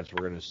best defense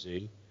we're going to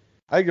see.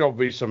 I think there'll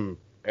be some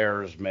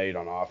errors made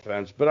on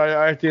offense, but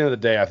at the end of the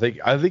day, I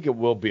think it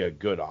will be a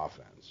good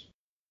offense.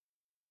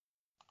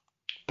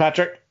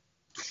 Patrick?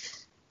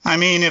 I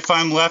mean, if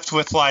I'm left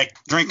with like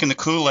drinking the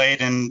Kool-Aid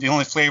and the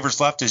only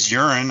flavors left is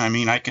urine, I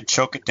mean, I could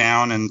choke it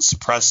down and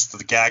suppress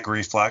the gag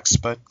reflex.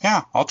 But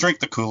yeah, I'll drink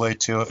the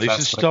Kool-Aid too. At least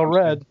it's still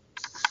red.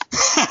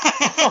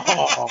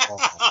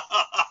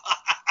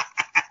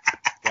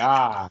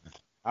 God.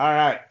 All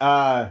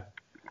right.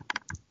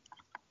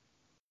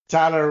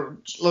 Tyler,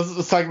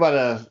 let's talk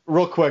about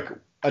real quick.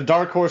 A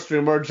dark horse to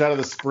emerge out of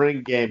the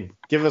spring game.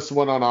 Give us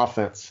one on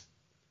offense.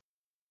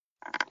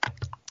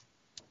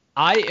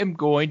 I am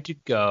going to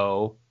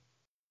go.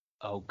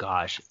 Oh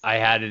gosh, I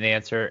had an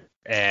answer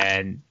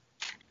and.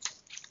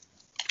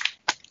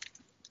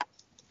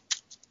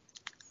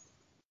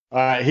 All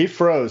right, he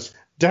froze.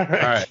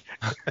 Derek. All right.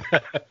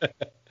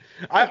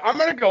 I'm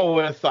going to go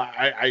with.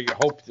 I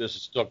hope this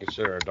is still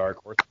considered a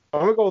dark horse. I'm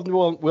going to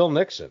go with Will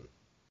Nixon.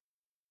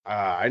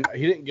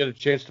 He didn't get a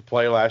chance to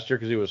play last year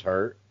because he was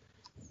hurt.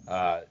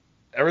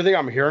 Everything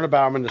I'm hearing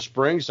about him in the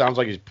spring sounds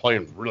like he's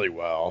playing really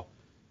well.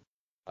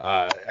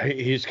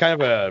 He's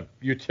kind of a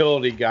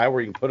utility guy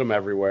where you can put him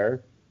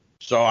everywhere.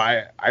 So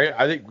I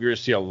think we're going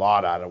to see a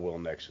lot out of Will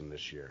Nixon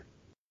this year.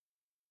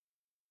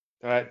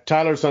 All right,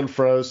 Tyler's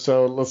unfroze,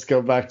 so let's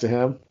go back to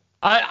him.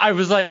 I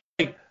was like,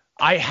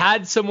 I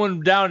had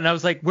someone down, and I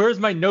was like, where's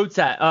my notes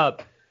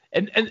at?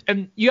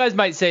 And you guys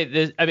might say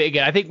this. I mean,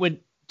 again, I think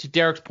to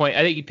Derek's point,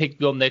 I think he picked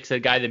Will Nixon, a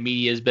guy the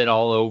media has been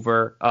all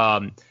over.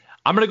 I'm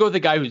going to go with the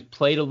guy who's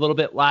played a little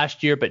bit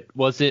last year, but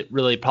wasn't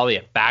really probably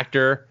a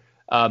factor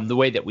the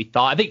way that we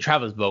thought. I think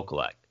Travis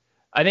Vokalek.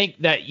 I think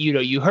that,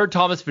 you heard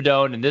Thomas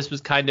Fedone, and this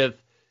was kind of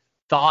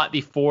thought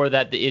before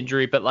that the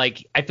injury, but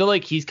like I feel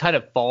like he's kind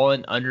of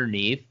fallen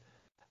underneath.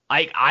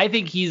 I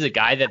think he's a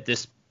guy that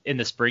in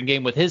the spring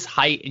game with his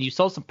height, and you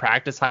saw some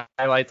practice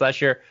highlights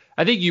last year,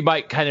 I think you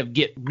might kind of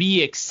get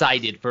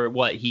re-excited for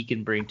what he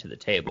can bring to the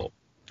table.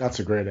 That's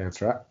a great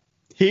answer.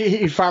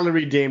 He finally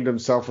redeemed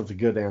himself with a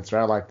good answer.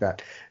 I like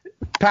that.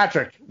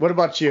 Patrick, what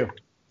about you?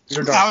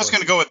 I was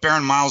going to go with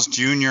Baron Miles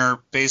Jr.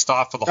 based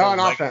off of the whole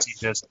legacy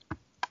business.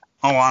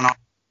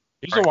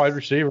 He's a wide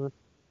receiver.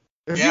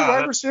 Is he a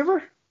wide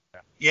receiver?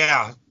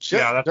 Yeah.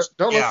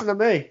 Don't listen to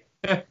me.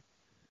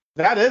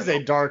 That is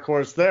a dark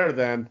horse there,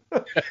 then.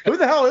 Who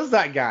the hell is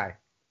that guy?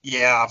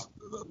 Yeah,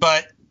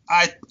 but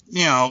I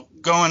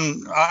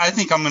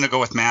think I'm going to go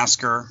with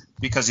Masker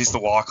because he's the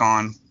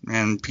walk-on,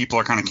 and people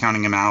are kind of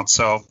counting him out.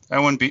 So I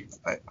wouldn't be.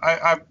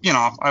 I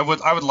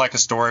would like a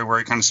story where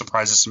he kind of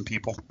surprises some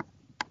people.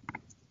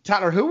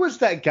 Tyler, who was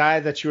that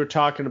guy that you were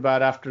talking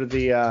about after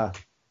the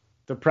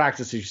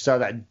practices? You saw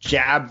that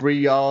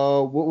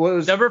Jabrio. What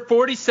was number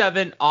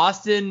 47?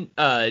 Austin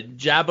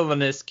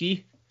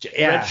Jablonski.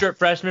 Yeah. Redshirt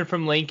freshman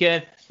from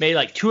Lincoln, made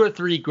like 2 or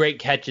 3 great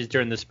catches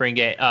during the spring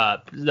game,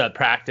 the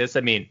practice. I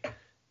mean,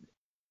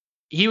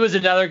 he was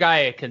another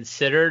guy I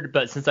considered,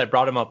 but since I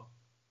brought him up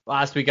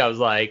last week, I was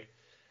like,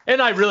 and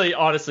I really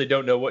honestly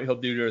don't know what he'll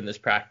do during this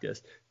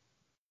practice.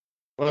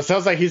 Well, it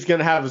sounds like he's going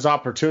to have his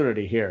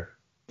opportunity here.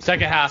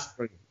 Second half.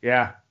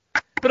 Yeah.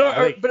 But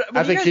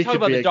when you guys talk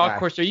about the dark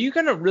horse, are you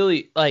going to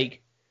really,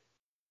 like,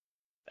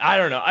 I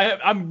don't know.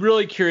 I'm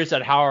really curious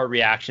on how our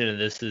reaction to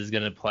this is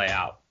going to play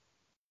out.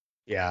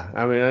 Yeah,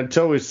 I mean,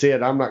 until we see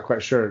it, I'm not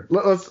quite sure.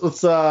 Let's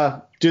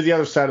do the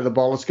other side of the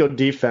ball. Let's go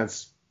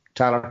defense,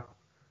 Tyler.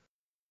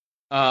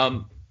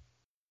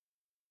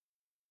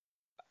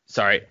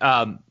 Sorry.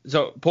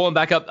 So pulling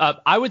back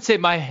up, I would say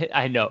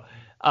I'm going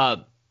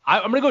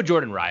to go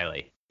Jordan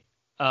Riley.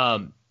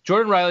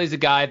 Jordan Riley is a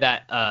guy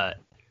that,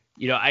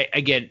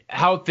 again,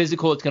 how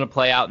physical it's going to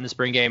play out in the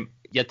spring game,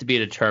 yet to be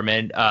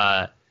determined.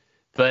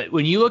 But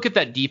when you look at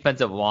that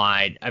defensive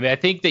line, I mean, I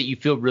think that you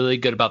feel really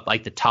good about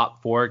like the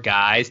top 4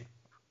 guys.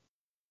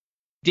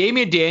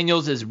 Damian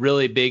Daniels is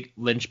really big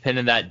linchpin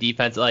in that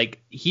defense. Like,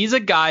 he's a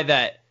guy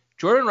that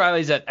Jordan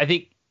Riley's at, I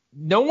think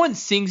no one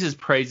sings his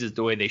praises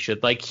the way they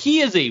should. Like, he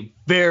is a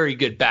very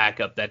good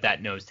backup at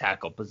that nose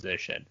tackle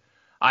position.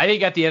 I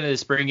think at the end of the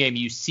spring game,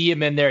 you see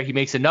him in there. He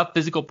makes enough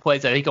physical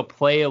plays. I think he'll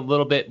play a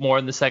little bit more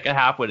in the second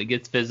half when it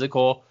gets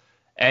physical.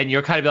 And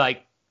you're kind of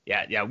like,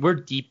 yeah, we're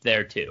deep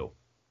there too.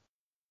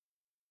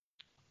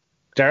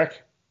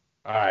 Derek?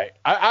 All right.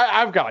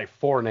 I've got like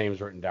 4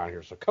 names written down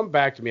here, so come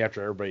back to me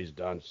after everybody's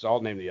done. So I'll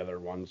name the other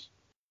ones.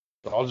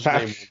 So I'll just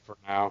name one for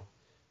now.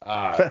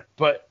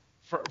 But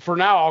for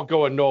now, I'll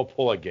go with Noah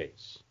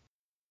Pulla-Gates.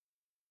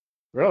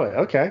 Really?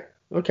 Okay.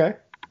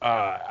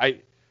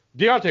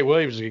 Deontay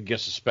Williams is going to get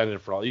suspended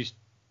for at least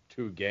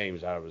 2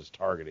 games out of his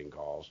targeting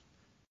calls.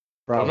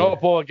 Probably. So Noah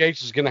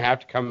Pulla-Gates is going to have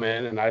to come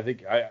in, and I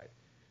think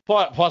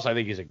plus I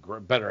think he's a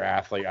better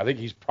athlete. I think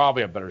he's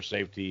probably a better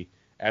safety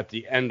at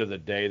the end of the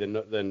day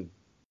than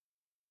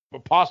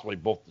possibly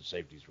both the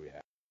safeties we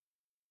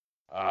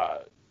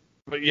have.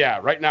 But yeah,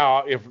 right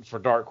now, if for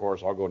dark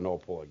horse, I'll go Noah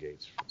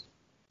Pulla-Gates.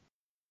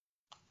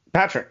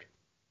 Patrick.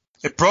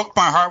 It broke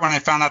my heart when I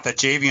found out that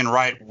Javian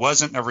Wright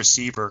wasn't a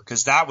receiver,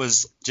 because that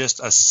was just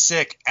a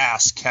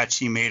sick-ass catch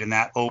he made in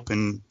that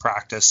open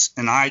practice.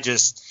 And I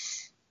just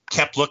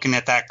kept looking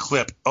at that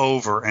clip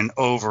over and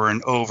over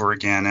and over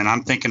again. And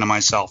I'm thinking to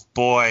myself,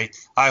 boy,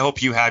 I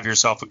hope you have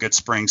yourself a good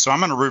spring. So I'm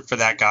going to root for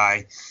that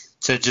guy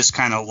to just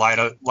kind of light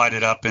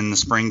it up in the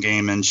spring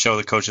game and show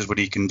the coaches what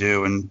he can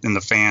do and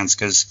the fans.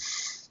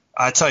 Because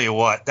I tell you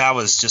what, that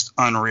was just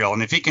unreal.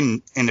 And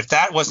if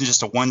that wasn't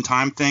just a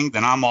one-time thing,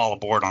 then I'm all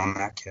aboard on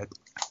that kid.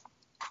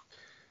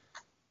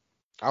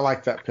 I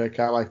like that pick.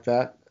 I like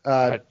that.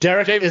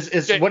 Derek,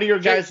 what are your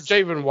guys?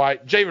 Javen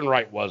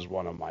Wright was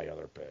one of my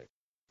other picks.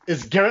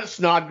 Is Garrett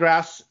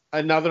Snodgrass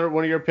another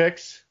one of your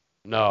picks?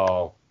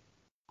 No.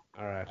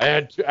 All right.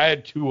 I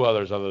had two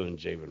others other than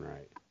Javen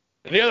Wright.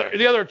 And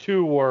the other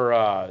two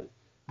were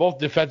both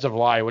defensive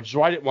line, which is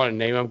why I didn't want to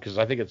name them because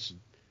I think it's a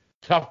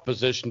tough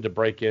position to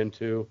break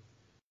into.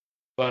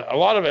 But a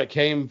lot of it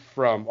came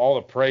from all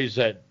the praise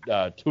that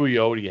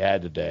Tuioti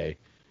had today.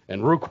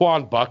 And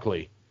Ruquan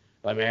Buckley.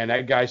 Like, man,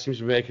 that guy seems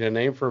to be making a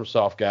name for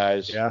himself,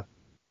 guys. Yeah.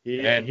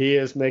 He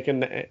is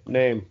making a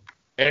name.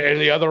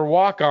 And the other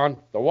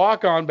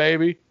walk-on,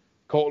 baby,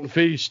 Colton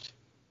Feast.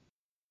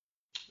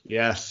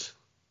 Yes.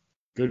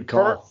 Good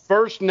call.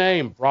 First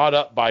name brought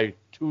up by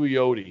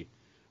Tuioti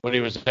when he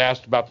was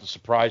asked about the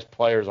surprise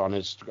players on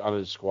his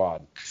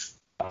squad.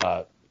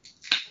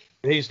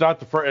 He's not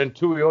the first, and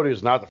Tuioti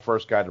is not the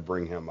first guy to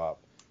bring him up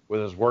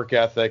with his work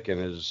ethic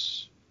and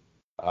his.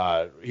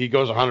 He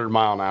goes 100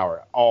 mile an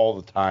hour all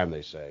the time,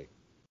 they say.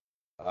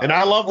 And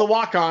I love the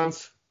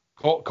walk-ons.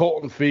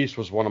 Colton Feast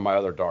was one of my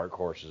other dark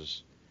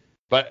horses.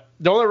 But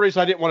the only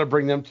reason I didn't want to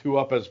bring them two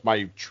up as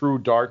my true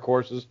dark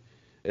horses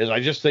is I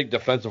just think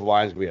defensive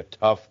line is going to be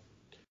a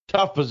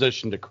tough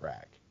position to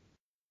crack.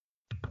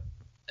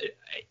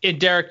 And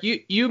Derek,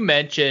 you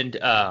mentioned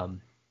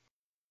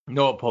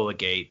Noah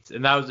Pola-Gates,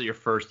 and that was your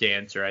first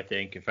answer, I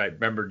think, if I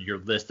remembered your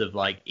list of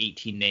like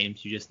 18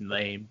 names you just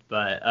named.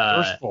 But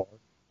first four,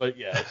 but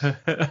yes.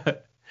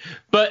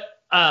 But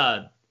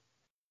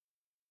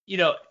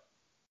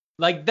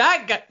like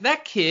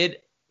that kid,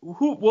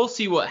 who we'll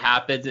see what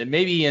happens, and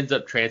maybe he ends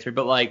up transferring.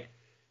 But like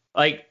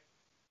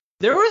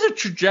there was a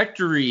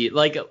trajectory,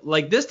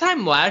 like this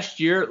time last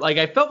year, like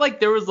I felt like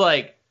there was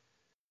like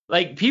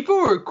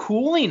people were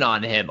cooling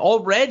on him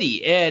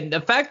already, and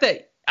the fact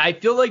that I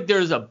feel like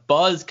there's a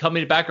buzz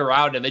coming back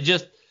around him. It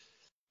just,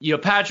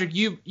 Patrick,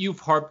 you've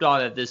harped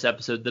on at this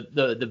episode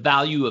the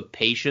value of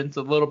patience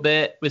a little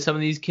bit with some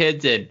of these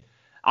kids, and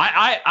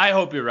I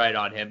hope you're right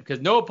on him because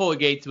Noah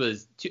Pola-Gates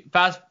was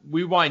fast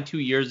rewind 2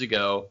 years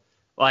ago.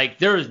 Like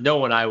there was no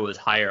one I was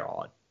higher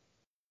on.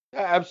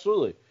 Yeah,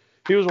 absolutely.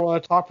 He was one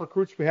of the top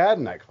recruits we had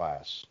in that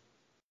class.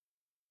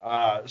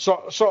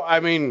 So I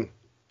mean,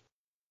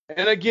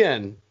 and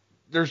again,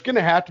 there's going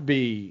to have to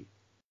be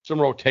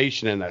some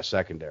rotation in that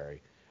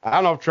secondary. I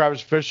don't know if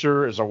Travis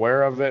Fisher is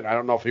aware of it. I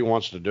don't know if he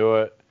wants to do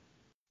it,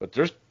 but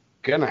there's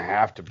going to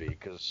have to be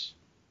because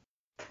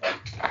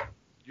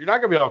you're not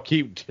going to be able to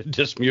keep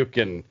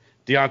Dismuke and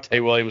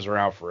Deontay Williams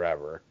around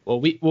forever. Well,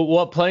 we'll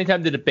have plenty of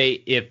time to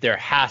debate if there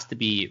has to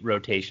be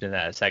rotation in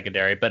that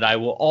secondary, but I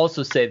will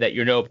also say that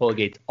your Noah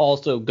Pola-Gates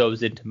also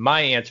goes into my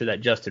answer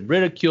that Justin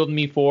ridiculed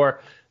me for.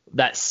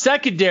 That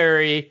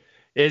secondary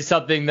is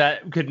something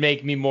that could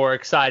make me more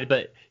excited,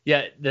 but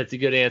yeah, that's a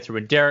good answer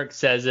when Derek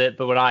says it,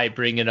 but when I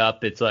bring it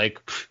up, it's like...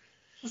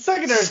 The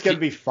secondary is going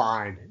to be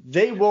fine.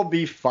 They will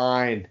be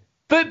fine.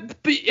 But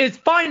it's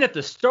fine at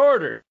the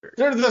starter.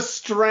 They're the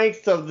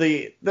strength of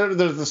the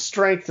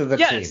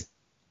team.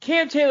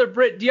 Cam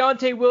Taylor-Britt,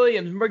 Deontay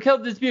Williams, Markel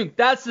Dismuke,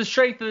 that's the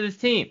strength of this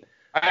team.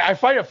 I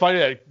find it funny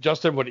that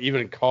Justin would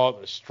even call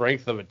it the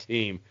strength of a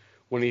team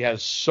when he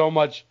has so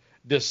much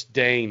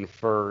disdain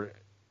for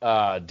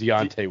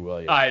Deontay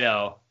Williams. I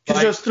know.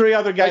 Because there's three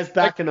other guys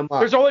backing him up.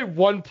 There's only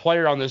one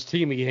player on this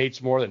team he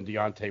hates more than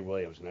Deontay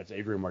Williams, and that's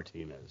Adrian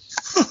Martinez.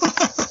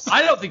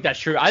 I don't think that's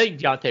true. I think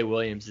Deontay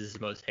Williams is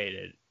his most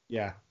hated.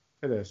 Yeah,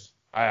 it is.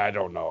 I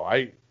don't know.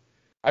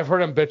 I've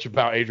heard him bitch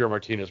about Adrian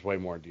Martinez way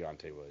more than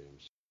Deontay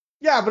Williams.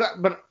 Yeah,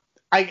 but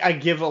I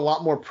give a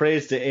lot more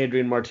praise to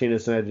Adrian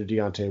Martinez than I do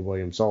Deontay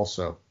Williams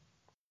also.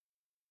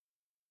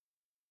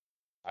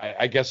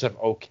 I guess if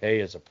okay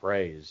is a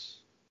praise.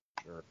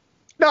 Sure.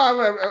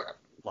 No,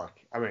 look,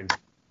 I mean...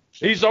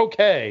 He's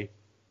okay.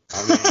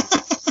 I mean,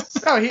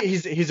 no,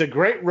 he's a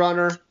great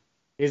runner.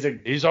 He's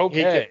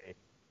okay.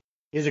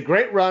 He's a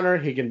great runner.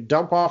 He can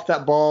dump off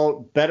that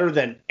ball better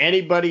than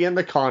anybody in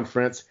the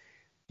conference.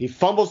 He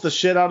fumbles the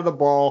shit out of the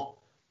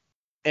ball,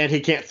 and he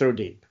can't throw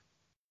deep.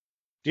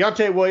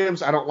 Deontay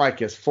Williams, I don't like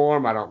his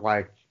form. I don't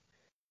like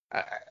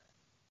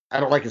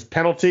his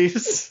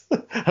penalties.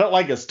 I don't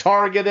like his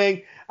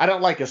targeting. I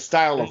don't like his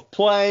style of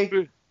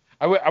play.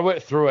 I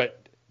went through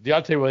it.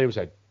 Deontay Williams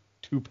had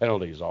 2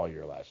 penalties all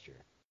year last year.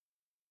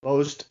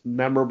 Most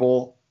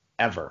memorable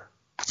ever.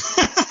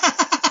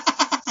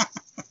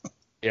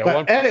 Yeah, but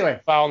one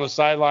anyway, foul on the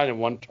sideline and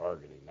 1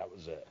 targeting. That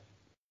was it.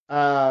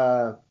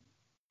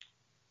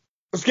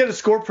 Let's get to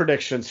score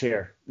predictions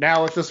here.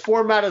 Now, with this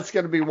format, it's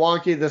going to be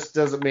wonky. This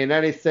doesn't mean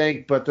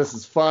anything, but this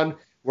is fun.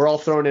 We're all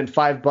throwing in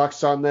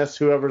 $5 on this.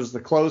 Whoever's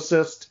the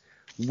closest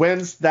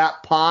wins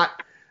that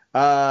pot.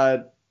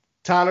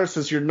 Tyler,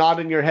 since you're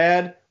nodding your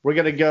head, we're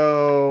going to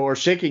go, or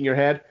shaking your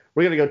head,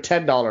 we're going to go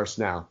 $10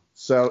 now.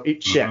 So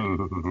eat shit.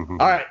 All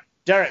right,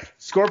 Derek,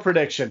 score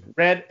prediction,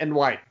 red and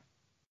white.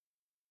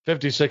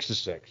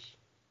 56-6.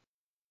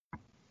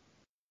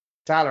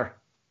 Tyler.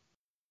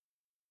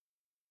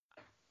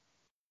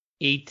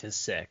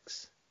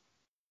 8-6.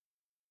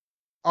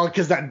 Oh,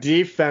 because that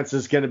defense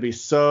is going to be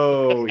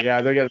so.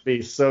 Yeah, they're going to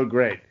be so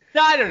great.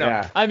 No, I don't know.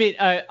 Yeah. I mean,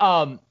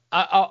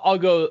 I'll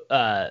go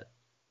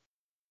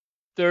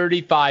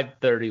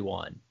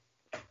 35-31.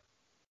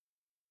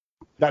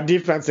 That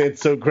defense ain't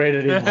so great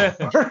anymore.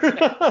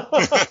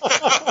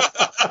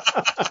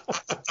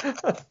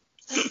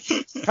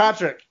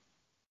 Patrick.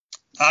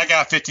 I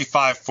got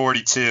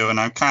 55-42, and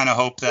I kind of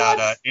hope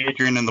that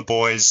Adrian and the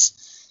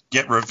boys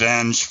get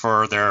revenge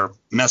for their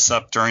mess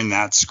up during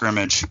that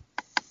scrimmage.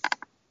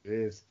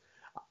 Jeez.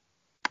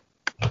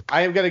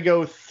 I am going to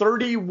go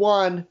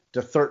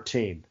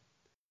 31-13.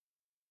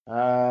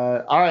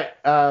 All right.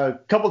 A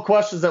couple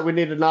questions that we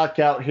need to knock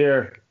out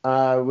here.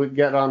 We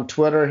get on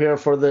Twitter here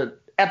for the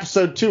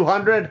episode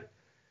 200,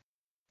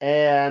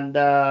 and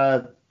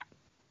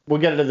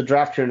we'll get into the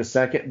draft here in a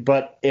second.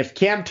 But if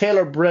Cam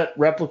Taylor-Britt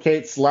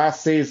replicates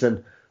last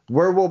season,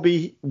 where will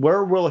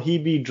he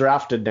be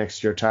drafted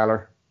next year,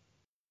 Tyler?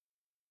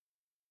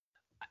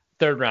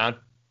 Third round.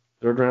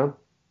 Third round.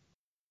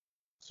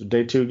 So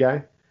day 2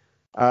 guy.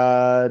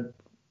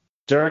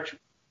 Derek,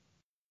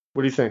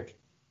 what do you think?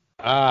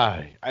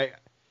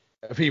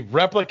 If he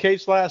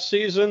replicates last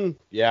season,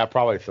 yeah,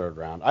 probably third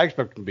round. I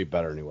expect him to be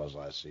better than he was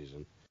last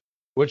season,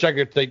 which I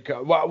think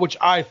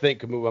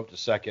could move up to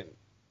second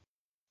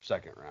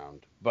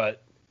round.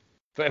 But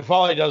if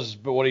all he does is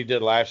what he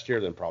did last year,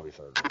 then probably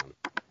third round.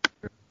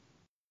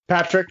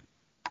 Patrick,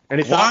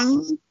 any thoughts?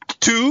 1,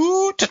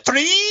 2 to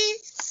 3,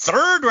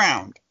 third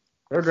round.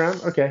 Third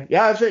round, okay.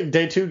 Yeah, I think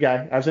day 2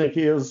 guy. I think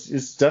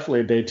he's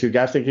definitely a day 2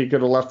 guy. I think he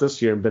could have left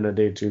this year and been a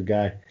day 2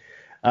 guy.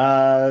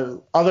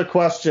 Other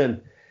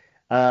question.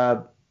 We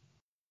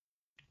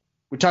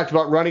talked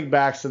about running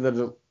backs and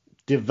the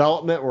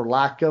development or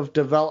lack of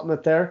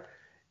development there.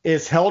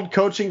 Is Held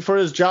coaching for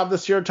his job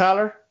this year,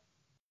 Tyler?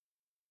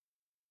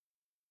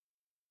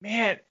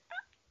 Man.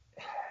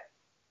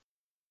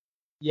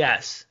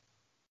 Yes.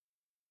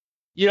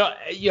 You know,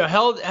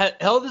 Held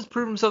has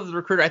proven himself as a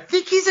recruiter. I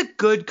think he's a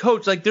good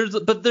coach. Like there's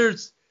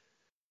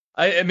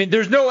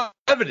no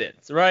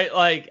evidence, right?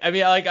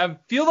 I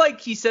feel like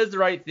he says the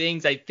right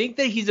things. I think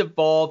that he's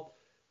evolved,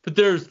 but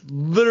there's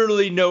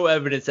literally no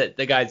evidence that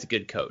the guy's a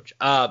good coach.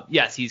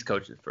 Yes, he's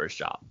coaching for his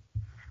job.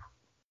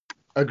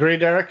 Agree,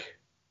 Derek?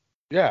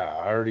 Yeah,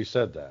 I already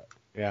said that.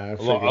 Yeah,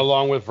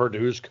 along with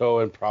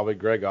Verduzco and probably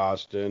Greg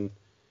Austin.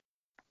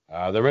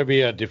 There may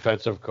be a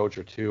defensive coach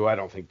or two. I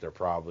don't think there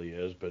probably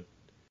is, but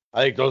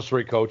I think those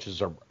 3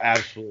 coaches are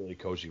absolutely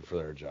coaching for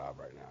their job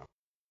right now.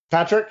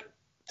 Patrick?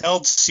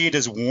 Held seat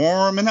is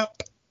warming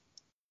up.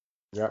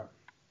 Yeah.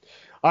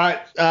 All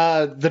right.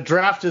 The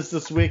draft is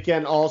this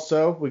weekend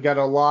also. We got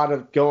a lot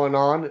of going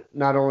on.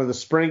 Not only the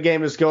spring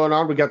game is going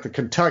on, we got the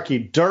Kentucky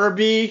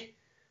Derby,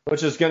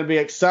 which is going to be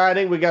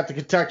exciting. We got the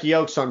Kentucky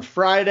Oaks on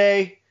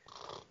Friday.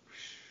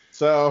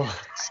 So,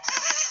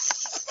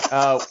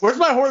 where's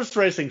my horse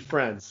racing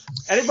friends?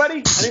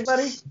 Anybody?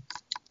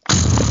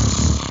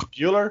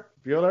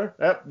 Bueller?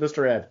 Yep,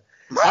 Mr. Ed.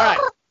 All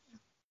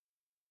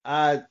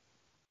right.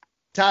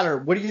 Tyler,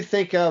 what do you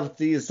think of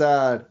these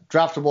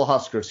draftable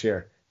Huskers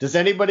here? Does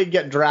anybody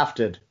get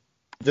drafted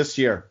this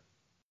year,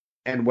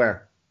 and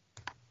where?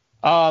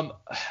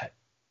 Well,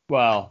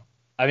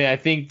 I mean, I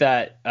think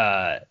that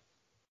I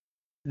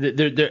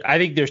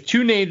think there's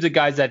 2 names of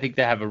guys I think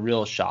that have a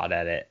real shot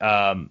at it.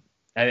 I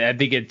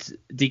think it's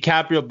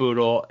DiCaprio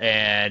Boodle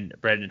and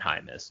Brendan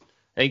Hymas.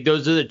 I think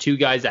those are the 2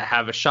 guys that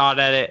have a shot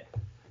at it.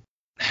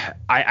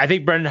 I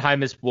think Brendan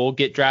Hymas will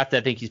get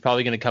drafted. I think he's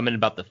probably going to come in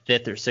about the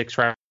 5th or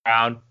 6th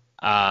round.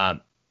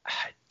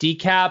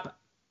 Decap,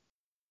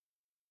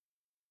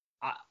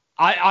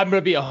 I'm going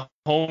to be a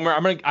homer.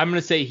 I'm going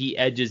to say he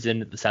edges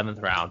into the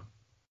 7th round.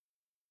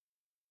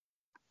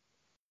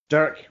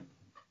 Derek.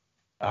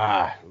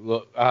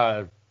 Look,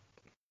 Brendan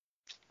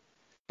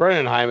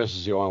Hymas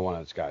is the only one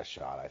that's got a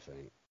shot, I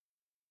think.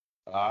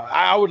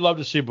 I would love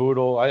to see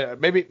Boodle.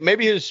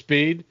 Maybe his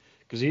speed,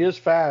 because he is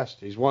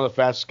fast. He's one of the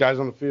fastest guys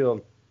on the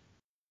field.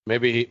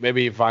 Maybe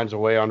he finds a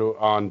way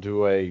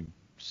onto a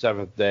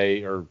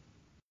 7th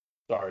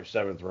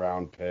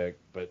round pick,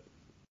 but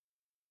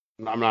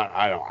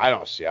I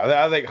don't see it.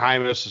 I think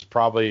Hymas is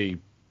probably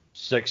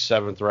 6th,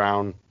 7th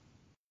round.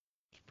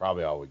 It's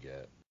probably all we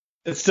get.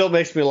 It still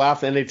makes me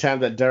laugh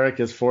anytime that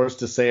Derek is forced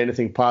to say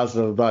anything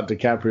positive about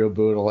DiCaprio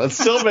Boodle. It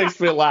still makes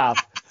me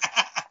laugh.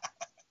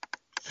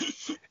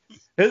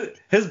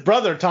 His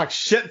brother talks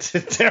shit to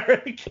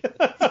Derek.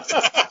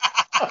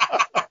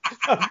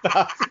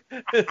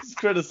 His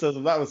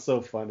criticism. That was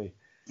so funny.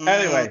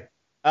 Anyway,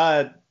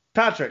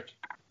 Patrick,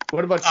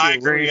 what about you? I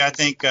agree. I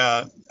think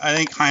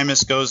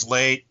Hymas goes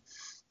late.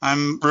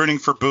 I'm rooting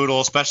for Boodle,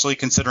 especially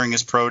considering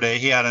his pro day.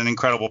 He had an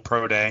incredible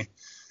pro day,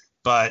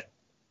 but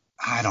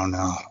I don't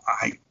know.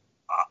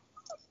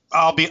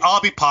 I'll be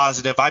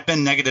positive. I've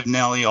been negative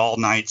Nelly all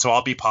night, so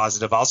I'll be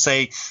positive. I'll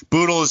say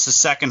Boodle is the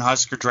 2nd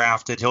Husker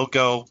drafted. He'll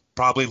go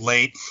probably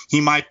late.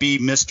 He might be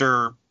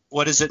Mr.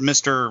 What is it,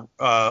 Mr.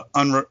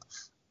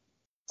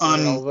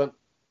 Irrelevant.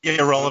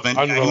 Irrelevant.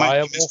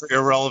 Unreliable.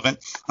 Irrelevant.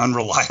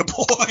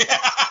 Unreliable.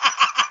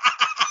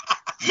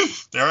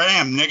 There I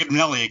am, negative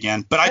Nelly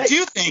again. But I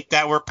do think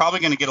that we're probably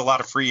going to get a lot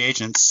of free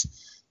agents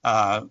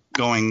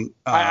going.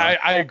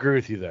 I agree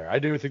with you there. I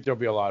do think there'll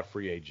be a lot of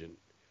free agent,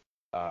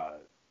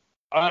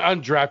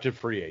 undrafted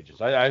free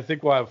agents. I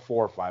think we'll have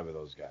 4 or 5 of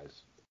those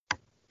guys.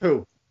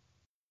 Who?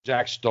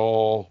 Jack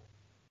Stoll.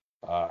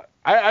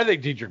 I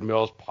think Dietrich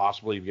Mills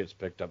possibly gets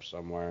picked up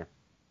somewhere.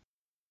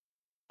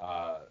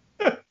 I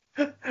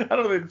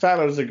don't think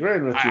Tyler's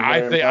agreeing with you.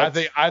 I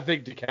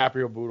think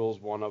DiCaprio Boodle's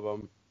one of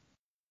them.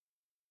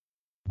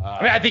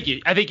 I think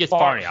it's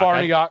Farniok.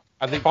 Farniok.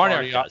 I think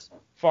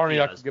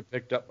Farniok will get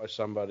picked up by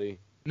somebody.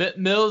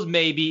 Mills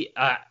maybe.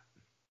 I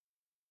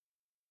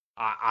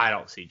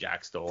don't see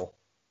Jack Stoll.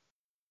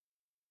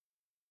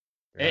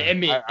 Yeah. I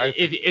mean,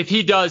 if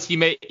he does, he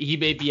may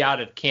be out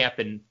of camp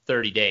in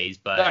 30 days.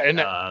 But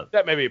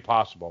that may be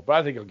possible. But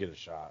I think he'll get a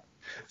shot.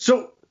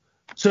 So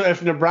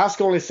if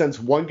Nebraska only sends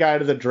one guy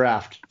to the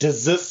draft,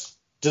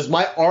 does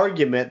my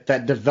argument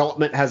that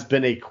development has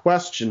been a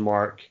question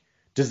mark,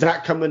 does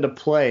that come into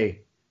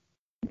play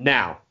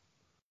now?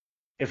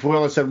 If we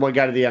only send one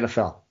guy to the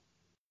NFL?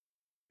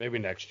 Maybe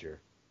next year,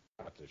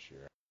 not this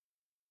year.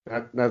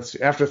 That's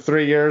after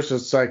 3 years.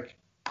 It's like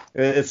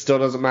it still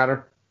doesn't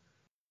matter.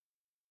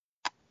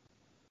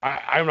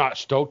 I'm not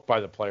stoked by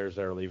the players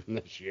that are leaving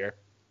this year.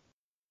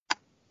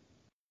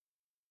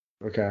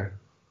 Okay.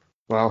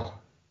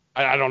 Well,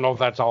 I don't know if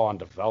that's all on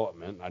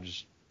development.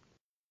 It's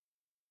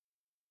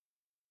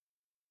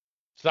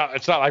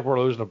not like we're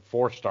losing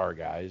 4-star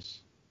guys.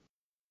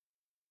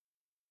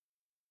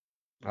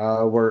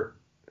 Was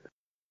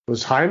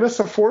Hymas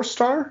a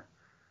 4-star?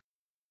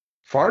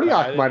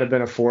 Farniok might have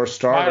been a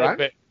 4-star,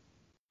 right?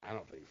 I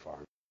don't think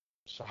Farniok.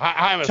 So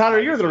Hymas. Tyler,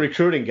 you're the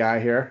recruiting guy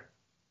here.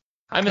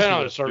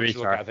 Hymas was a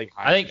 3-star. I think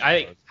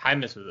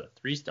Hymas was a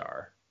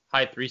 3-star,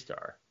 high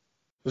 3-star.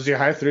 Was he a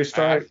high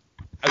 3-star?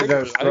 I think it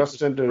was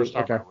thrust into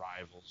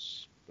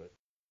rivals, but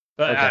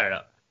okay. I don't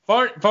know.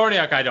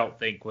 Farniok, I don't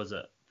think was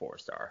a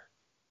 4-star.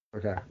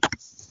 Okay.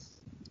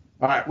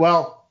 All right.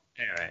 Well.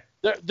 Anyway.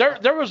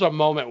 There was a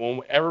moment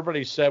when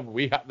everybody said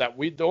the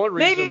only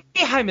reason maybe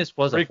Hymas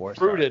was a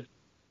 4-star.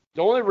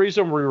 The only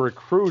reason we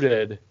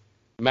recruited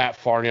Matt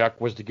Farniok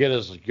was to get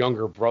his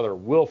younger brother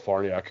Will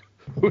Farniok,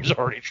 who's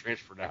already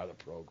transferred out of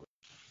the program.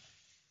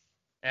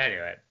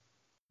 Anyway.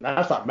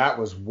 I thought Matt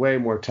was way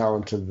more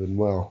talented than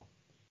Will.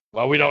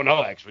 Well, we don't know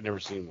that because we've never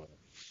seen one.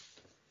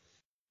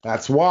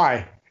 That's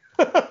why.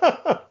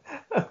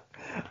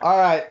 All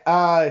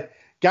right,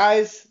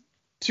 guys,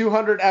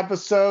 200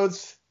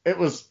 episodes.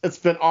 It's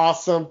been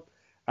awesome.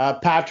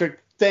 Patrick,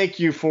 thank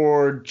you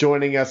for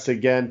joining us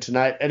again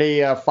tonight.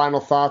 Any final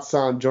thoughts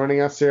on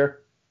joining us here?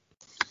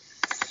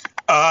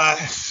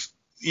 It's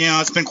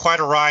been quite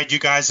a ride. You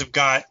guys have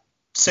got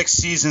 6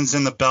 seasons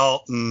in the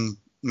belt, and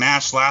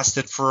MASH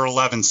lasted for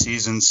 11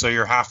 seasons, so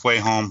you're halfway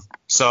home.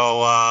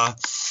 So,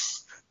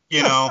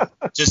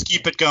 just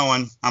keep it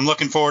going. I'm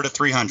looking forward to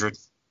 300.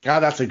 God,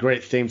 that's a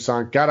great theme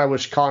song. God, I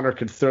wish Connor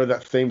could throw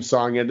that theme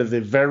song into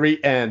the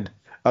very end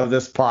of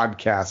this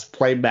podcast.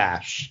 Play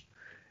MASH.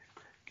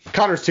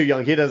 Connor's too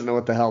young. He doesn't know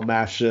what the hell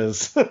MASH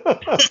is.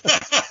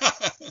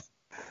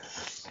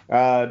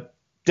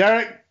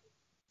 Derek,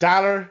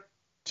 Tyler,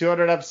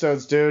 200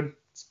 episodes, dude.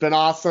 It's been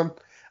awesome.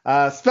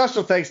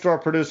 Special thanks to our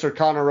producer,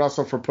 Connor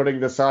Russell, for putting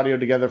this audio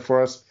together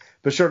for us.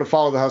 Be sure to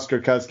follow the Husker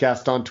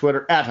Cuzcast on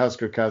Twitter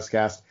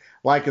 @HuskerCuzcast.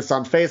 Like us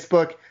on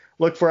Facebook.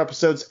 Look for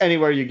episodes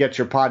anywhere you get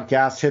your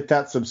podcasts. Hit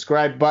that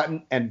subscribe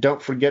button, and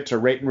don't forget to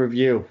rate and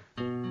review.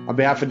 On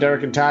behalf of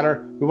Derek and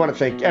Tyler, we want to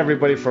thank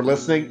everybody for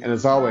listening, and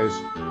as always,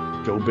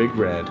 go Big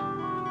Red.